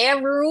are in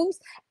their rooms,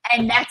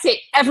 and that's it.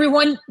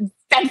 Everyone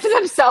fend for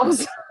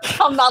themselves.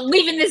 I'm not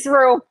leaving this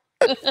room.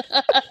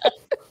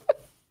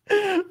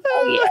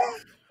 Oh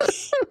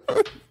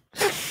yeah.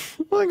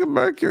 Like a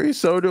Mercury,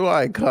 so do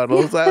I.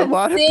 Cuddles. A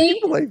lot of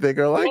people I think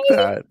are like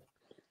that.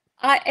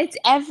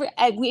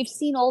 We've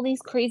seen all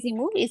these crazy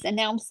movies, and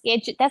now I'm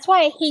scared. That's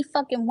why I hate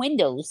fucking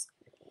windows.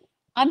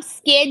 I'm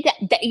scared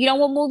that you know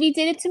what movie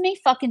did it to me?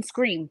 Fucking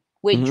Scream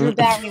with Drew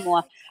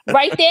Barrymore.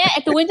 Right there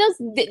at the windows.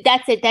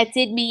 That's it. That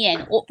did me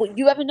in.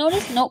 You ever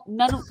noticed? No,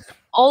 none of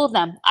all of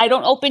them. I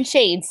don't open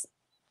shades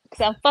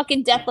because I'm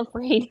fucking death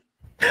afraid.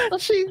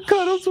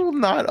 Cuddles will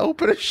not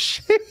open a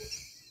shade.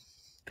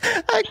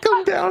 I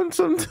come down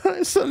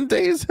sometimes, some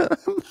days, and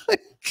I'm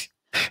like,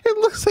 it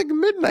looks like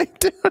midnight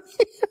down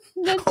here.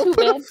 That's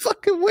open a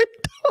fucking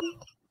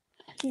window.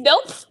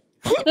 Nope.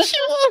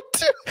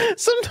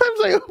 Sometimes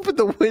I open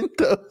the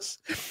windows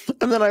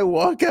and then I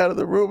walk out of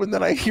the room and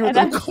then I hear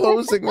them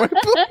closing right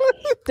behind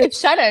the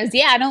shutters.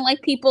 Yeah, I don't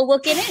like people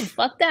looking in.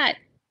 Fuck that.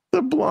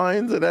 The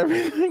blinds and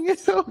everything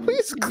is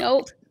always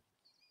nope.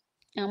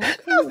 I'm okay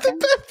with the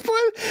best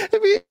part.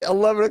 It'd be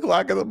 11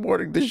 o'clock in the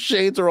morning. The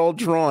shades are all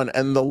drawn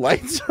and the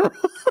lights are on.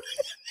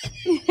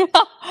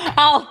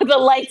 Oh, the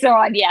lights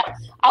are on. Yeah,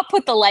 I'll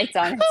put the lights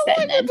on instead.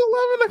 Like it's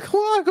 11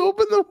 o'clock.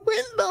 Open the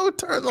window.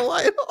 Turn the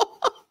light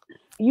off.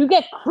 You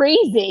get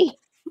crazy.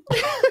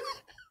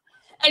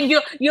 And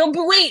you'll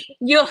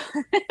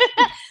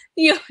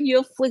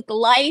flick the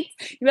lights.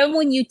 Remember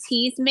when you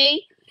teased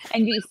me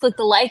and you flick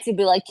the lights and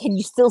be like, "Can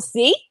you still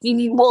see? Do you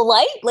need more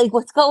light? Like,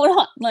 what's going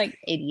on?" Like,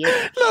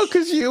 idiot. No,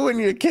 because you and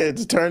your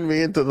kids turned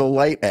me into the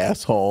light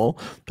asshole.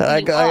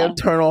 I have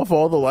to turn off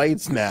all the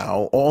lights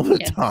now all the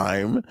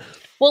time.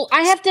 Well,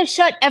 I have to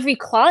shut every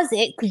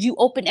closet because you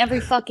open every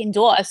fucking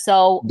door.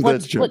 So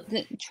what's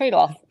the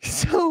trade-off?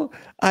 So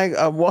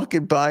I'm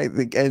walking by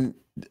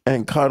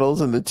and Cuddles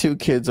and the two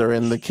kids are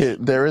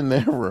they're in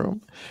their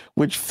room,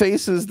 which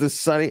faces the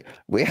sunny.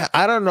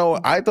 I don't know.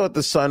 I thought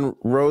the sun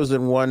rose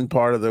in one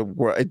part of the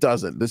world. It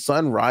doesn't. The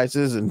sun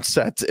rises and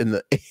sets in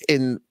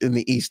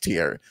the east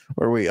here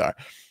where we are,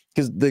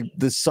 because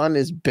the sun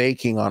is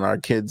baking on our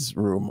kids'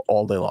 room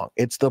all day long.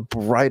 It's the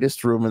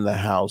brightest room in the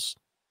house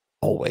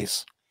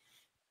always.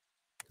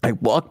 I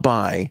walk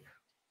by,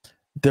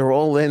 they're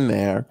all in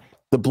there.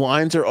 The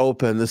blinds are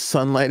open. The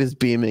sunlight is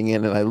beaming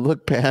in, and I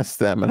look past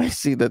them, and I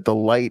see that the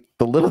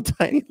little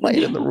tiny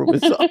light in the room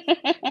is on.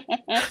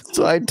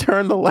 So I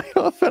turn the light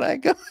off, and I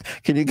go,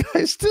 "Can you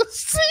guys still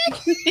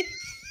see?"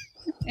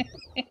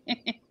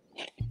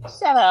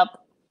 Shut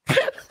up.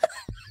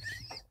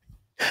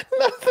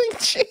 Nothing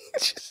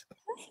changes.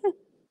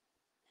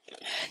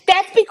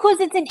 That's because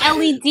it's an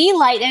LED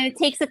light and it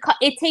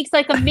takes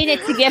like a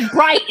minute to get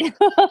bright.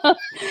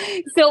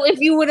 So if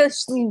you would have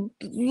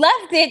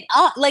left it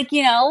up, like,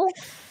 you know,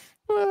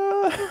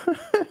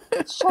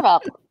 shut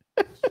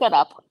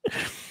up.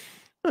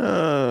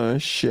 Oh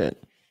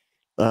shit.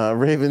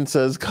 Raven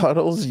says,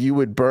 "Cuddles, you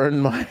would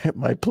burn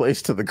my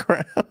place to the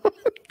ground."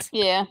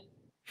 Yeah.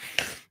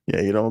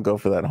 Yeah, you don't go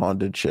for that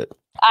haunted shit.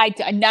 I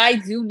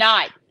do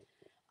not.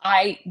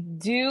 I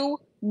do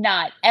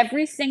not.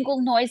 Every single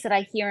noise that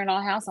I hear in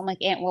our house, I'm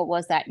like, "Aunt, what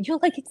was that?" You're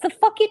like, "It's the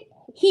fucking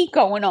heat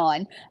going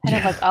on." And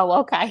I'm like, "Oh,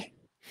 okay.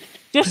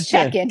 Just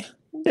checking."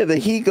 Yeah, the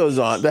heat goes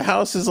on. The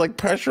house is like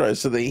pressurized,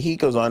 so the heat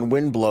goes on,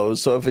 wind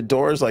blows. So if a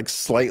door is like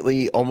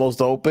slightly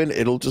almost open,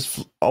 it'll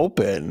just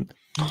open.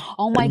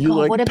 Oh my God.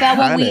 Like, what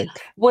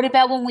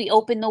about when we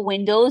open the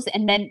windows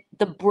and then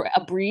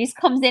a breeze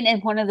comes in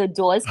and one of the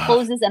doors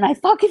closes and I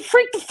fucking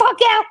freak the fuck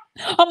out.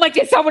 I'm like,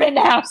 "There's someone in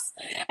the house."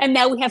 And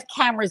now we have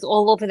cameras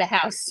all over the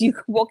house. You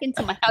can walk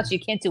into my house,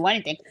 you can't do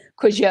anything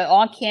because you're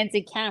on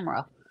candid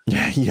camera.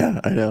 Yeah,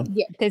 I know.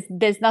 Yeah,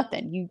 there's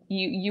nothing.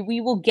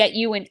 We will get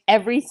you in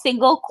every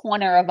single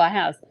corner of our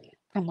house.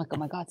 I'm like, "Oh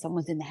my God,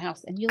 someone's in the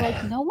house." And you're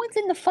like, "No one's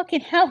in the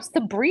fucking house.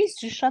 The breeze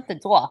just shut the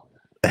door."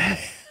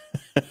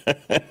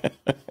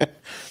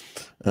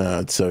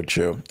 It's so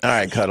true. All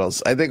right,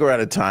 Cuddles. I think we're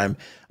out of time.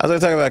 I was going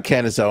to talk about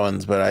Candace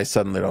Owens, but I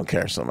suddenly don't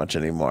care so much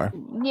anymore.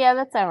 Yeah,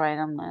 that's all right.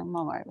 I'm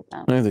all right with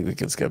that. I think we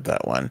can skip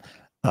that one.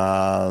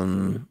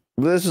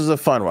 This was a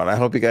fun one. I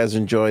hope you guys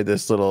enjoyed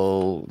this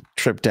little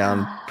trip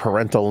down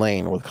parental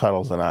lane with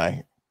Cuddles and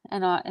I.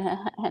 And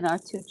our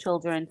two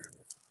children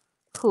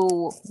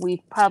who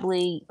we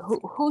probably...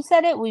 Who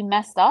said it? We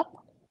messed up?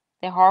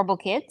 They're horrible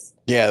kids?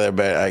 Yeah, they're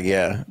bad.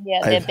 Yeah,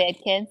 they're bad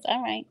kids.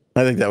 All right.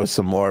 I think that was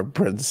some more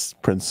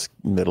Princess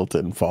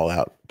Middleton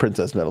fallout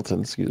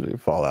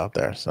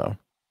there. So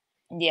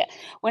yeah,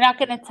 we're not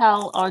going to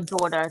tell our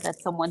daughter that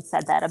someone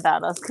said that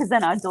about us, because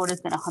then our daughter's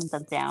going to hunt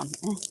them down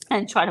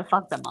and try to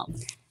fuck them up.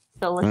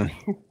 So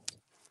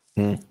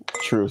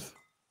truth.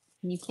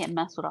 You can't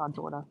mess with our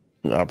daughter.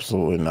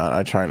 Absolutely not.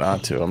 I try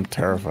not to. I'm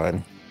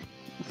terrified.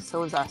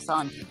 So is our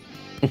son.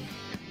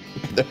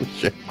 No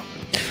shit.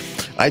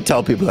 I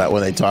tell people that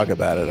when they talk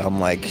about it, I'm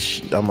like,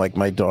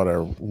 my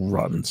daughter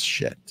runs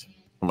shit.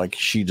 I'm like,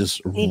 she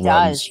just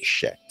runs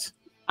shit.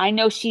 I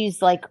know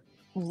she's like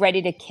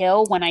ready to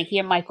kill when I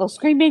hear Michael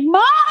screaming,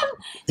 "Mom!"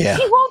 Yeah.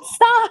 She won't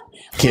stop.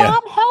 Yeah.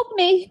 "Mom, help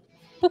me."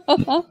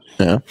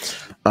 Yeah.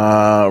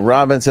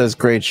 Robin says,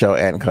 "Great show,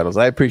 Aunt Cuddles."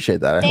 I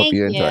appreciate that. I hope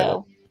you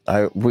enjoyed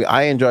it.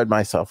 I enjoyed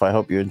myself. I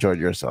hope you enjoyed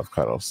yourself,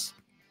 Cuddles.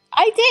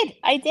 I did.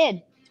 I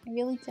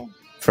really did.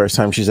 First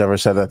time she's ever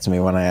said that to me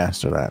when I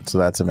asked her that. So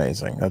that's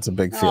amazing. That's a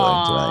big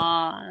feeling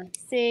tonight.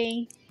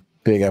 See?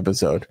 Big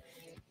episode.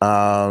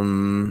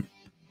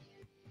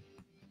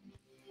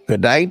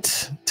 Good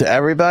night to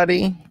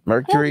everybody.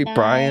 Mercury,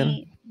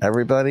 Brian,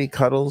 everybody,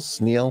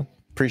 Cuddles, Neil.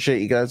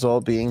 Appreciate you guys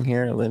all being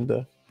here.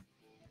 Linda.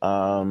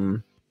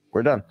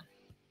 We're done.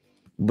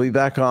 We'll be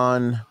back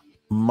on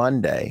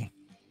Monday.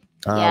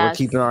 We're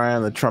keeping our eye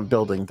on the Trump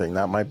building thing.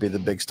 That might be the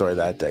big story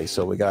that day.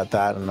 So we got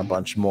that and a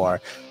bunch more.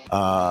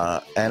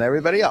 And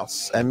everybody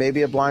else. And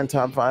maybe a blind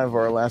top 5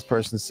 or a last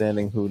person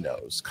standing. Who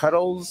knows?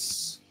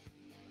 Cuddles.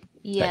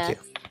 Yeah. Thank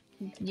you.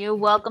 You're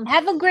welcome.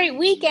 Have a great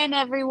weekend,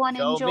 everyone.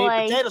 Show Enjoy.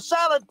 me potato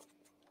salad.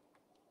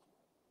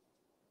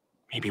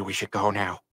 Maybe we should go now.